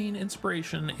though. I mean,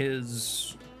 inspiration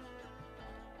is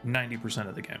 90%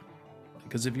 of the game.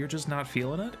 Because if you're just not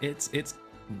feeling it, it's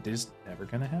just never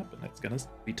gonna happen. It's gonna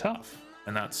be tough,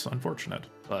 and that's unfortunate.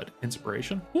 But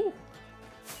inspiration, whoo!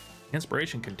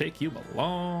 Inspiration can take you a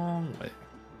long way.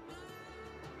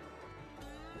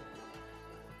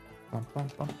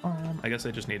 I guess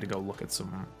I just need to go look at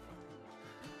some.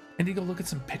 I need to go look at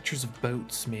some pictures of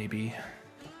boats, maybe.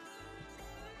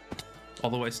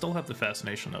 Although I still have the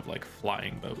fascination of like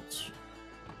flying boats.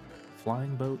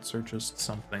 Flying boats are just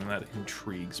something that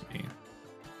intrigues me.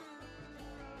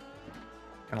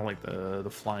 Kind of like the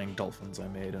flying dolphins I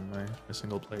made in my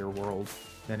single player world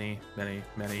many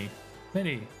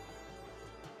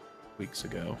weeks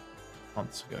ago,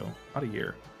 months ago, not a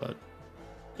year, but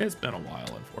it's been a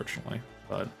while, unfortunately.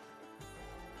 But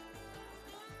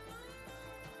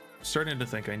starting to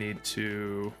think I need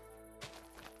to,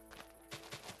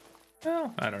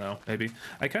 well, I don't know, maybe.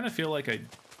 I kind of feel like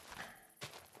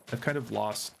I've kind of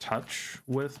lost touch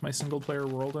with my single player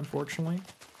world, unfortunately.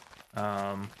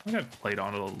 I think I've played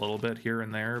on it a little bit here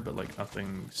and there, but like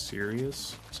nothing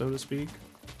serious, so to speak.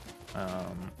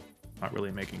 Not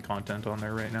really making content on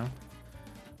there right now.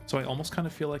 So I almost kind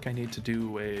of feel like I need to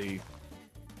do a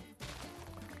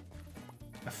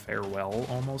farewell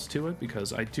almost to it,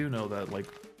 because I do know that like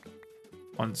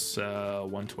once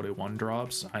 121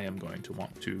 drops, I am going to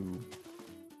want to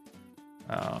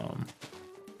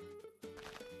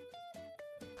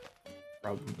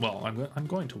well, I'm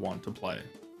going to want to play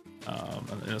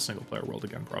in a single player world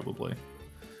again, probably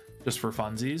just for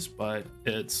funsies. But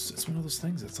it's one of those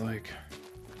things. It's like,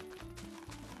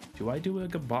 do I do a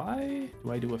goodbye?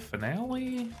 Do I do a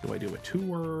finale? Do I do a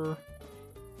tour?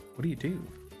 What do you do?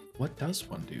 What does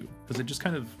one do? Because it just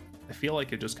kind of, I feel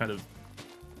like it just kind of,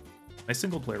 my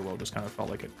single player world just kind of felt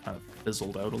like it kind of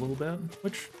fizzled out a little bit,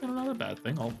 which, you know, not a bad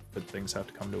thing. All good things have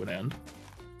to come to an end.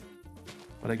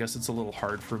 But I guess it's a little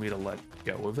hard for me to let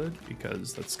go of it,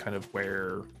 because that's kind of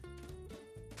where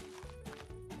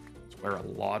a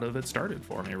lot of it started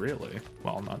for me, really.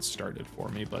 Well, not started for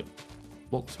me, but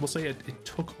we'll say it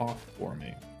took off for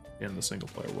me in the single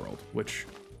player world, which,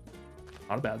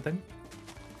 not a bad thing.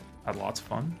 Had lots of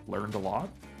fun, learned a lot.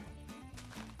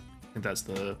 I think that's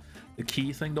the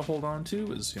key thing to hold on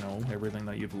to, is, you know, everything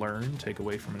that you've learned, take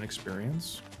away from an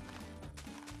experience.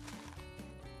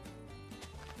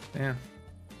 Yeah.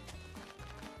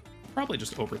 Probably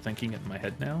just overthinking it in my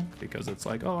head now, because it's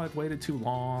like, oh, I've waited too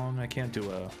long. I can't do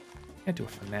a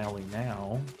finale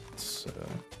now. It's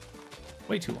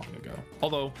way too long ago.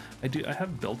 Although I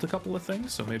have built a couple of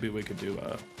things, so maybe we could do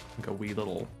like a wee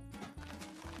little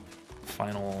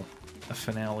a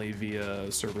finale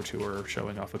via server tour,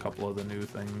 showing off a couple of the new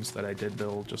things that I did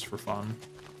build just for fun,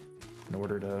 in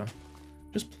order to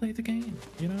just play the game,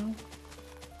 you know?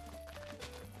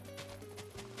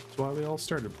 That's why we all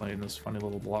started playing this funny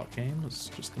little block game,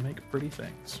 is just to make pretty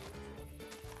things.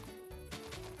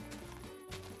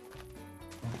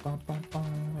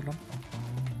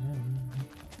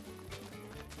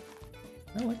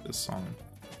 I like this song.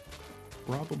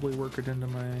 Probably work it into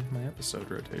my episode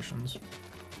rotations.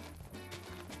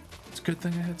 It's a good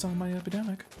thing it's on my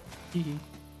epidemic. Hee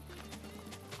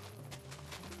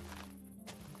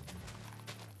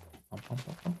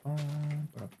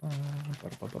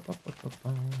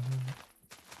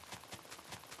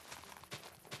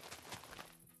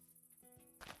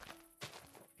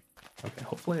Okay,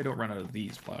 hopefully I don't run out of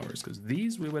these flowers, because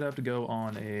these we would have to go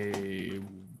on a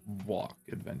walk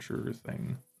adventure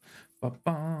thing.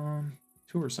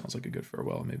 Tour sounds like a good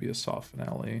farewell, maybe a soft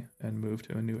finale, and move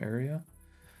to a new area.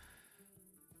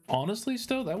 Honestly,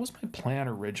 still, that was my plan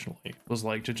originally, was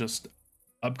like to just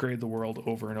upgrade the world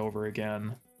over and over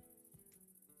again.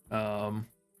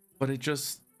 But it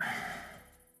just, I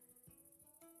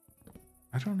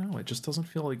don't know, it just doesn't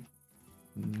feel like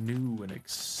new and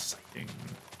exciting.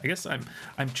 I guess I'm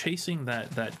chasing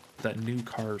that new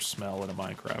car smell in a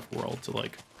Minecraft world to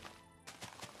like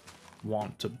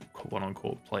want to quote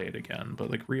unquote play it again.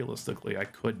 But like realistically, I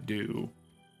could do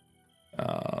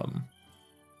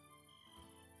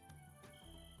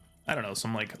I don't know,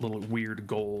 some like little weird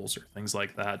goals or things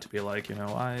like that, to be like, you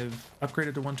know, I've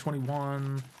upgraded to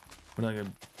 121, when I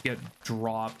get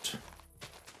dropped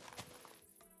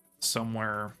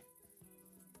somewhere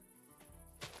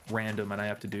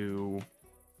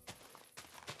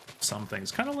some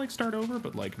things. Kind of like start over,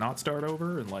 but like not start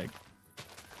over, and like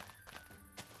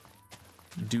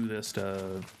do this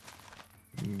to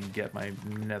get my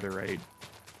netherite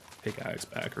pickaxe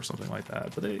back or something like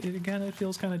that. But again, it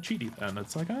feels kind of cheaty then.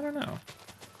 It's like, I don't know.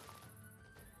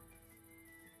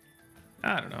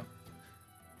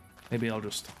 Maybe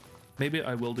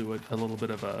I will do a little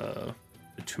bit of a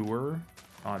tour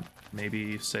on,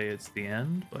 maybe say it's the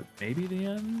end, but maybe the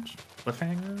end,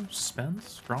 cliffhanger,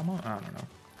 suspense, drama, I don't know.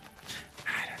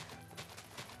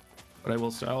 But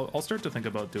I'll start to think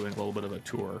about doing a little bit of a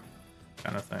tour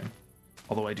kind of thing.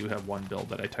 Although I do have one build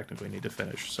that I technically need to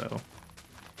finish, so.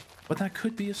 But that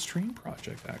could be a stream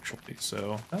project actually,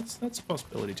 so that's a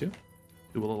possibility too.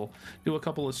 Do a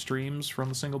couple of streams from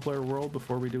the single player world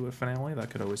before we do a finale.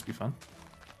 That could always be fun.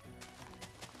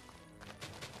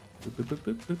 Boop, boop,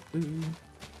 boop, boop, boop.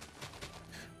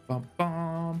 Bum,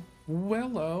 bum.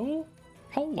 Hello.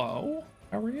 Hello.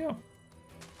 How are you?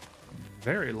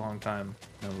 Very long time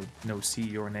no see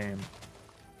your name.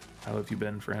 How have you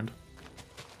been, friend?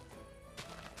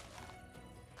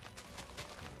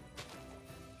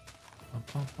 Bum,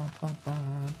 bum, bum, bum,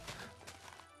 bum.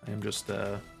 I am just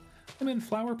I'm in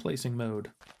flower placing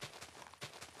mode,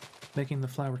 making the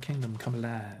flower kingdom come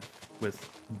alive with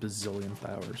a bazillion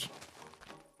flowers.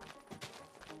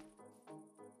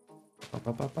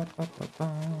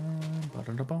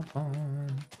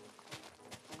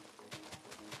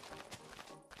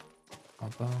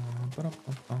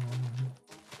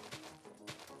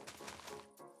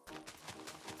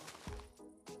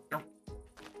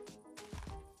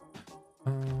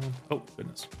 Oh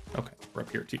goodness. Okay, we're up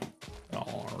here too.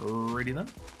 Alrighty then.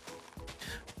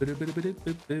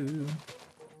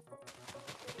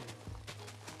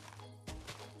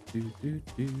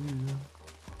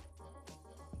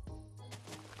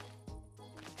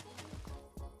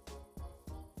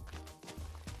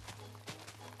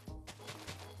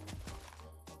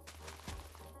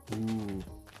 Ooh.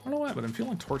 I don't know why, but I'm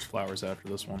feeling torch flowers after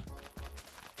this one.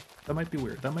 That might be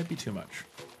weird. That might be too much.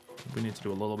 We need to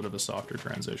do a little bit of a softer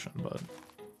transition, but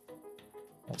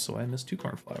also I miss two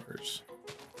cornflowers.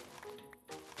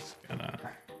 Just gonna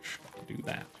do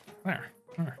that. There.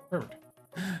 Alright, perfect.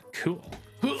 Cool.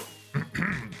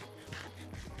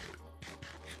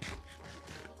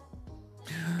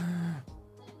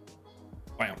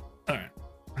 Wow. Alright.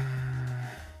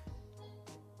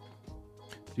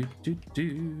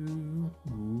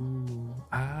 Ooh.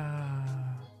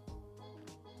 Ah.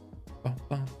 Bum,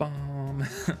 bum, bum.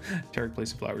 Terick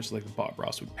placing flowers like Bob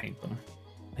Ross would paint them.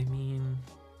 I mean,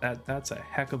 that's a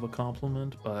heck of a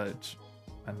compliment, but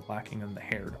I'm lacking in the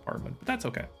hair department. But that's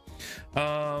okay.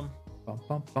 Bum,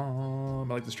 bum,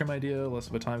 bum. I like the stream idea, less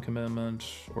of a time commitment,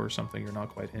 or something you're not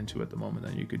quite into at the moment,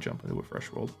 then you could jump into a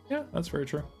fresh world. Yeah, that's very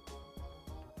true.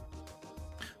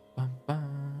 Bum,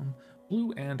 bum.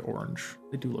 Blue and orange.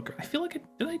 They do look. I feel like it.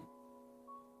 Did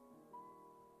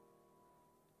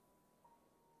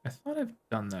I thought I've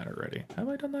done that already. Have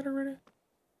I done that already?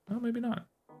 Oh, maybe not.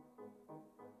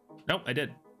 Nope, I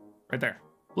did. Right there.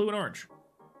 Blue and orange.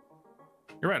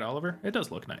 You're right, Oliver. It does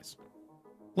look nice.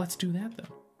 Let's do that then.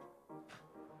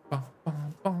 Bum,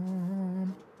 bum,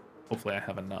 bum. Hopefully I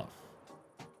have enough.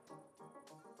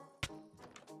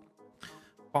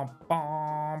 Bum,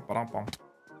 bum, ba-dum, bum.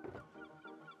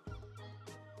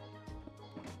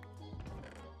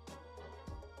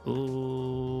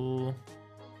 Ooh.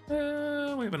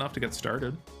 We have enough to get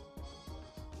started.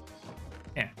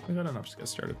 Yeah, we got enough to get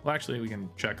started. Well, actually, we can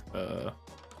check the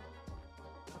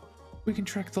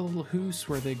little hoose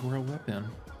where they grow up in.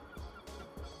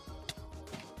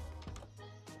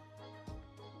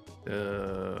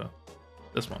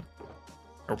 This one.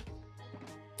 Nope.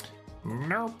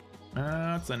 Nope.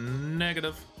 That's a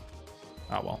negative.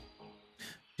 Oh well.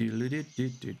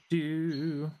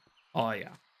 Oh yeah.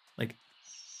 Like,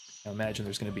 I imagine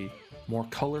there's gonna be more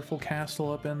colorful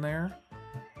castle up in there.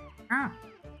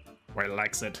 Where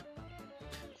likes it.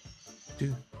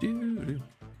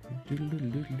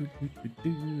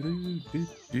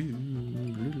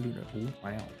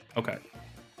 Wow. Okay.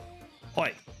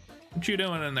 Oi, what you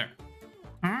doing in there?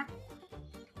 Huh?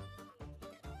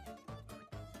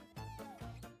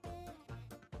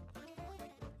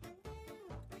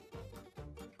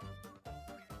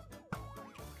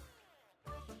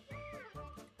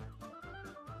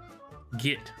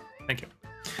 Get. Thank you.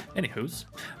 Anywho's,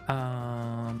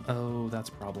 oh, that's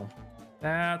a problem.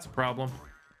 That's a problem.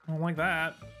 I don't like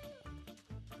that.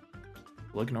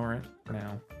 We'll ignore it for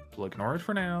now. We'll ignore it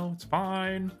for now. It's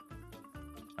fine.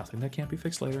 Nothing that can't be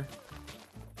fixed later.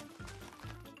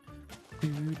 I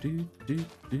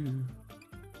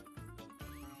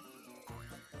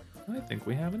think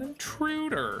we have an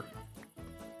intruder.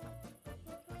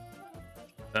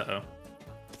 Uh-oh.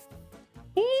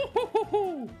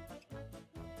 Ooh-hoo-hoo-hoo!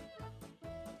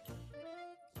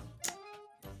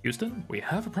 Houston, we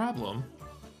have a problem.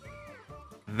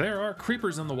 There are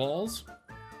creepers in the walls.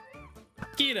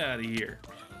 Get out of here.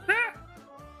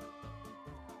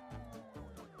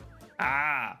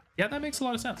 Ah! Yeah, that makes a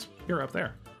lot of sense. You're up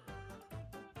there.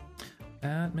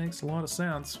 That makes a lot of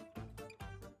sense.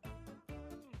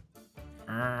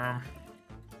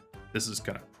 This is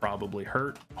gonna probably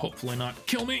hurt. Hopefully not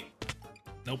kill me.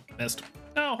 Nope, missed.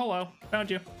 Oh, hello. Found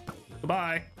you.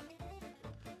 Goodbye.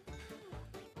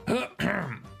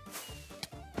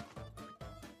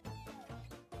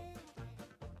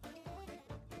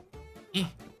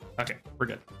 Okay, we're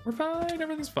good. We're fine.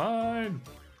 Everything's fine.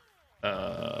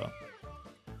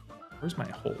 Where's my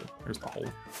hole? There's the hole.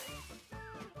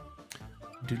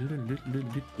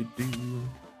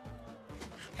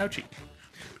 Ouchie.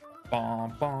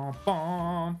 Bom, bom,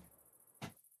 bom.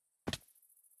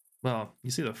 Well,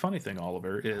 you see, the funny thing,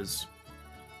 Oliver, is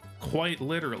quite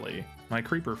literally my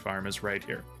creeper farm is right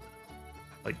here.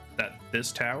 Like that,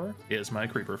 this tower is my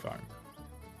creeper farm.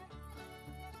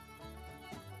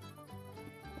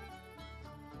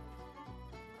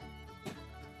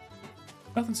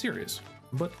 Nothing serious,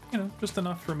 but, you know, just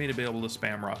enough for me to be able to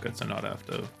spam rockets and not have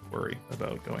to worry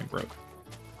about going broke.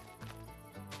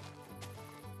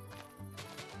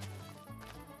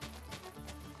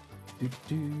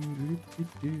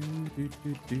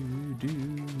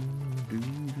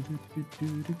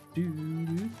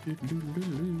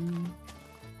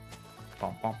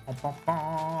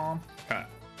 Okay.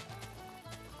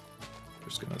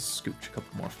 Just gonna scooch a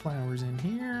couple more flowers in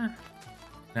here.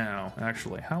 Now,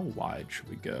 actually, how wide should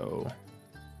we go?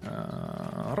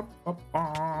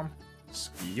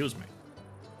 Excuse me.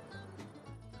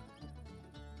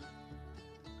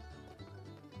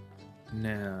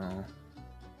 Now,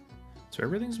 so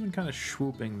everything's been kind of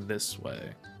swooping this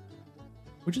way,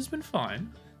 which has been fine.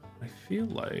 I feel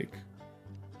like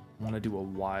I want to do a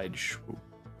wide swoop,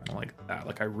 kind of like that.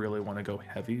 Like I really want to go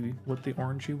heavy with the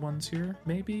orangey ones here,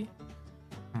 maybe?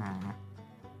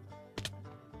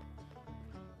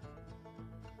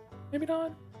 Maybe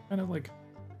not. Kind of like,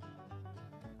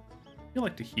 I feel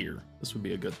like to here. This would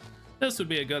be a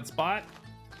good spot.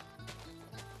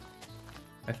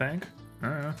 I think. I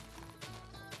don't know.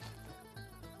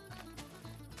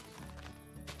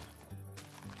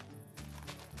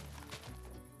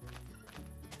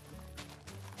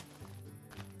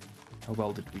 How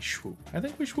well did we swoop? I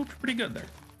think we swooped pretty good there.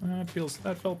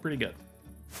 That felt pretty good.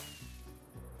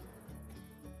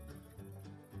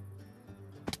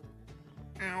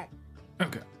 Ow.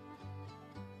 Okay.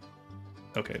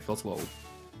 Okay, feels a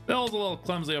little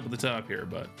clumsy up at the top here,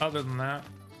 but other than that,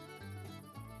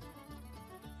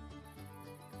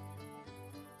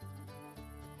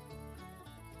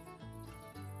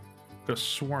 could have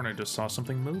sworn I just saw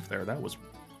something move there. That was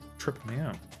tripping me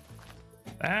out.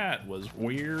 That was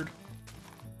weird.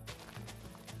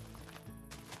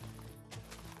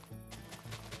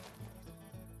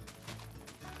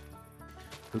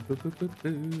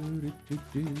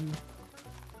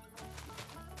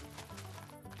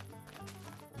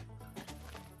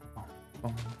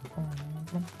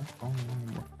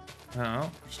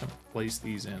 Now, just gonna place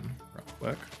these in real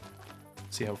quick.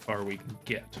 See how far we can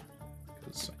get,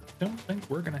 because I don't think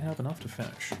we're gonna have enough to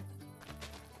finish. And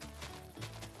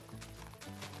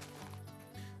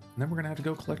then we're gonna have to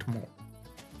go collect more,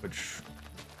 which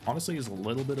honestly is a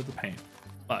little bit of a pain,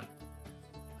 but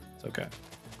it's okay.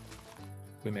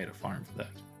 We made a farm for that.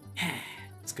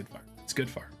 It's good farm. It's good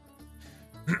farm.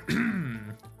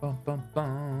 Bum, bum,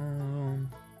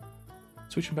 bum.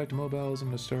 Switching back to mobiles, I'm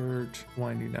gonna start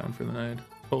winding down for the night.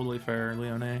 Totally fair,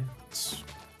 Leone. It's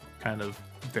kind of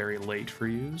very late for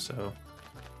you, so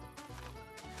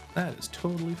that is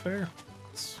totally fair.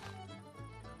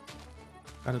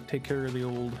 Gotta take care of the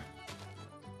old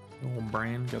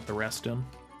brain, get the rest in.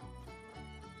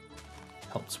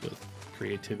 Helps with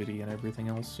creativity and everything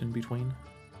else in between.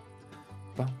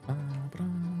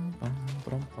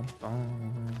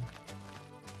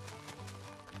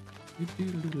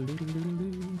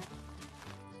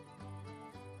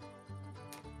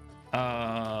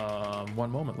 One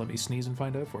moment, let me sneeze and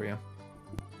find out for you.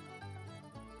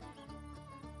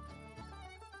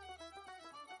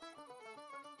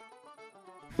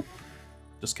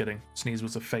 Just kidding. Sneeze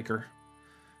was a faker.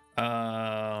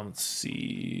 Let's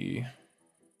see.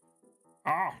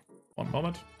 One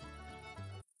moment.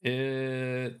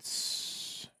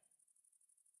 It's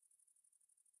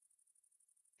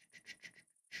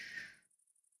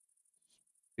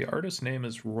the artist's name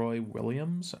is Roy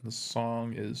Williams, and the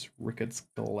song is Ricketts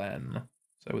Glen.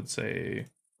 So I would say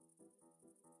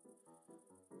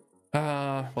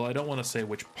Well, I don't want to say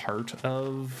which part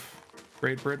of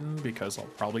Great Britain because I'll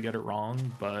probably get it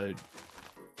wrong, but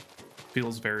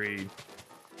feels very,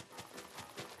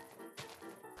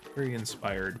 very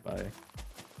inspired by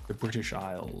the British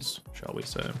Isles, shall we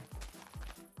say.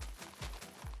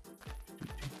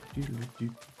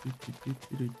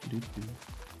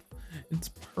 It's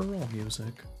Pearl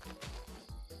music.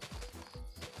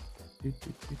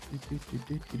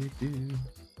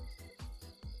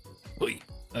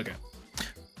 Okay.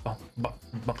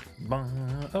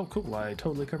 Oh, cool. I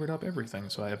totally covered up everything,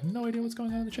 so I have no idea what's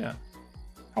going on in the chat.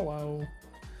 Hello.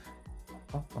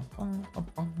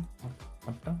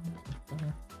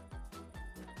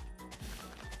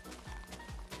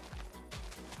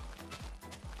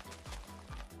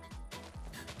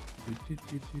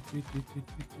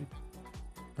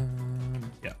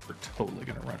 Yeah, we're totally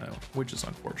gonna run out, which is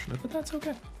unfortunate, but that's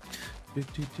okay.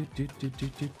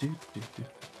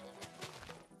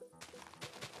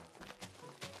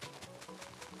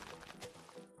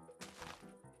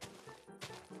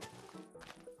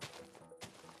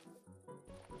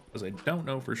 Because I don't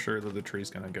know for sure that the tree's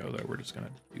gonna go there, we're just gonna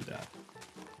do that.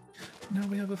 Now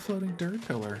we have a floating dirt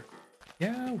pillar.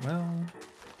 Yeah, well,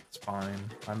 it's fine.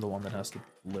 I'm the one that has to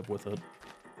live with it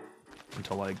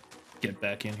until I get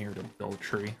back in here to build a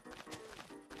tree.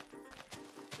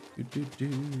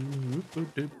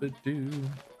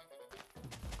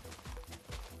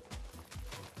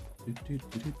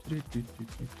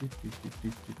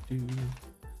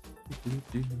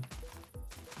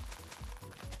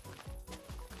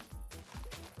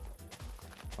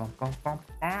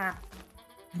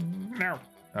 No.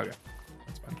 Okay,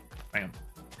 that's fine. I am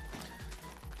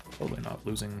totally not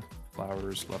losing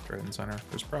flowers left, right, and center.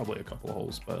 There's probably a couple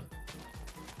holes, but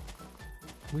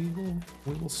we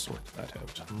will sort that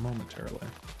out momentarily.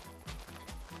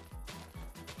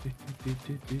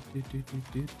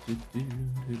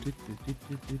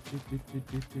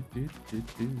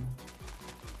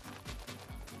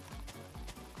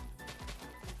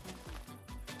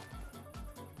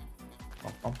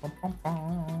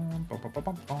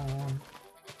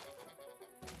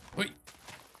 Wait.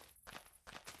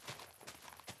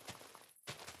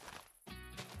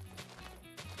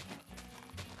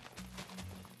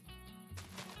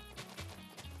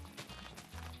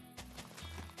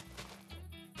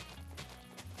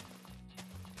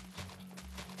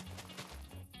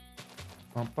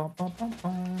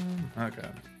 Okay.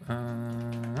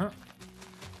 The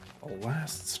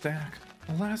last stack.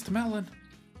 The last melon.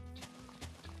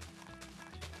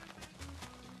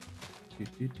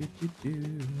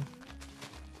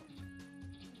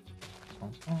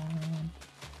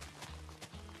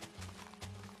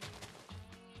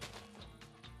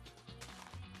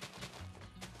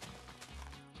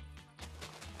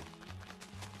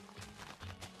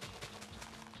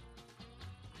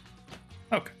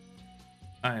 Okay.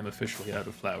 I am officially out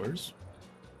of flowers,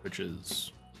 which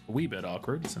is a wee bit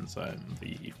awkward since I'm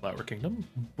the Flower Kingdom,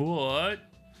 but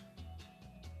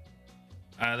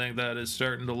I think that is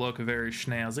starting to look very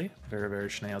snazzy. Very, very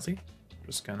snazzy.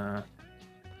 Just gonna...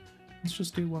 Let's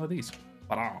just do one of these.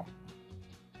 Ta-da!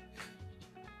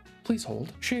 Please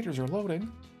hold. Shaders are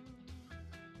loading.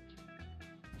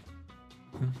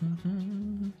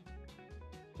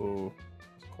 Oh,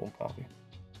 it's cold coffee.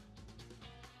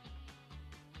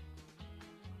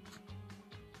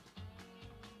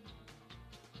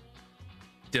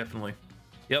 Definitely.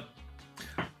 Yep.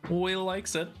 We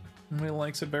likes it. We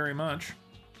likes it very much.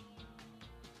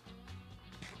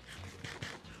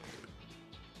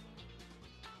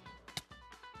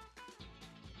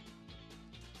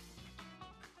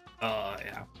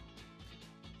 Yeah.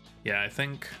 Yeah, I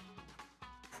think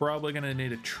probably gonna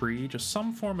need a tree, just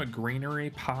some form of greenery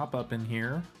pop up in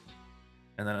here,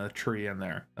 and then a tree in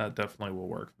there. That definitely will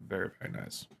work. Very, very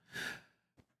nice.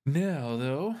 Now,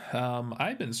 though,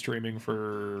 I've been streaming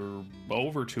for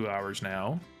over 2 hours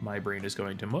now. My brain is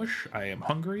going to mush. I am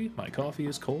hungry. My coffee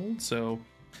is cold. So,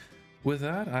 with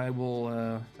that, I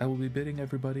will be bidding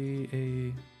everybody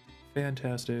a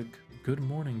fantastic good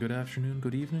morning, good afternoon,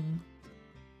 good evening.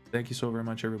 Thank you so very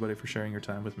much, everybody, for sharing your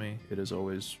time with me. It is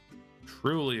always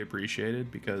truly appreciated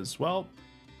because, well,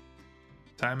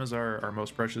 time is our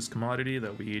most precious commodity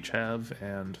that we each have,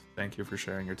 and thank you for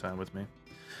sharing your time with me.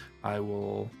 I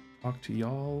will talk to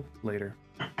y'all later.